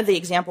think one of the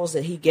examples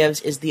that he gives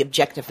is the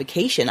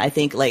objectification. I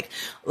think like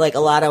a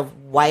lot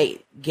of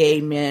white gay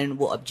men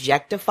will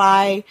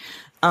objectify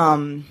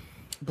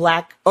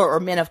black or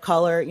men of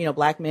color,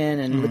 black men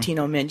and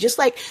Latino men, just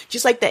like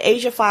the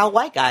Asiaphile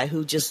white guy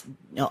who just,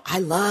 I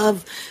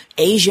love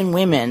Asian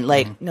women.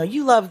 Like,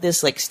 you love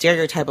this like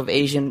stereotype of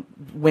Asian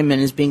women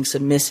as being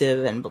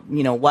submissive and,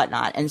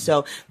 whatnot. And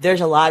so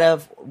there's a lot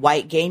of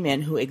white gay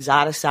men who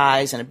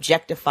exoticize and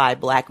objectify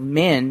black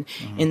men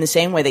in the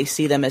same way they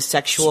see them as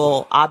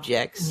sexual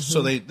objects.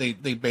 So they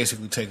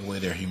basically take away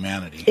their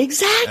humanity.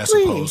 Exactly. As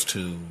opposed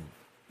to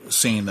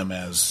seeing them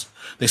as,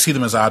 they see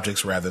them as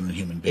objects rather than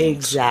human beings.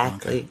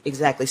 Exactly. Okay.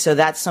 Exactly. So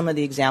that's some of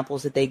the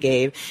examples that they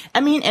gave.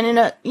 I mean,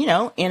 and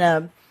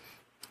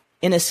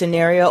in a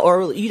scenario,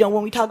 or,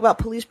 when we talk about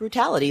police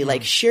brutality,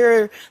 like,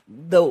 sure,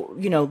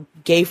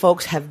 gay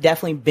folks have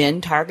definitely been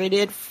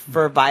targeted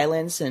for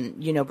violence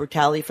and,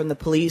 brutality from the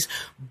police,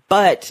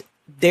 but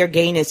their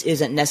gayness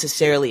isn't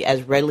necessarily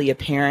as readily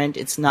apparent.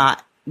 It's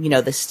not,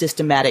 the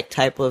systematic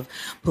type of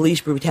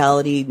police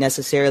brutality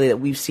necessarily that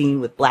we've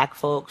seen with black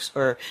folks,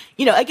 or,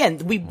 again,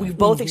 we've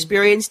both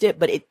experienced it,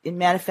 but it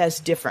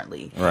manifests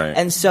differently. Right.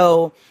 And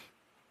so,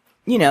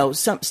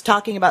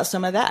 talking about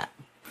some of that.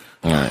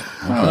 All right.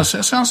 Well, it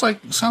sounds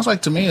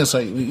like to me it's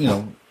like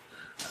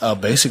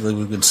basically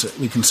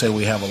we can say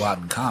we have a lot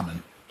in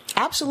common.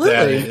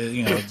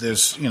 Absolutely. That,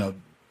 there's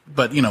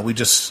but we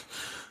just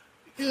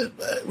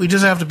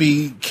have to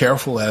be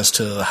careful as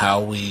to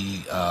how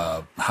we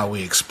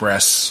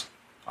express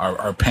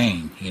our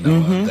pain.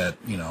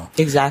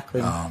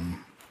 Exactly.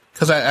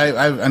 Because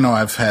I know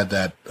I've had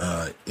that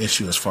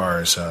issue as far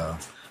as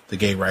the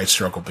gay rights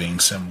struggle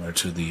being similar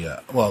to the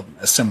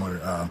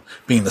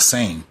being the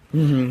same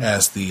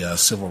as the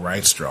civil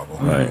rights struggle,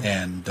 right.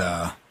 and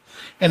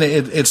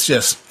it's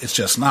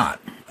just not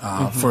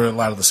for a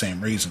lot of the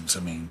same reasons. I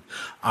mean,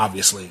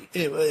 obviously,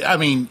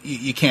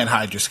 you can't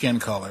hide your skin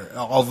color.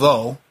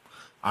 Although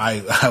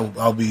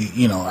I'll be,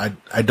 I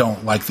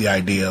don't like the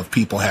idea of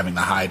people having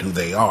to hide who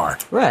they are,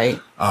 right,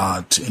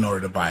 in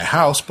order to buy a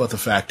house. But the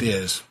fact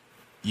is,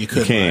 you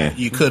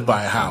could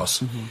buy a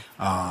house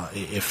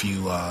if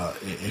you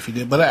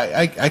did. But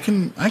I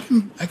can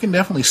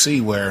definitely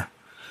see where,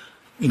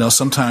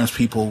 sometimes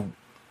people,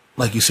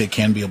 like you said,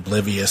 can be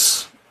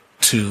oblivious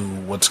to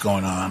what's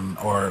going on,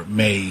 or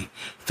may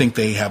think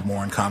they have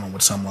more in common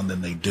with someone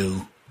than they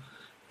do.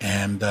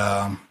 And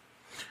my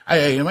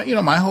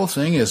whole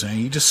thing is,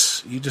 you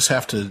just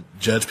have to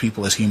judge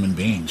people as human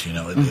beings.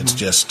 It's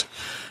just,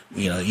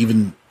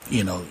 even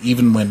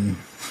when.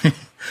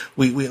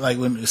 We like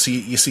when you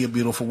see a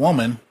beautiful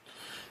woman,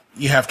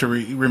 you have to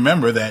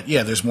remember that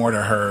there's more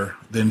to her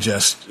than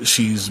just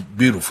she's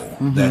beautiful.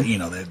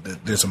 That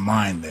there's a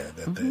mind there.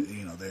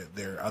 That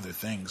there are other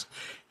things,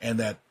 and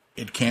that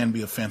it can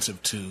be offensive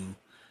to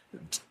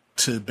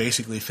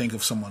basically think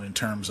of someone in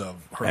terms of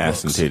her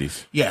ass looks. and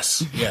titties.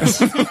 Yes.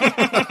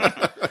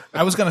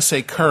 I was gonna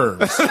say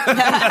curves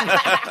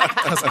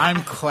because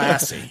I'm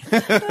classy.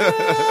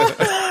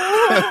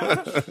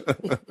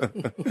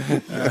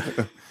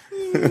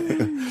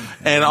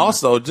 And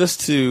also,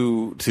 just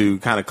to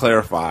kind of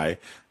clarify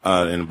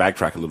and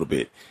backtrack a little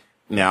bit,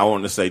 now I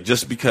want to say,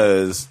 just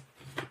because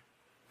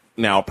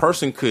now a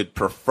person could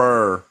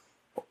prefer,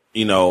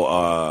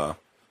 a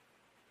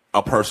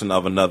person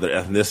of another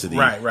ethnicity,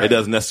 right. It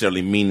doesn't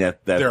necessarily mean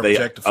that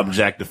they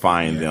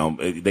objectifying them.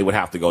 They would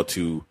have to go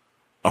to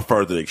a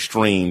further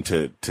extreme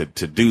to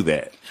do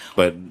that.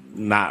 But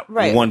not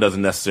one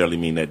doesn't necessarily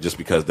mean that just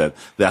because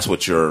that's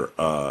what you're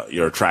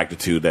attracted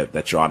to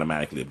that you're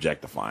automatically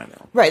objectifying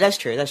them. Right, that's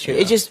true. Yeah.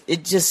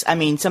 It just I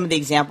mean, some of the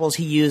examples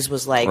he used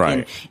was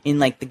like in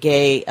like the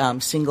gay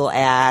single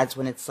ads,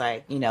 when it's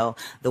like, the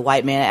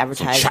white man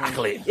advertising some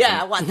chocolate.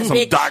 Yeah, I want the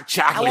big dark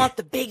chocolate. I want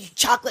the big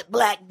chocolate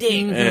black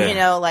dick.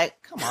 Yeah.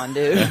 Like, come on,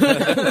 dude.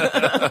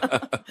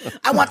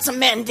 I want some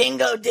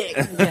mandingo dick.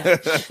 Yeah.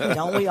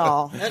 Don't we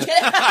all?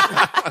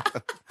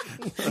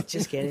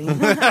 Just kidding.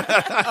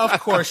 Of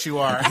course you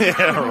are.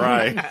 Yeah,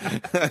 right.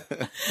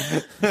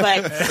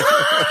 But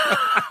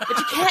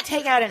you can't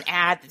take out an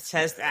ad that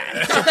says that.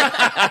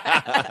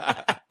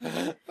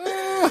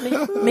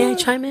 May I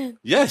chime in?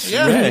 Yes.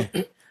 Yeah.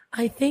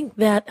 I think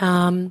that,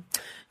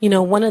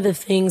 one of the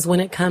things when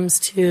it comes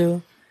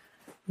to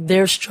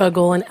their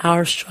struggle and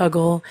our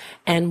struggle,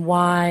 and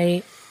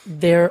why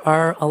there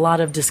are a lot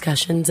of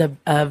discussions of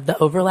the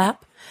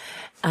overlap,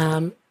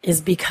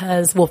 is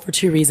because, for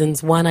two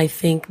reasons. One, I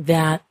think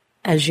that,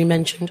 as you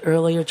mentioned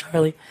earlier,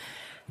 Charlie,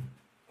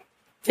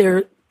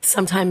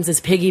 sometimes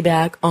is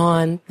piggyback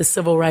on the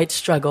civil rights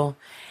struggle.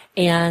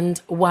 And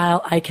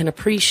while I can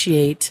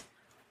appreciate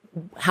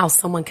how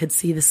someone could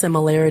see the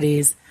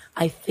similarities,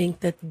 I think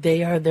that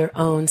they are their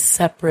own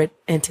separate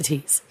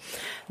entities.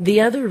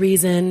 The other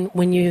reason,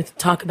 when you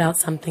talk about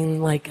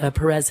something like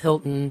Perez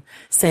Hilton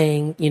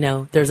saying,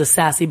 there's a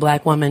sassy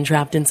black woman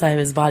trapped inside of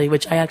his body,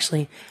 which I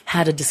actually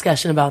had a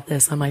discussion about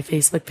this on my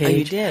Facebook page. Oh,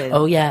 you did?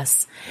 Oh,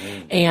 yes.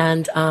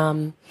 And,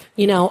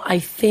 I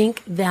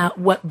think that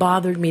what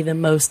bothered me the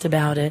most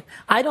about it,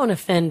 I don't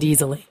offend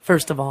easily.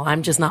 First of all,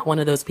 I'm just not one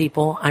of those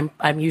people.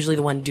 I'm usually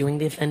the one doing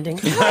the offending.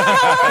 You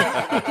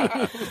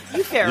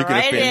fit You can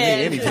right offend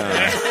in. me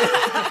anytime.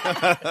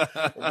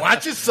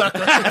 Watch it,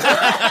 sucker.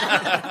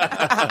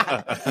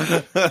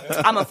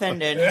 I'm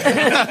offended.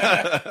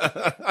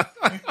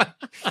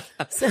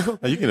 So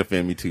You can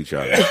offend me too,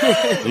 Charlie.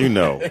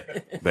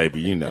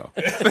 Baby.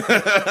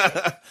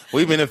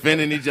 We've been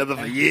offending each other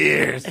for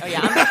years. Oh,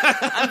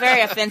 yeah, I'm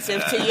very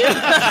offensive to you.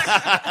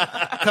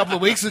 A couple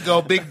of weeks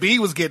ago, Big B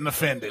was getting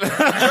offended.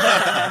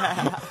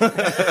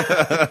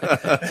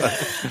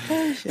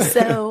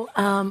 So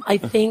I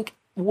think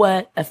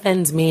what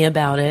offends me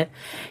about it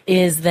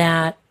is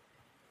that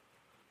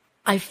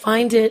I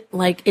find it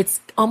like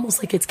it's almost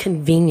like it's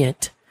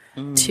convenient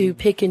to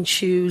pick and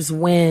choose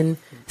when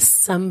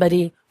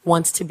somebody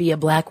wants to be a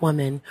black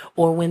woman,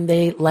 or when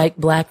they like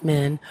black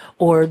men,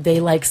 or they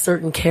like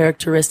certain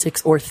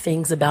characteristics or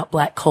things about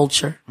black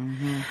culture.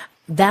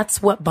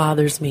 That's what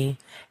bothers me.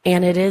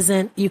 And it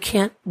isn't,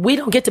 we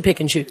don't get to pick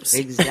and choose.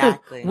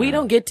 Exactly. We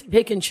don't get to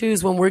pick and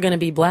choose when we're going to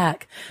be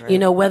black.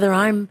 Right. Whether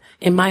I'm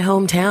in my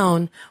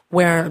hometown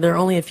where there are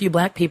only a few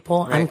black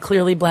people, right. I'm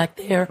clearly black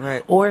there.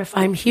 Right. Or if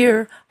I'm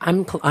here,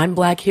 I'm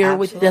black here,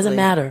 which doesn't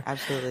matter.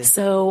 Absolutely.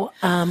 So,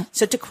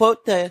 so to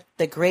quote the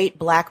great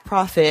black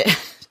prophet,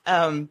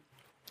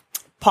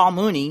 Paul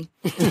Mooney,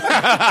 everybody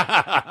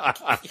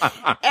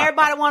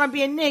want to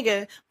be a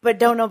nigga, but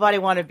don't nobody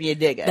want to be a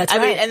digger. That's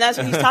right. And that's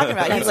what he's talking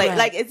about. He's That's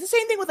like, it's the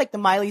same thing with like the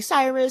Miley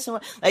Cyrus, and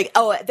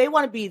they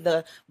want to be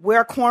the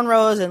wear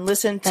cornrows and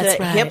listen to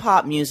hip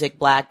hop music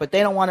black, but they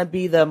don't want to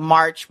be the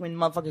march when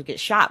motherfuckers get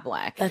shot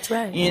black. That's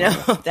right. You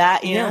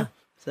know.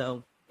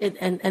 So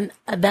and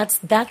that's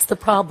the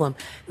problem.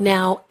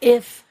 Now,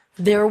 if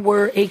there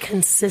were a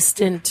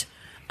consistent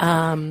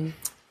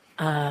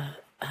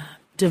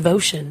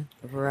devotion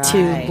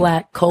to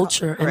black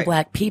culture and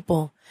black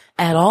people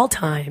at all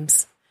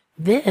times,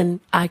 then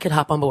I could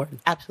hop on board.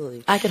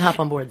 Absolutely. I could hop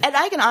on board. And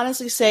I can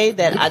honestly say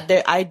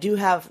that I do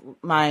have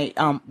my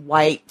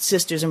white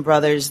sisters and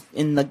brothers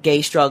in the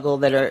gay struggle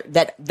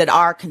that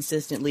are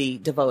consistently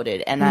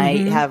devoted, and I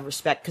have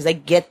respect because they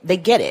get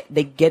it.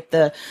 They get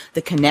the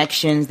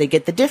connections, they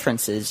get the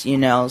differences,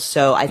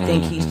 So I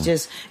think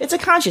it's a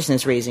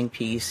consciousness raising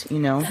piece,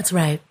 That's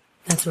right.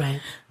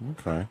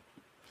 Okay.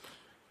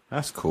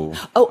 That's cool.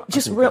 Oh,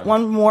 just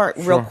one more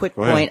real quick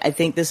point. I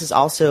think this is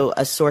also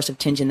a source of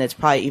tension that's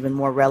probably even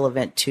more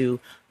relevant to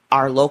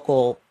our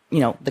local,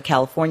 the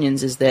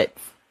Californians, is that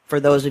for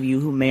those of you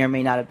who may or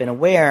may not have been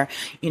aware,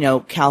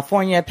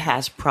 California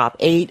passed Prop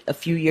 8 a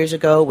few years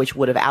ago, which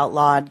would have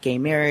outlawed gay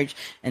marriage,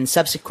 and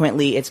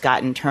subsequently it's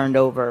gotten turned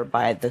over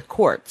by the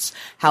courts.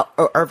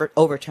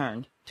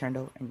 Overturned. Turned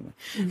over anyway.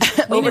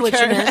 We knew what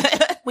you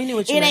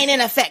meant. It ain't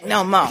in effect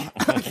no more.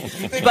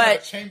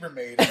 But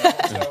chambermaid in the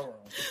hotel room.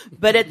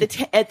 But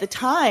at the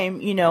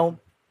time,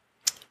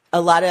 a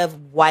lot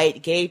of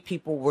white gay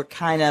people were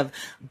kind of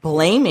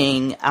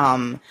blaming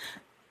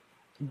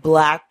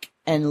black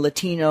and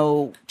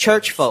Latino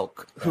church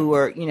folk who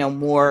were,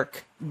 more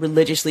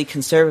religiously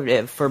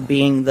conservative for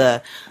being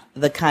the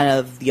kind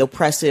of the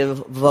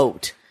oppressive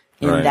vote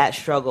in that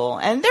struggle.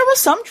 And there was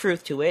some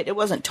truth to it. It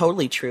wasn't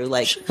totally true.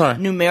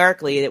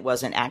 Numerically, it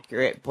wasn't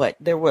accurate, but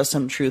there was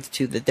some truth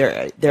to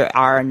that. There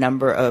are a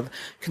number of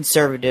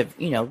conservative,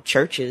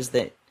 churches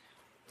that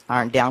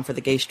aren't down for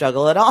the gay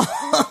struggle at all.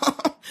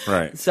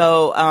 Right.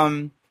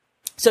 So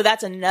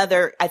that's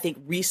another, I think,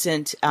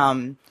 recent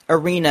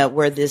arena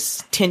where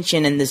this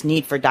tension and this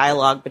need for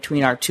dialogue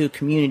between our two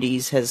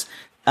communities has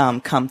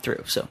come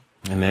through. So.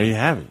 And there you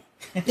have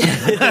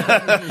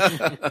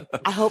it.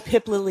 I hope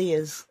Pip Lily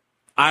is.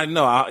 I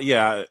know.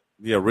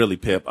 Really,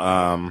 Pip.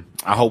 I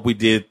hope we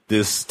did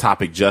this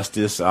topic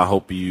justice. I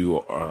hope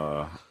you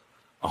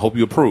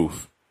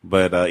approve.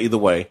 But either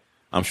way,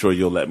 I'm sure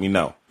you'll let me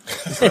know.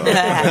 So.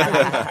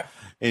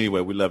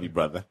 Anyway, we love you,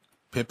 brother.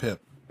 Pip, pip.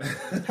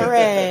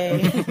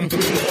 Hooray.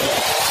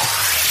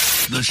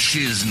 The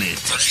Shiznit.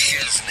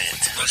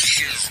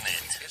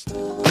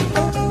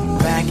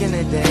 Back in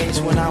the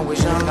days when I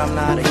was young, I'm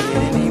not a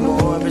kid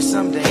anymore. But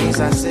some days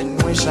I sit and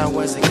wish I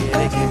was a kid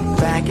again.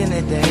 Back in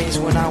the days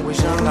when I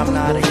was young, I'm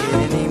not a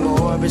kid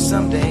anymore. But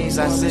some days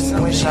I sit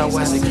and wish I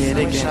was a kid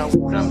again.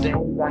 Some days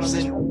I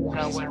sit and wish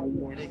I was a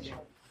kid again.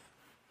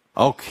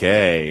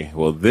 Okay.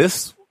 Well,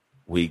 this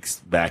week's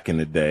Back in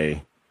the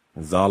Day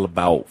is all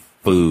about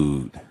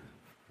food.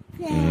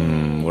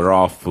 We're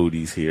all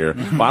foodies here.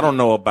 But I don't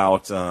know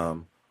about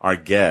our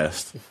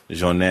guest,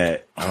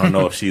 Jonette. I don't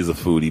know if she's a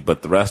foodie,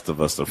 but the rest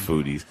of us are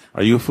foodies.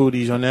 Are you a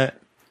foodie, Jonette?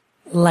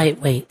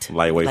 Lightweight.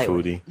 Lightweight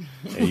foodie.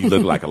 And you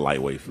look like a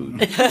lightweight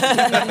foodie.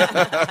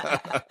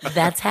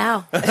 That's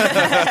how.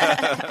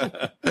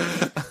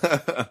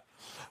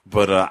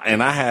 But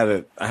and I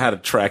had a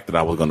track that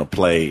I was going to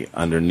play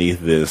underneath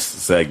this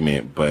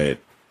segment, but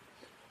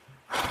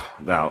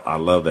now I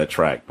love that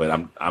track. But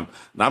I'm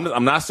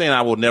not saying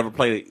I will never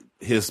play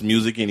his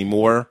music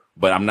anymore,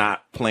 but I'm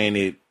not playing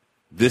it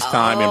this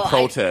time in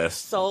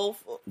protest. Soul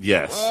food.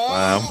 Yes,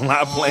 I'm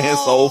not playing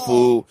soul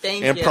food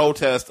in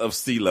protest of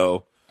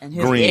CeeLo and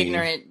his Green.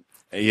 Ignorant.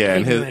 Yeah,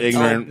 and his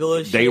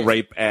ignorant day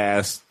rape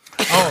ass,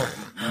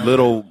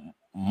 little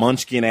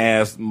munchkin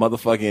ass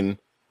motherfucking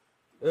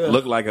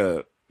look like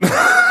a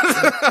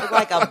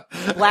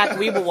black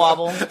weeble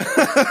wobble.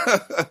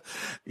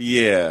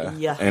 Yeah.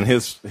 And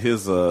his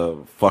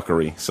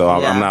fuckery. So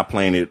I'm not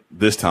playing it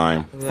this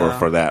time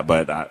for that.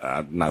 But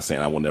I'm not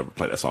saying I will never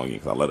play that song again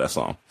because I love that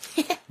song.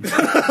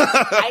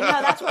 I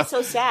know, that's what's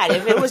so sad.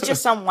 If it was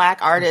just some whack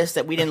artist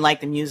that we didn't like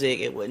the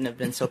music, it wouldn't have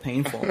been so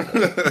painful.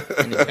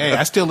 Hey,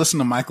 I still listen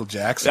to Michael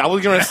Jackson. I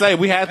was going to say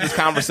we had this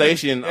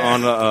conversation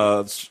on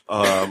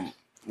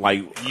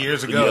like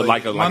years ago,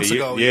 months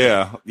ago.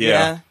 Yeah,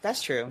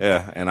 that's true.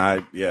 Yeah, and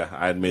I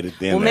admitted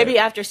then. Well, maybe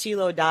after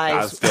CeeLo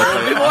dies, it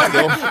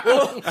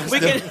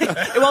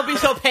won't be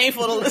so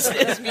painful to listen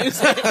to his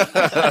music.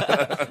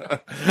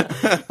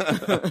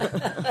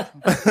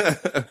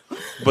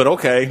 But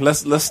okay, let's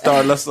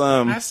start. I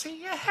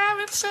see you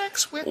having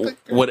sex with the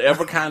girl.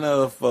 Whatever kind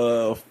of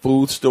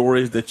food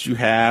stories that you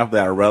have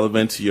that are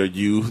relevant to your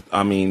youth.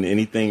 I mean,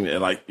 anything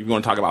like if you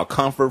want to talk about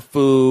comfort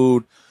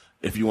food.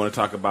 If you want to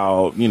talk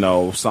about,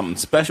 something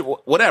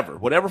special,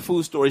 whatever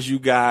food stories you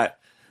got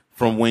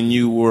from when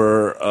you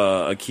were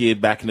a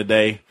kid back in the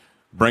day,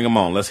 bring them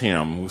on. Let's hear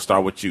them. We'll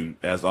start with you,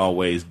 as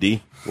always,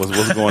 D.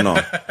 What's going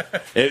on?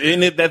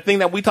 And that thing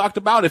that we talked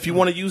about, if you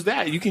want to use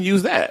that, you can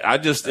use that.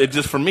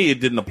 For me, it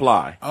didn't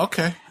apply.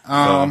 Okay.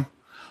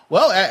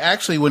 Well,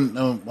 actually,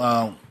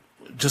 when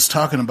just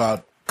talking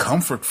about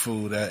comfort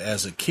food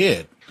as a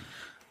kid,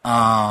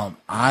 my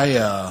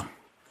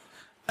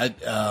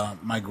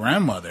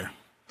grandmother.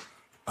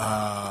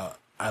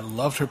 I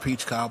loved her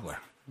peach cobbler.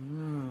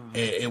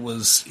 It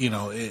was,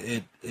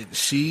 I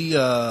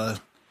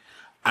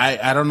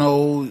don't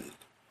know.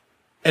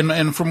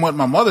 And from what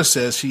my mother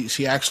says, she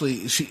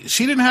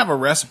didn't have a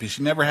recipe.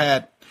 She never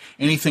had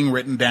anything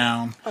written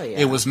down. Oh, yeah.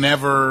 It was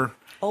never.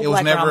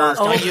 Black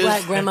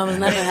grandmamas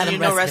never had a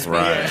recipe.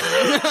 Right.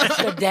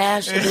 A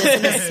dash of this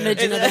and a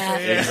smidgen of that.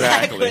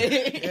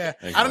 Exactly. Yeah.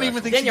 I don't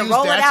even think then you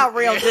roll it out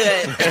real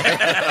good.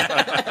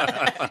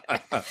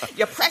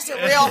 You press it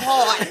real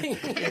hard. And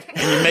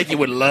you make it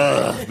with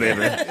love,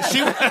 baby.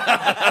 She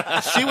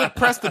would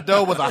press the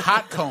dough with a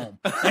hot comb.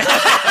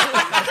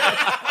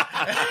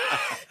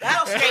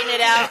 That'll straighten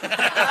it out.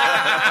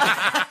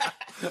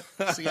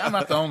 See, I'm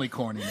not the only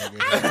corny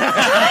nigga.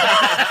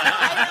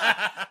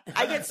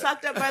 I get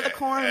sucked up by the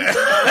corn.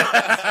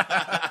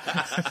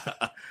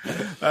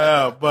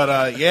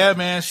 Yeah,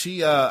 man.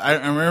 She,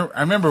 I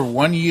remember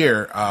one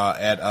year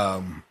at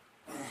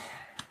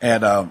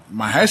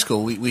my high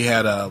school, we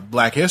had a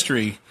Black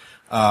History.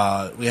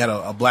 We had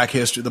a Black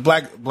History. The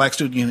Black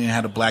Student Union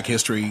had a Black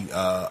History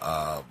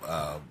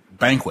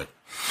banquet,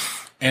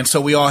 and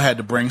so we all had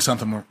to bring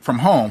something from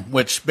home,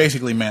 which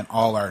basically meant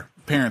all our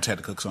parents had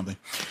to cook something.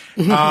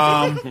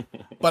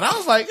 But I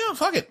was like,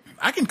 fuck it,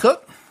 I can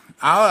cook.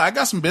 I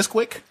got some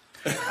Bisquick.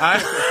 I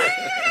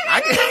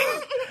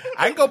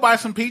can go buy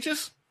some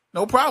peaches.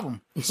 No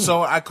problem.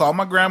 So I called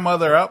my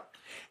grandmother up,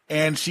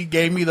 and she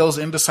gave me those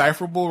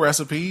indecipherable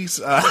recipes,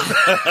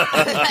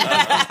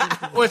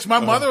 which my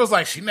mother was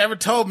like, she never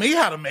told me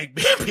how to make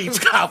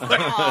peach cobbler.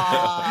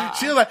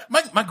 She was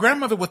like, my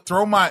grandmother would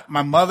throw my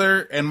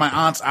mother and my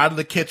aunts out of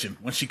the kitchen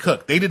when she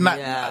cooked. They did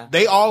not,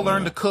 they all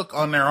learned to cook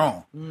on their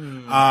own.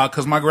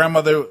 Cause my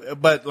grandmother,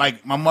 but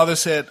like my mother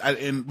said,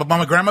 but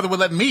my grandmother would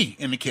let me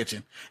in the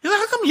kitchen. He's like,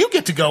 how come you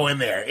get to go in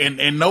there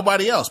and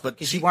nobody else?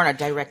 But she weren't a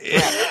direct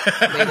threat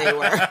the way they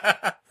were.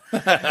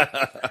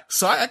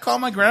 So I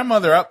called my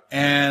grandmother up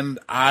and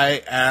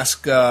I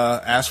asked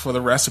for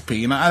the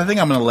recipe. And I think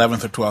I'm in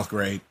 11th or 12th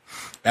grade.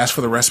 Asked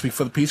for the recipe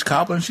for the peach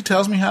cobbler, and she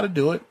tells me how to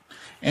do it.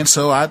 And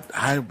so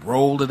I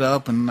rolled it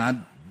up and I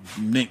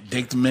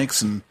dig the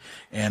mix and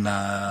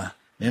then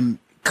it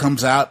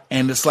comes out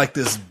and it's like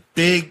this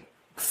big,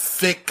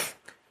 thick,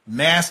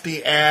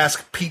 nasty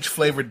ass peach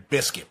flavored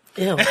biscuit.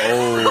 Ew.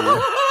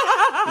 Oh,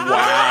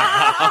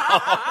 wow.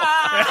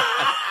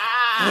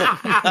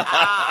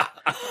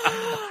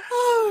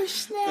 Oh,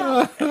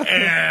 snap.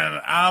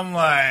 And I'm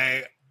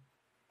like,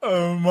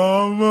 oh,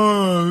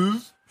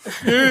 mama,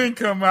 it didn't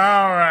come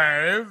out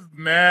right. It's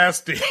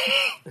nasty.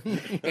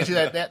 And she's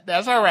like,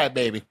 that's all right,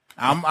 baby.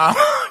 I'm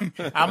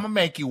gonna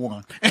make you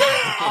one.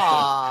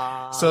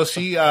 So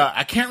she,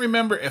 I can't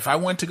remember if I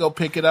went to go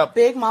pick it up.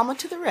 Big mama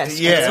to the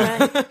rescue.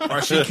 Yeah. Right.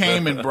 Or she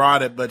came and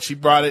brought it, but she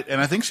brought it, and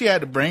I think she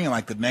had to bring it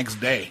like the next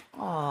day.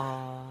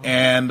 Aww.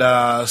 And,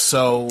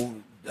 so,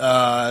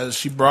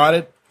 she brought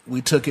it.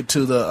 We took it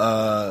to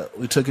the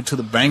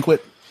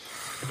banquet.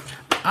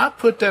 I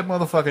put that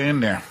motherfucker in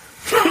there.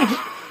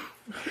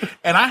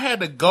 and I had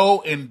to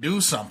go and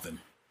do something.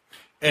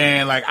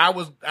 And like I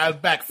was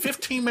back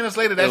 15 minutes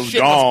later. That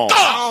shit was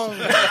gone.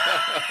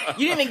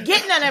 You didn't even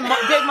get none of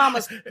Big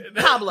Mama's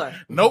cobbler.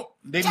 Nope,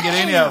 didn't get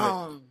any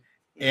of it.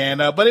 And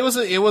but it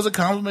was a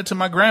compliment to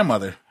my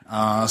grandmother.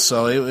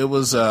 So it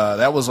was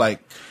that was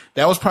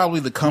probably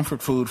the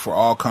comfort food for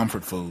all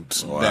comfort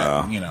foods. Wow.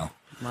 That, you know.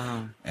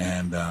 Wow.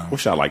 And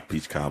wish I liked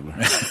peach cobbler.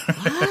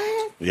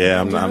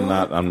 Yeah, I'm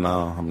not.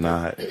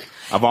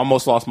 I've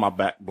almost lost my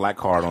black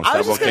card on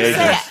several occasions. I was just going to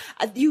say,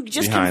 you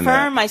just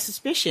confirmed my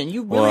suspicion.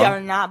 You really are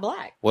not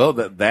black. Well,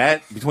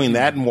 that between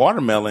that and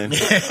watermelon,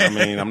 I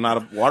mean, I'm not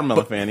a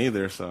watermelon fan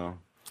either. So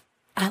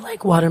I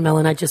like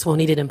watermelon. I just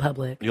won't eat it in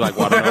public. You like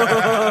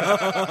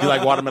watermelon? You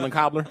like watermelon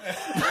cobbler?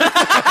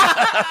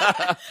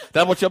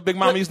 That what your big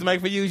mama used to make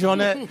for you,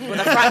 Jonette? With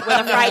a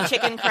fried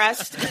chicken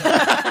crust.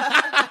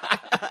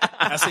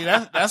 I see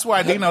that's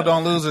why Dino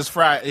don't lose his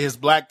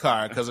black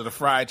card because of the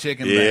fried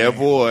chicken. Yeah, thing.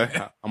 Boy,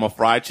 I'm a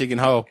fried chicken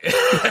hoe.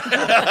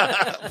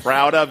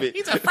 Proud of it.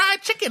 He's a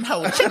fried chicken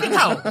hoe. Yeah,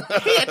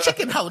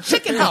 chicken hoe.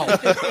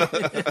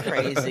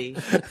 Crazy.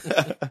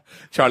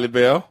 Charlie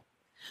Bell.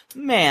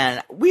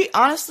 Man, we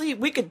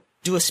could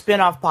do a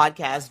spin-off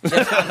podcast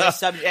just on this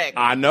subject.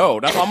 I know.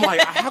 That's why I'm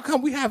like, how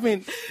come we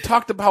haven't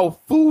talked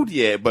about food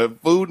yet?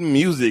 But food and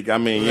music, I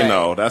mean, you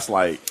know, that's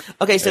like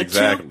okay. So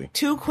exactly.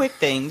 two quick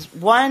things.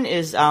 One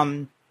is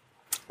when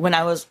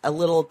I was a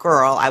little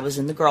girl, I was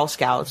in the Girl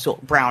Scouts, so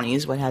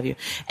brownies, what have you,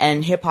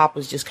 and hip hop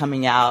was just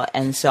coming out,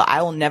 and so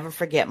I will never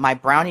forget my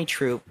brownie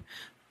troop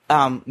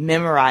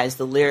memorized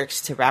the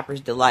lyrics to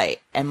Rapper's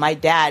Delight, and my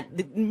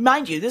dad,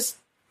 mind you, this.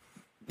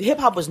 Hip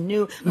hop was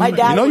new. My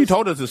dad. You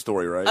told us this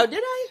story, right? Oh,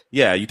 did I?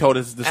 Yeah, you told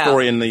us the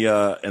story in the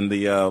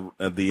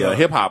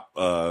hip hop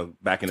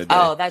back in the day.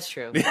 Oh, that's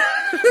true.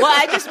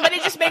 Well, but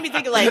it just made me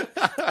think of like,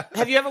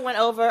 have you ever went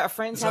over a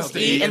friend's house to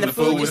eat and the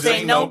food was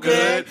ain't no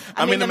good?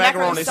 I mean, the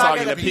macaroni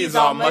soggy, the peas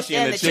all mushy,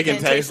 and the chicken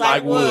tastes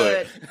like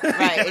wood.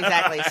 Right,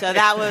 exactly. So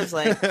that was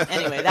like,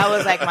 anyway, that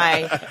was like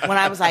when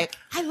I was like,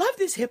 I love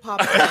this hip hop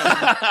thing.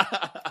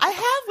 I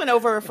have went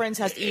over a friend's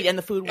house to eat and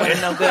the food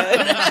wasn't no good.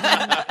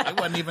 It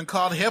wasn't even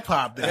called hip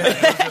hop then.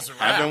 It was just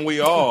rap. Haven't we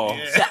all?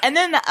 Yeah. So, and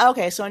then,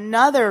 so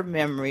another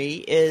memory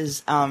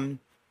is,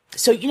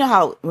 so you know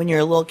how when you're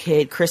a little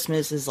kid,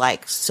 Christmas is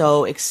like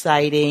so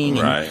exciting,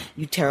 and right.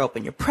 you tear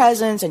open your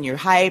presents and you're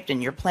hyped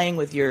and you're playing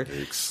with your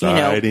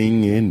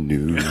exciting and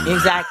new.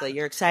 Exactly,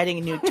 you're exciting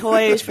and new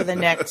toys for the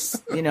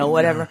next,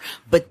 whatever.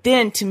 But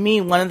then, to me,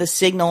 one of the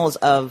signals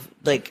of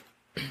like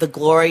the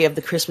glory of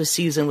the Christmas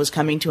season was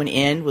coming to an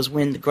end was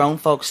when the grown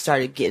folks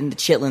started getting the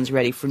chitlins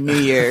ready for New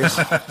Year's.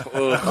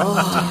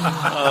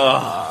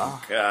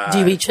 Oh, God. Do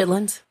you eat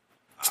chitlins?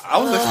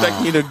 I was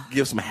expecting you to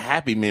give some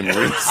happy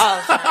memories.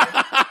 Oh,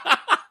 sorry.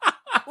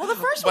 Well, the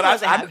first one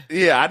was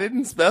happy. I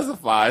didn't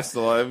specify.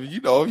 So, if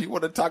you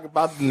want to talk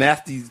about the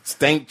nasty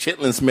stank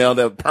chitlin smell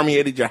that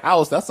permeated your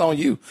house, that's on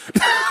you.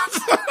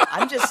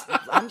 I'm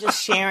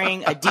just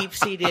sharing a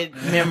deep-seated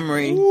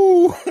memory.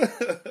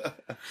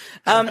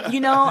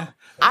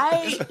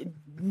 I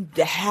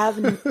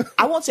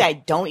won't say I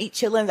don't eat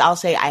chitlins. I'll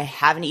say I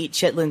haven't eaten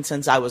chitlins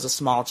since I was a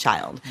small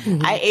child.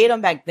 Mm-hmm. I ate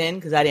them back then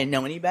because I didn't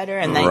know any better.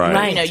 And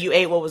then, you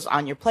ate what was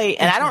on your plate.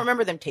 And I don't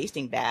remember them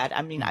tasting bad.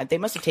 I mean, they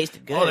must have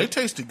tasted good. Oh, they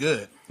tasted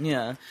good.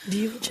 Yeah. Do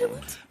you eat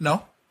chitlins?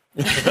 No.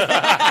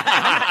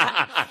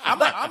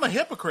 I'm a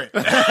hypocrite.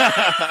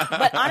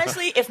 But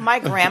honestly, if my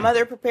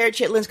grandmother prepared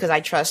chitlins,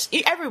 because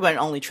everyone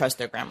only trusts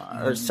their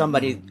grandma or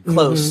somebody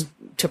close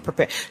to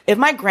prepare. If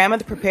my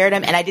grandmother prepared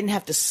them and I didn't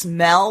have to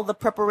smell the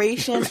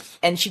preparation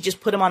and she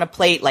just put them on a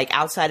plate like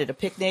outside at a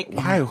picnic.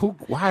 Why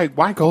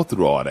go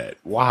through all that?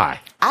 Why?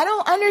 I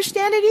don't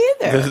understand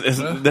it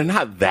either. They're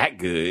not that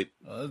good.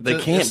 They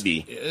can't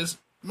be.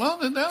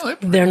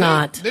 They're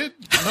not.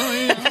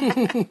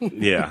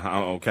 Yeah,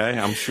 okay,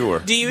 I'm sure.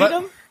 Do you eat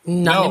them?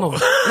 Not anymore.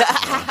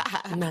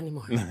 Not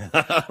anymore.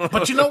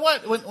 But you know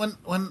what?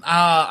 When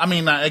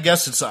I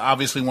guess it's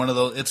obviously one of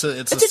those. It's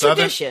a southern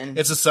tradition.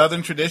 It's a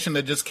southern tradition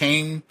that just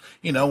came.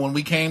 When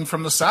we came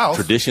from the South.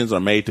 Traditions are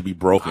made to be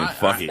broken.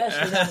 Fuck it.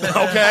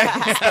 Okay.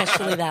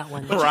 Especially that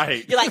one.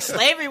 Right. You're like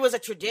slavery was a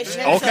tradition.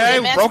 Okay,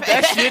 so broke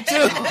that shit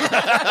too.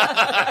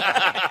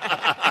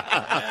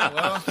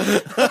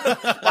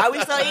 Why are we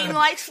still eating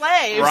like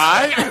slaves?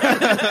 Right.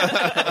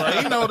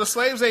 Well, the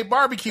slaves ate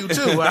barbecue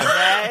too.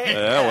 Right?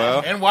 Yeah,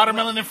 well. And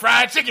watermelon and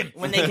fried chicken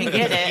when they can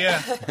get it.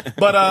 Yeah.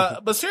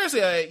 But seriously,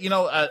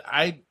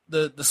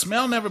 the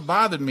smell never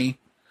bothered me,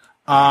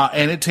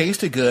 and it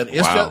tasted good.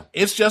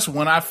 It's just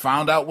when I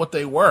found out what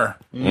they were,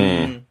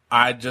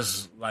 I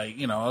just I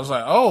was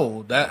like,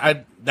 oh,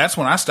 that's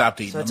when I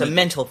stopped eating. So it's a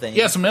mental thing.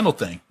 Yeah, it's a mental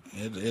thing.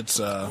 It's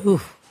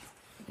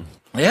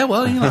yeah,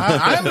 well,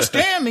 I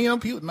understand.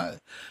 People,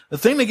 the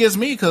thing that gets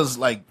me because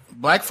like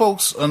black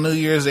folks on New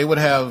Year's they would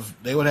have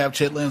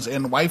chitlins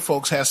and white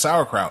folks had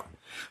sauerkraut.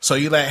 So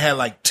you had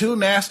like two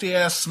nasty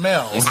ass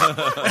smells.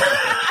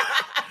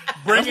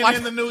 Bringing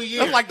in the new year.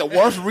 That's like the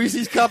worst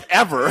Reese's cup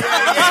ever.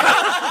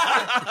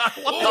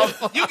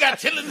 You got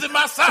chitlins in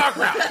my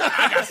sauerkraut.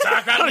 I got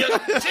sauerkraut in your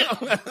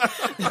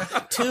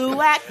chitlins. Two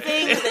whack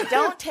things that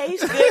don't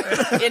taste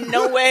good in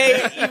no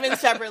way, even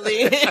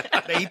separately.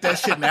 They eat that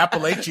shit in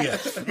Appalachia.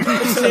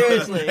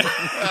 Seriously.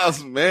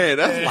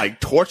 That's like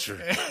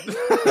torture.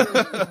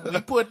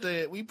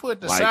 We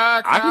put the Like,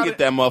 sauerkraut. I can get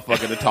that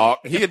motherfucker to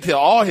talk. He can tell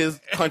all his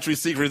country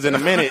secrets in a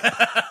minute.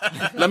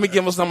 Let me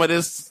give him some of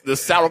this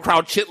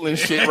sauerkraut chitlin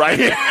shit right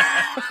here.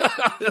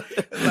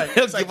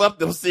 He'll give up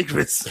those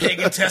secrets. Pig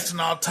intestine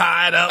all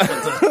tied up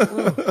with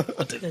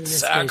the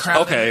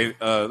sauerkraut. Okay,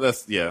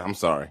 I'm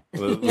sorry.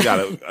 We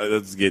gotta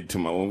let's get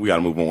to we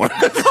gotta move on.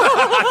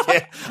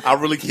 I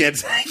really can't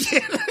take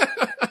it.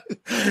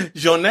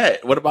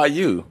 Jonette, what about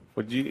you?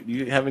 Do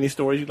you have any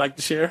stories you'd like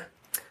to share?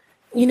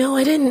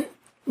 I didn't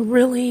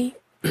really.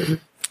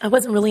 I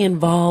wasn't really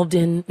involved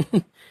in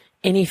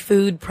any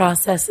food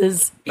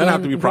processes. It doesn't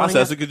have to be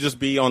processed. It could just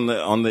be on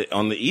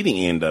the eating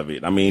end of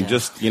it. I mean,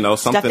 just something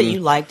stuff that you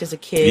liked as a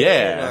kid.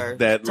 Yeah, or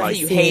that stuff that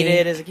you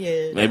hated as a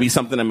kid. Maybe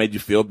something that made you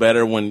feel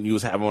better when you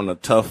was having a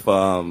tough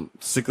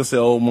sickle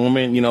cell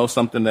moment.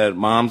 Something that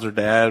moms or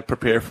dad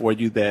prepared for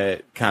you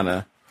that kind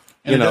of.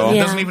 It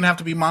doesn't even have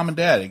to be mom and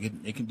dad.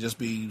 It can just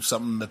be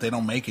something that they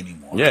don't make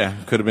anymore. Yeah,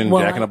 could have been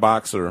Jack in a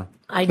Box or.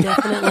 I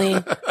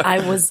definitely,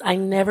 I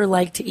never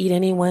liked to eat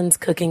anyone's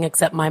cooking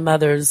except my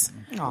mother's.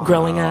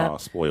 Growing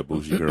up, spoiled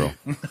bougie girl.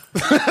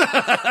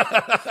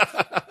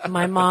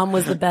 My mom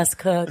was the best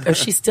cook, or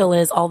she still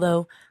is.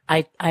 Although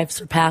I've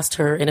surpassed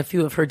her in a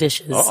few of her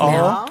dishes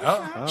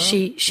now.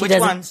 She Which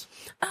doesn't. ones?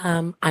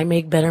 I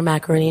make better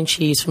macaroni and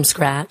cheese from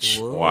scratch.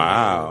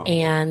 Wow.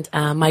 And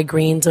my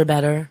greens are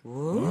better.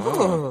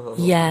 Ooh.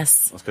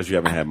 Yes. That's because you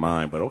haven't had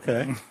mine, but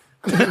okay.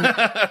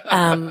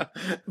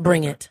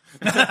 Bring it.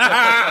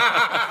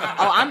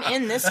 I'm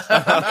in this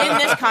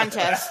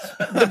contest.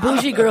 The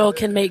bougie girl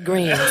can make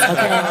greens,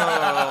 okay?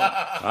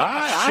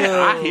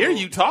 I hear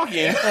you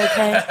talking.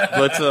 Okay.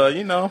 But,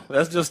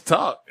 that's just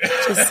talk.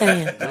 Just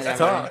saying. Just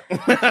talk.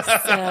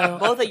 So,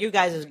 both of you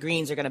guys'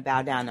 greens are going to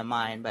bow down to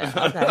mine, but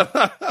okay.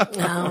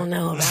 I don't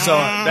know. So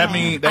that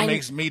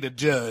makes me the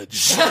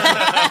judge.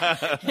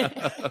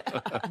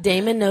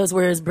 Damon knows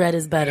where his bread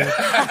is better.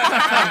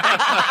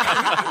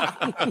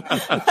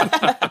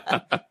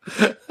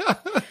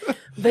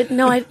 But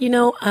no,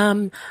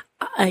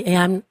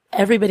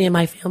 everybody in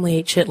my family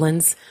ate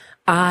chitlins.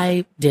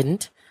 I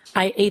didn't.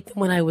 I ate them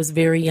when I was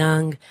very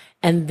young.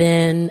 And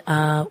then,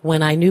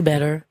 when I knew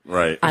better,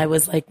 right, I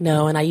was like,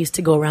 no. And I used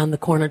to go around the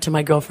corner to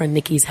my girlfriend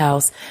Nikki's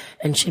house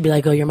and she'd be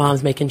like, oh, your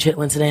mom's making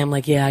chitlins today. I'm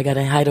like, yeah, I got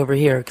to hide over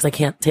here because I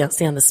can't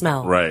stand the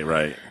smell.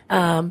 Right.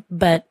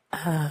 But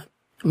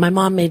my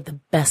mom made the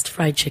best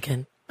fried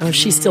chicken. Or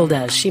she still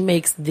does. She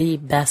makes the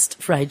best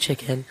fried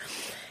chicken.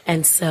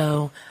 And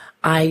so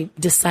I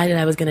decided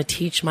I was going to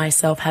teach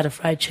myself how to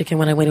fry chicken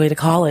when I went away to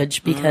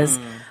college because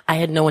I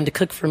had no one to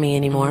cook for me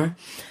anymore.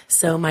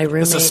 So my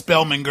roommate... It's a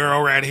Spellman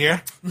girl right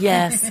here.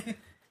 Yes.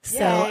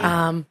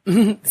 So,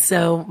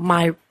 so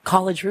my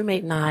college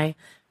roommate and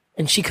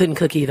she couldn't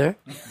cook either.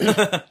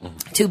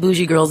 Two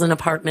bougie girls in an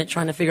apartment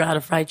trying to figure out how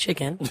to fry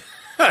chicken.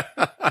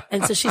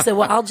 And so she said,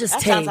 well, I'll just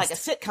taste. That sounds like a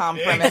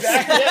sitcom premise.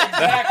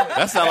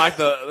 That sounds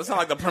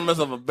like the premise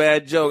of a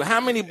bad joke. How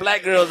many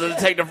black girls does it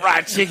take to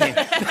fry chicken?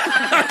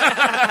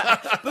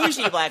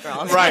 Bougie black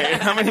girls. Right.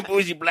 How many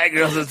bougie black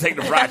girls does it take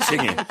to fry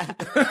chicken?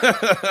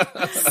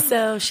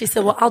 So she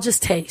said, well, I'll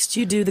just taste.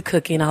 You do the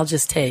cooking. I'll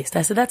just taste.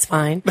 I said, that's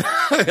fine.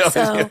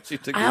 So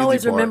I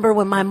always remember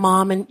when my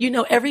mom and,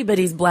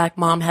 everybody's black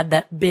mom had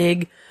that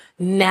big,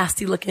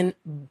 nasty looking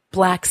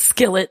black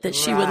skillet that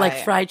she would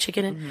like fry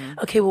chicken in. Mm-hmm.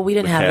 Okay, well, we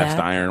didn't have that. Cast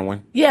iron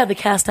one? Yeah, the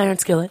cast iron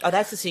skillet. Oh,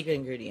 that's the secret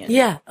ingredient.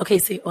 Yeah. Okay,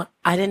 see,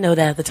 I didn't know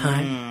that at the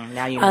time.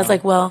 Now you know. I was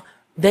like, well,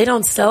 they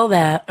don't sell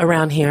that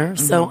around here,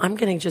 so I'm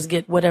going to just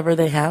get whatever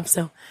they have.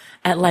 So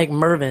at like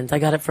Mervin's, I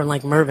got it from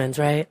like Mervin's,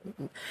 right?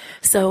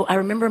 So I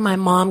remember my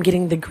mom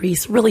getting the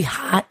grease really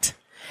hot.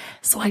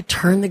 So I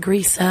turned the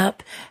grease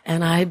up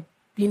and I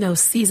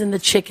season the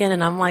chicken,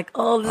 and I'm like,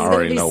 oh, this is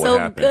going to be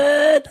so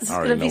good. This is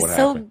going to be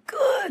so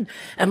good.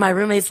 And my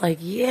roommate's like,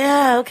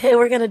 yeah, okay,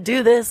 we're going to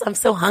do this. I'm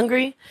so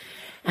hungry.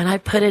 And I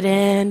put it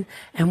in,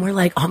 and I'm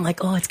like,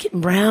 oh, it's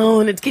getting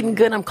brown. It's getting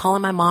good. I'm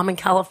calling my mom in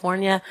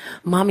California.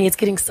 Mommy, it's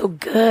getting so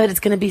good. It's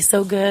going to be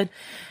so good.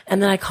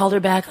 And then I called her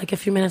back like a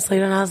few minutes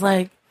later, and I was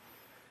like,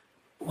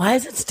 why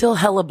is it still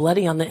hella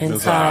bloody on the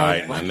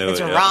inside?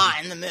 It's raw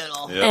in the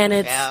middle. Yep. And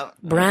it's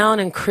brown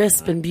and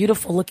crisp and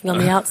beautiful looking on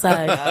the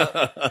outside.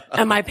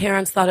 And my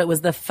parents thought it was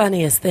the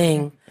funniest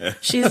thing.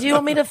 You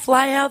want me to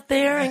fly out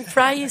there and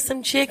fry you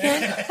some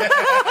chicken?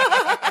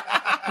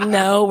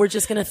 No, we're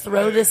just going to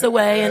throw this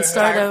away and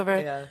start over.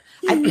 Yeah.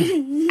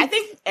 I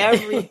think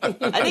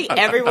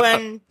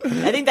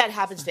that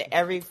happens to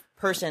every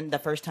person the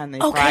first time they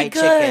fry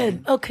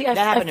chicken. Okay,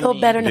 I feel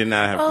better now. Did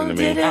not happen to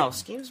me. Did it? Oh,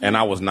 excuse me. And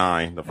I was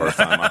 9 the first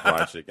time I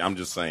fried chicken. I'm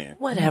just saying.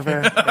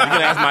 Whatever. You can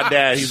ask my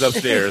dad. He's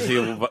upstairs.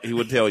 He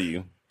would tell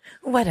you.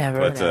 Whatever.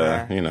 But,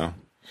 I'm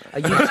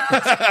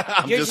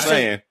just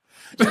saying.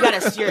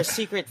 You're a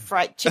secret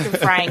chicken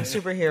frying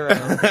superhero.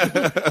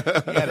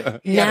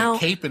 He had a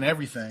cape and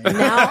everything.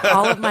 Now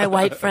all of my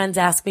white friends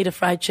ask me to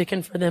fry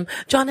chicken for them.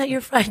 Jonette,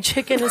 your fried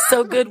chicken is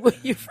so good. Will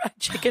you fry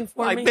chicken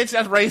for me? Like, bitch,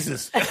 that's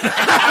racist.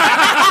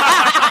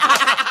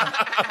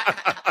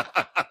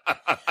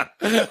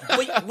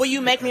 Will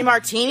you make me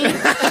martini?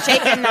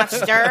 Shaken, not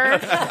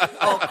stirred.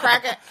 Oh,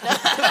 crack it.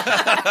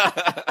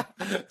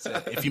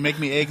 If you make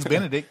me eggs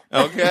Benedict.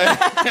 Okay.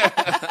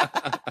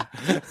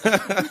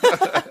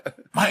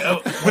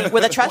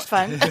 With a trust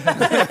fund.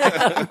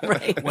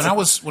 Right. When I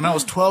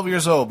was 12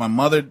 years old, my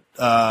mother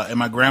and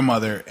my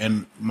grandmother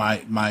and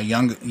my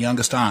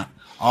youngest aunt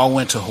all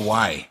went to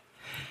Hawaii,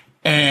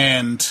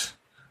 and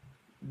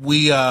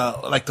we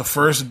like the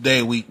first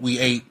day we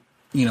ate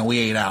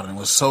out, and it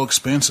was so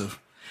expensive.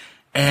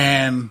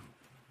 And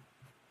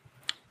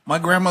my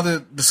grandmother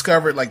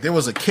discovered like there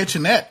was a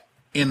kitchenette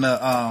in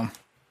the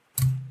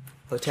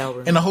hotel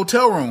room. In the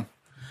hotel room.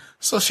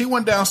 So she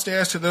went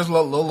downstairs to this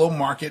little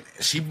market.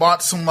 She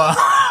bought some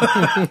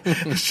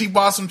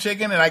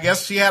chicken, and I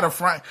guess she had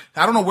I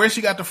don't know where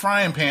she got the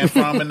frying pan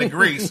from and the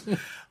grease.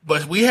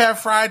 But we had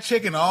fried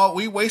chicken.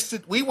 We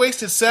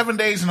wasted 7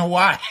 days in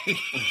Hawaii. Cannot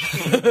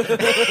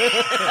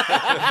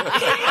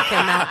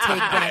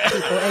take black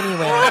people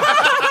anywhere.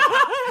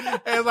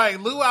 It's like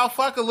luau,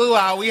 fuck a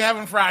luau. We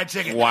having fried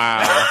chicken.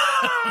 Wow.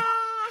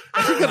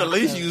 She could at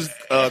least use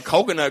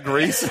coconut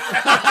grease.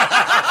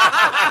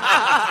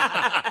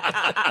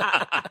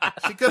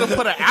 She could have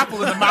put an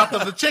apple in the mouth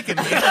of the chicken.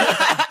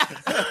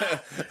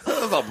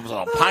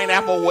 Some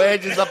pineapple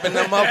wedges up in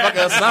that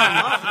motherfucker or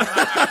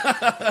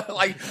something.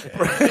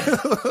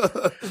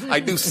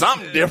 like do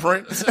something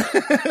different.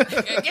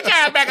 Get your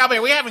ass back up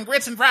here. We having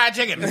grits and fried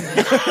chicken.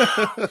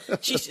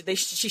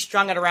 She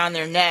strung it around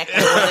their neck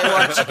when they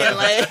wore chicken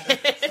leg.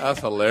 That's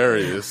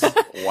hilarious.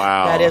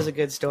 Wow. That is a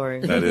good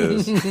story. That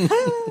is.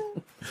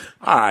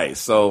 All right.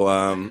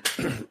 So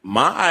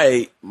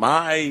my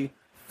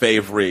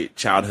favorite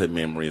childhood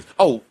memories.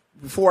 Oh,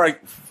 before I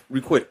get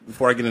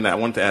into that, I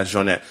wanted to ask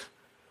Jonette,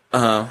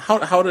 how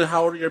old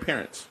are your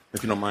parents,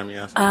 if you don't mind me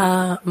asking?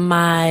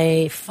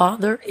 My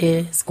father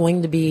is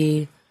going to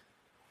be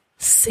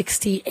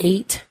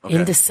 68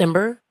 in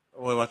December.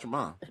 What about your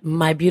mom?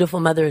 My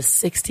beautiful mother is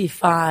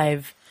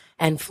 65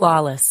 and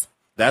flawless.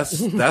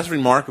 That's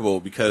remarkable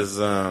because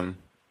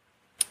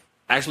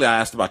actually I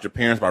asked about your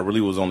parents, but I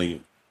really was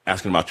only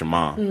asking about your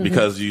mom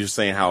because you're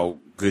saying how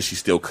good she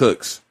still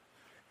cooks.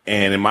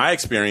 And in my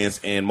experience,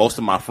 and most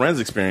of my friends'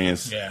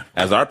 experience,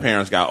 as our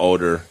parents got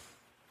older,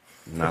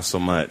 not so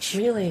much.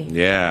 Really?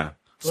 Yeah.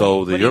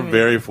 So you're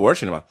very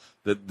fortunate about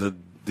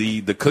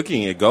the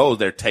cooking. It goes.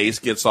 Their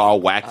taste gets all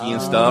wacky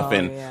and stuff,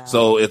 and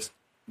so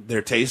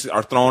their tastes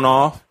are thrown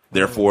off.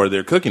 Therefore,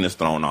 their cooking is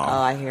thrown off.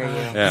 Oh, I hear you.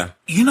 Yeah.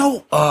 You know,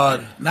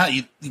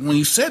 when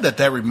you said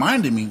that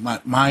reminded me.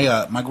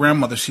 My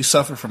grandmother, she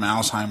suffered from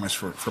Alzheimer's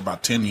for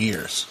about 10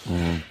 years,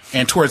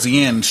 and towards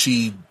the end,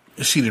 she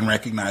didn't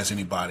recognize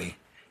anybody.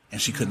 And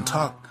she couldn't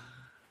talk.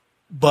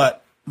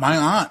 But my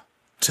aunt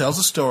tells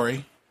a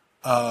story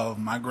of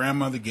my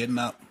grandmother getting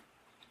up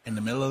in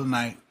the middle of the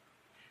night,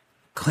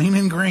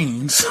 cleaning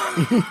greens.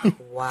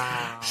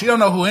 Wow. She don't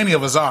know who any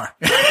of us are.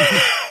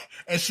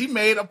 And she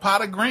made a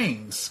pot of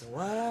greens.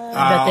 What?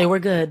 I bet they were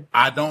good.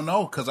 I don't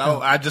know, because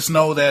I just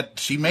know that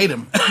she made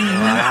them.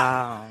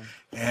 Wow.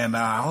 And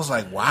I was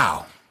like,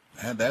 wow.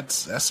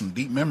 That's some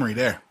deep memory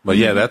there. But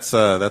yeah,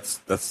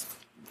 that's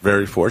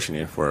very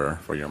fortunate for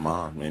your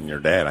mom and your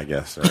dad, I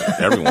guess, or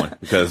everyone,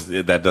 because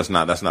that's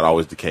not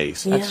always the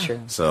case. That's true.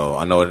 So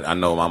I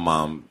know my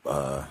mom,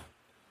 her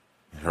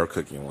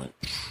cooking went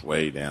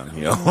way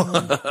downhill.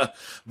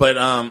 But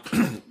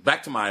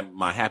back to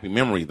my happy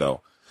memory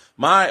though.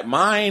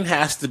 Mine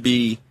has to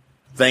be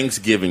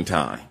Thanksgiving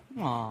time.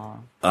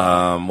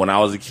 Aww. When I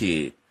was a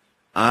kid.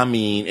 I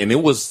mean, and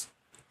it was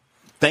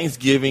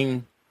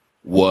Thanksgiving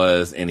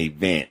was an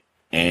event,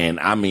 and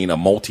I mean a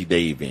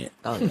multi-day event.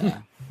 Oh yeah.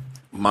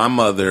 My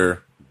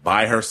mother,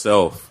 by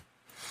herself,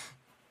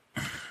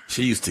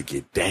 she used to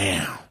get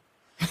down.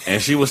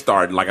 And she would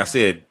start, like I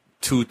said,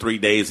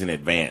 2-3 days in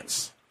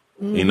advance,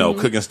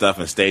 cooking stuff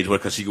and stage work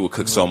because she would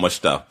cook so much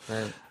stuff.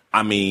 Right.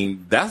 I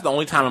mean, that's the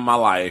only time in my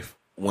life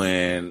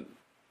when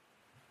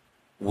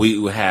we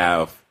would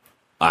have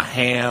a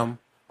ham,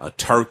 a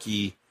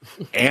turkey,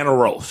 and a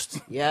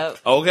roast. Yep.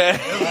 Okay?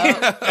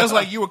 Yep. It was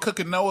like you were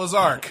cooking Noah's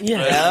Ark.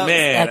 Yeah.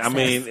 Man, Excess. I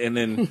mean, and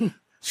then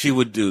she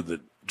would do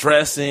the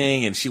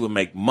dressing, and she would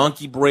make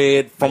monkey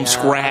bread from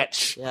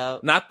scratch.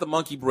 Yep. Not the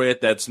monkey bread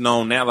that's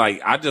known now.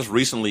 Like, I just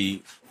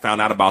recently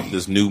found out about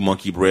this new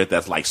monkey bread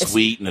that's like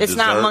sweet and a it's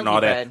not dessert and all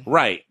monkey that. bread.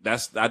 Right.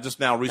 I just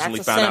now recently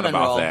That's a found out cinnamon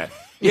about roll. that.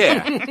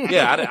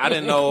 Yeah. I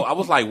didn't know. I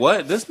was like,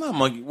 what? This not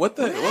monkey. What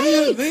the?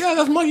 Yeah,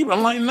 that's monkey bread.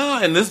 I'm like,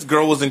 nah. And this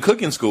girl was in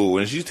cooking school,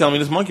 and she's telling me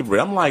this monkey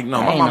bread. I'm like,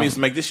 no, my mom used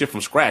to make this shit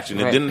from scratch,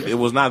 and it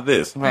was not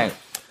this. Right.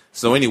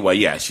 So anyway,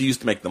 yeah, she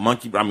used to make the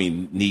monkey. I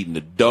mean, kneading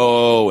the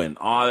dough and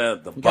all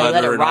that, the You butter gotta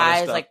let it and all that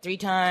rise stuff. like 3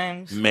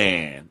 times.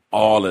 Man,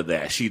 all of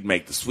that. She'd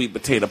make the sweet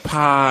potato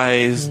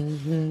pies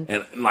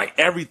and like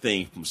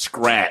everything from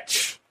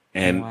scratch.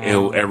 And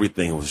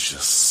everything was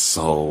just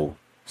so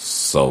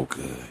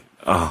good.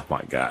 Oh,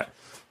 my God.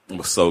 It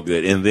was so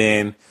good. And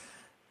then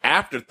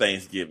after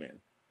Thanksgiving,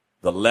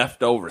 the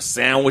leftover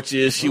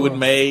sandwiches she would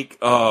make.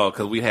 Oh,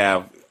 because we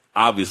have,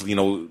 obviously,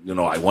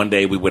 like one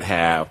day we would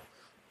have,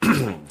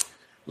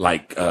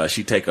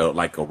 she'd take a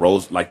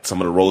roast, like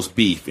some of the roast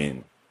beef,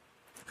 and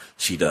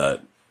she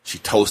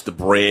toast the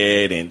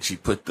bread, and she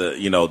put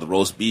the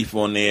roast beef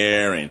on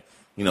there, and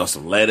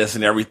some lettuce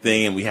and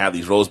everything, and we have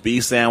these roast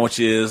beef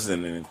sandwiches,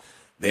 and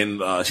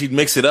then she'd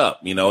mix it up,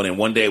 and then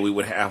one day we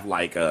would have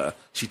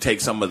she'd take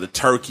some of the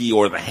turkey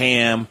or the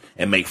ham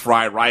and make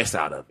fried rice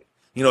out of it.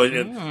 We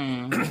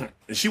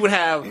would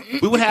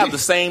have the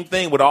same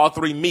thing with all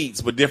three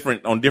meats, but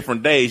on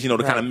different days, to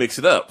kind of mix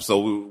it up. So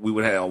we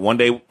would have one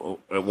day,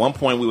 at one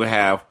point we would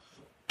have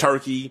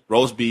turkey,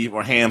 roast beef,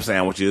 or ham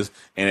sandwiches,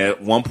 and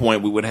at one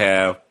point we would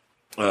have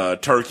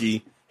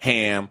turkey,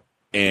 ham,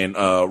 and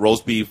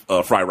roast beef,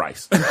 fried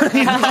rice.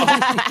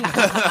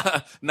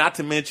 Not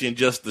to mention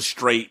just the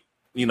straight,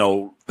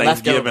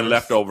 Thanksgiving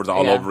leftovers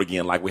all over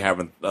again, like we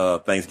having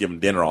Thanksgiving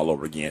dinner all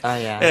over again. Oh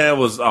yeah, and it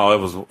was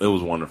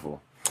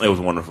wonderful. It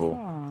was wonderful.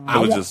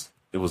 Aww.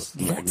 It was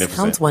magnificent. That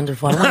sounds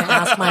wonderful. I want to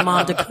ask my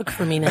mom to cook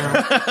for me now.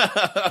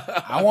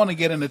 I want to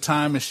get in the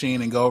time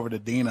machine and go over to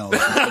Dino's.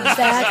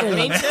 Exactly.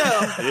 Me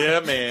too.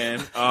 Yeah,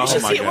 man. Oh, you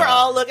should see. God. We're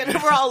all looking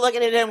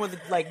at him with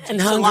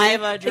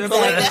saliva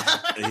dribbling down.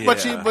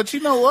 Yeah. But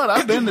you know what?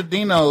 I've been to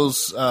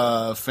Dino's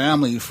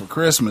family for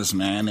Christmas,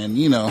 man, and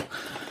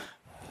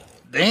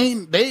They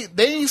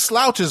ain't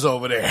slouches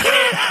over there.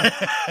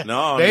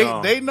 No,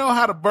 they know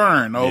how to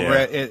burn over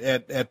at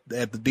the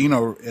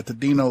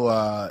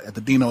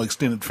Dino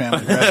extended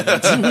family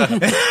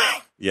residence.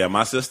 Yeah,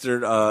 my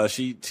sister,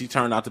 she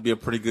turned out to be a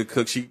pretty good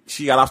cook.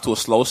 She got off to a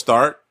slow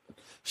start.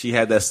 She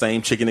had that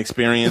same chicken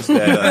experience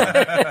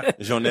that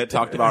Jonette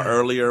talked about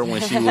earlier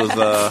when she was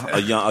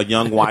a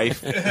young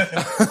wife.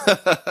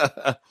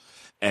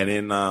 And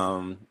then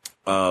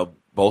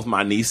both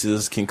my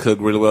nieces can cook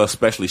really well,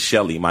 especially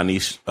Shelly, my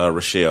niece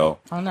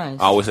Rochelle. Oh, nice.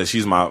 I always say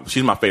she's my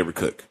favorite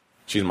cook.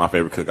 She's my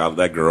favorite cook.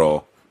 That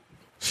girl,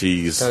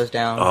 she's goes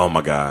down. Oh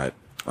my God.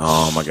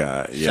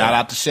 Yeah. Shout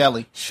out to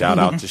Shelly. Shout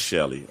out to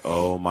Shelly.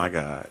 Oh my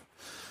God.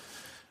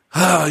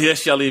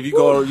 Yes, Shelly. If you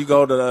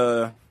go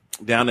to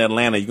down to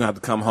Atlanta, you're gonna have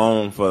to come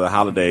home for the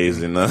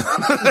holidays and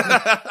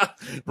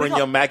bring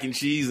your mac and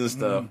cheese and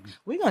stuff.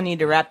 We're gonna need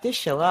to wrap this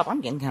show up.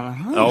 I'm getting kind of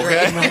hungry.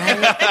 Okay.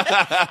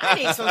 I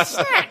need some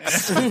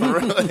snacks.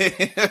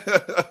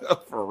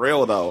 For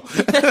real though.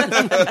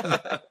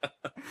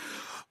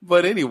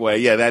 But anyway,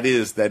 yeah, that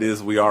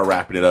is we are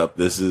wrapping it up.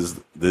 This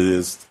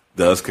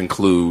does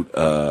conclude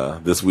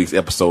this week's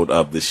episode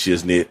of the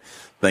Shiznit.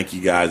 Thank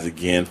you guys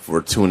again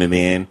for tuning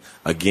in.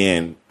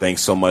 Again,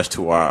 thanks so much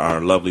to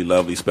our lovely,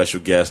 lovely special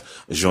guest,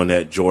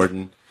 Jonette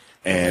Jordan.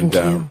 And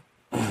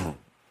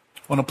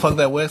want to plug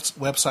that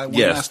website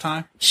one last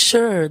time?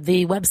 Sure.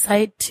 The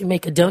website to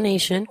make a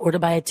donation or to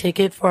buy a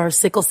ticket for our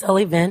Sickle Cell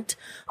event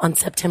on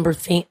September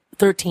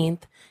 13th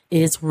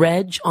is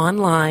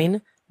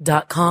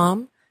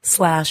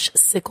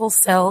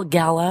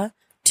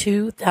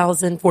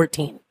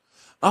regonline.com/sicklecellgala2014.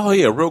 Oh,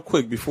 yeah, real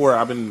quick, before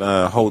I've been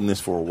holding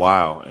this for a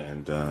while,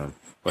 and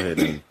go ahead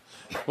and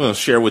we'll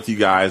share with you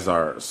guys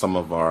some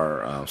of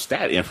our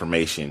stat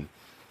information.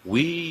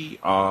 We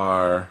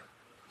are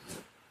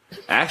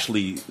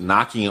actually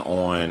knocking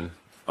on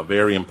a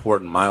very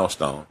important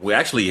milestone. We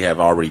actually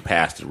have already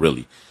passed it,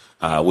 really,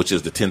 which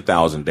is the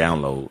 10,000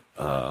 download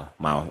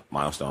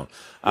milestone.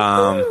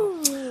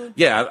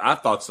 Yeah, I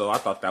thought so. I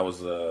thought that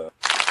was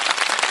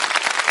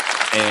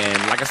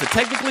and like I said,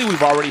 technically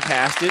we've already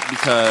passed it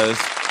because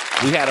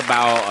we had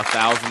about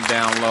 1,000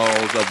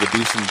 downloads of the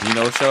Deuce and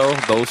Dino show,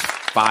 those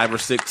 5 or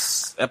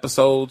 6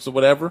 episodes or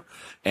whatever.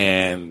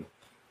 And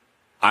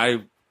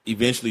I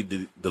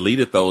eventually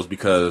deleted those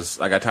because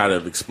I got tired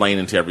of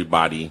explaining to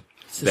everybody.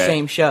 It's the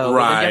same show,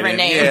 right? With a different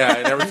name. Yeah,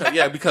 and every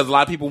time, because a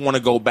lot of people want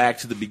to go back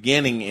to the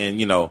beginning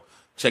and,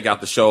 check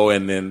out the show,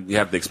 and then you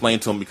have to explain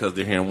to them because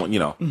they're hearing one,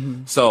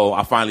 Mm-hmm. So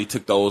I finally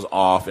took those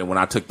off, and when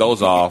I took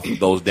those off,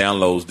 those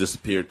downloads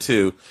disappeared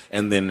too.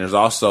 And then there's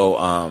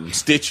also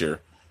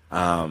Stitcher,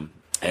 and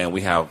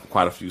we have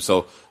quite a few.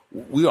 So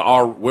we're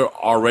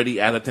already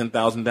at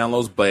 10,000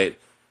 downloads, but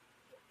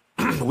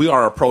we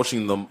are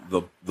approaching the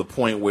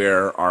point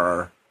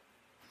where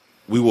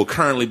we will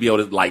currently be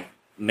able to,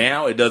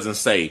 now it doesn't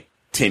say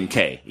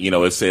 10K,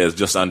 it says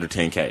just under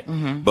 10K,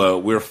 Mm-hmm. but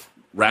we're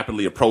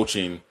rapidly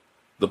approaching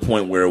the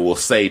point where we'll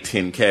say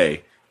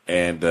 10K,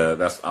 and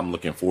I'm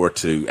looking forward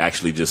to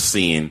actually just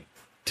seeing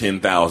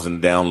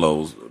 10,000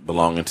 downloads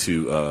belonging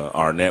to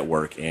our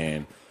network.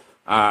 And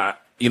I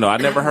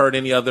never heard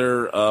any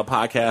other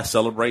podcast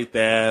celebrate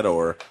that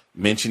or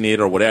mention it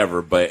or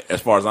whatever. But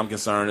as far as I'm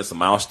concerned, it's a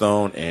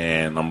milestone,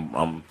 and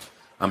I'm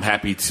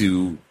happy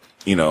to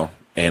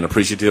and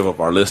appreciative of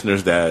our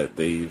listeners that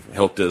they've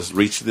helped us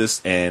reach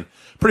this. And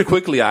pretty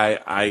quickly,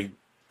 I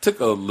took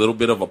a little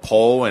bit of a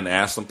poll and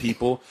asked some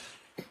people.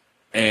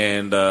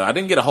 And I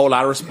didn't get a whole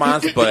lot of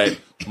response, but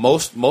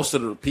most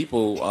of the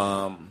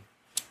people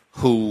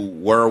who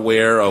were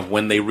aware of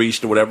when they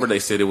reached or whatever, they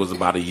said it was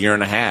about a year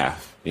and a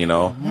half. You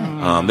know,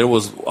 there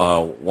was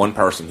one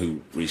person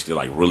who reached it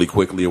like really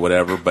quickly or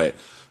whatever. But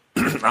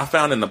I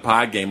found in the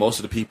pod game, most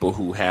of the people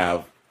who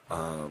have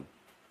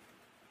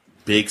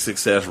big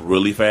success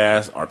really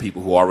fast are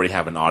people who already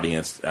have an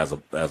audience as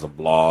a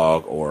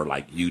blog or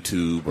like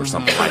YouTube or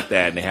something like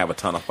that, and they have a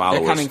ton of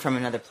followers. They're coming from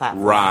another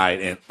platform,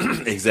 right?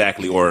 And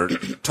exactly, or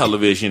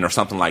television or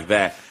something like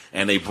that,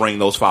 and they bring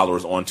those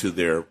followers onto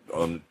their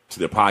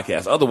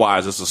podcast.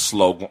 Otherwise, it's a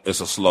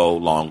slow,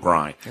 long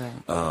grind,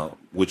 right.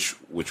 which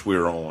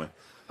we're on.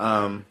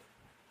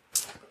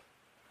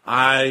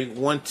 I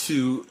want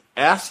to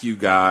ask you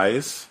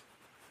guys.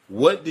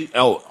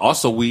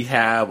 Also, we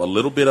have a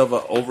little bit of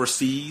an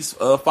overseas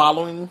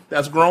following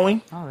that's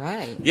growing. All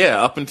right.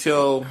 Yeah, up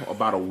until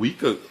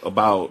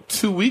about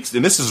 2 weeks,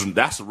 and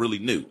that's really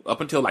new. Up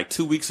until like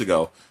 2 weeks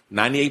ago,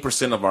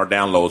 98% of our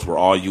downloads were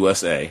all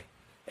USA,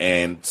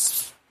 and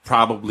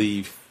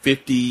probably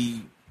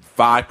 55%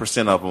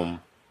 of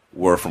them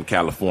were from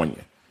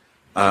California.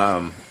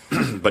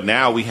 But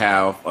now we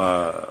have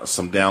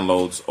some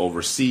downloads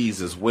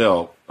overseas as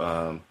well,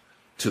 to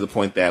the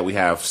point that we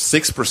have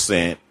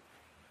 6%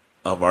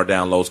 of our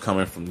downloads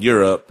coming from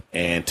Europe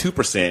and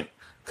 2%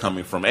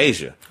 coming from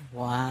Asia.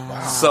 Wow.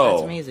 So,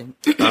 that's amazing.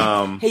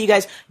 Hey, you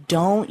guys,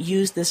 don't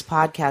use this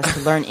podcast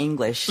to learn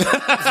English. It's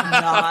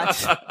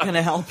not going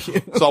to help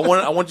you. So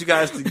I want you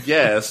guys to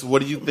guess,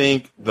 what do you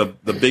think the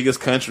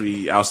biggest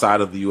country outside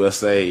of the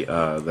USA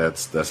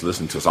that's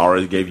listening to us? I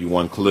already gave you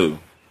one clue.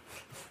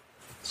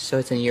 So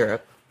it's in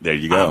Europe. There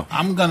you go.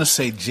 I'm going to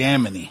say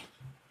Germany.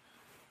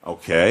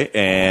 Okay.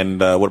 And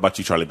what about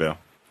you, Charlie Bell?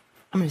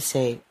 I'm going to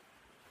say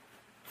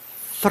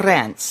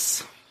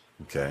France.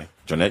 Okay.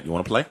 Jonette, you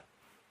want to play?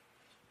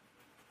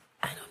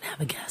 I don't have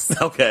a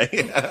guess.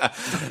 Okay.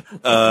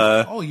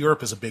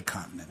 Europe is a big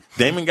continent.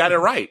 Damon got it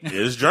right. It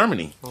is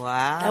Germany.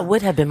 Wow. That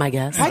would have been my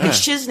guess. I think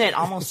Shiznit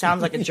almost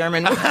sounds like a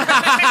German. They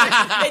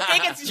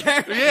think it's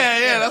German.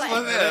 Yeah, that's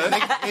what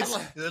it is.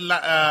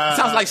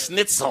 Sounds like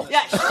schnitzel.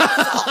 Yeah,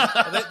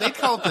 schnitzel. They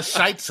call it the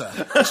Scheitzer.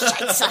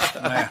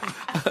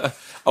 Scheitzer.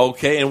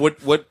 Okay, and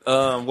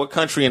what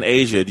country in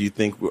Asia do you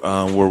think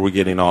where we're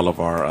getting all of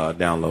our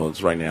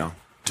downloads right now?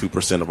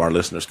 2% of our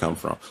listeners come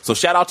from. So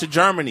shout out to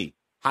Germany.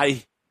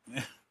 Hi.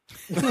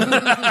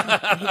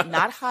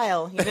 Not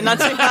Heil. He did not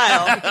say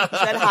Heil. He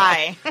said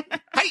hi.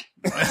 Hi.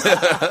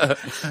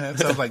 That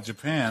sounds like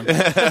Japan.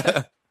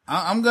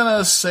 I'm going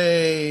to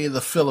say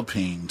the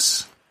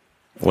Philippines.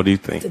 What do you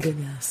think? That's a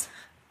good guess.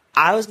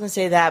 I was going to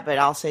say that, but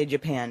I'll say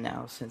Japan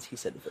now since he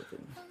said the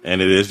Philippines.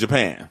 And it is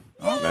Japan.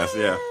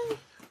 Yeah.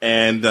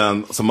 And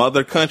some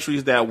other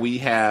countries that we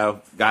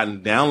have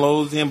gotten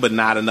downloads in, but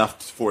not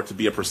enough for it to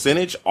be a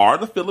percentage, are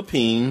the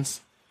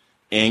Philippines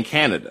and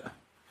Canada.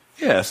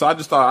 Yeah, so I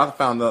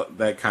found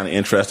that kind of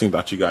interesting.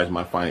 Thought you guys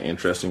might find it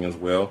interesting as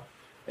well.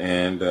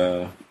 And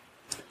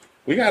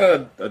we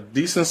got a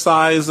decent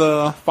size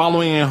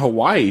following in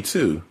Hawaii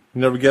too.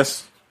 You never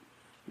guess.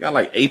 We got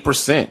like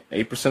 8%.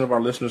 8% of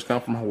our listeners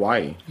come from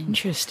Hawaii.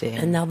 Interesting.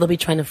 And now they'll be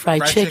trying to fry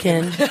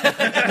chicken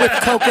with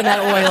coconut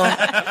oil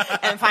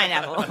and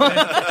pineapple.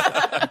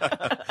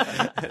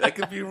 That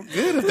could be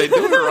good if they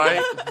do it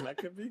right. That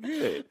could be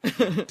good.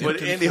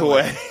 But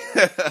anyway.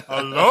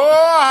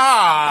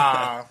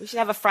 Aloha! We should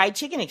have a fried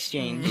chicken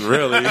exchange.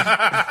 Really?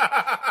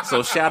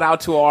 So shout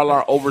out to all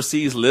our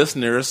overseas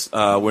listeners.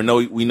 We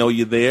know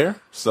you're there.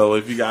 So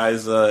if you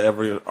guys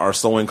ever are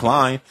so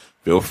inclined,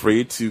 feel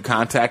free to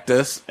contact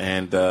us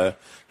and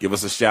give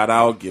us a shout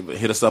out.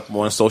 Hit us up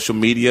on social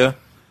media.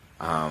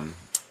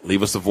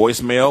 Leave us a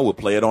voicemail. We'll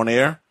play it on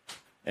air.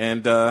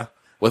 And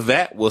with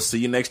that, we'll see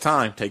you next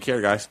time. Take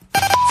care, guys.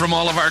 From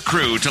all of our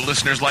crew to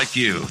listeners like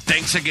you,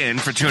 thanks again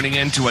for tuning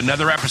in to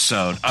another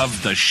episode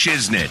of The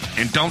Shiznit.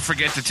 And don't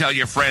forget to tell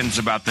your friends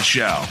about the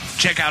show.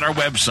 Check out our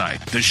website,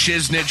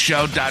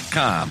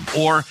 theshiznitshow.com,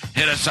 or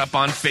hit us up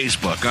on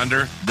Facebook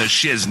under The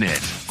Shiznit.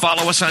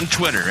 Follow us on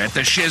Twitter at The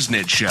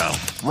Shiznit Show.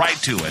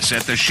 Write to us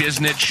at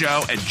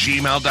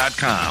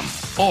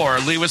theshiznitshow@gmail.com, or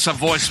leave us a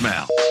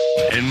voicemail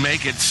and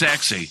make it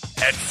sexy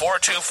at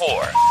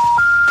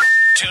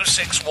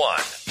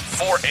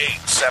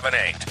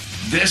 424-261-4878.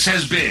 This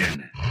has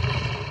been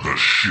The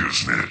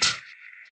Shiznit.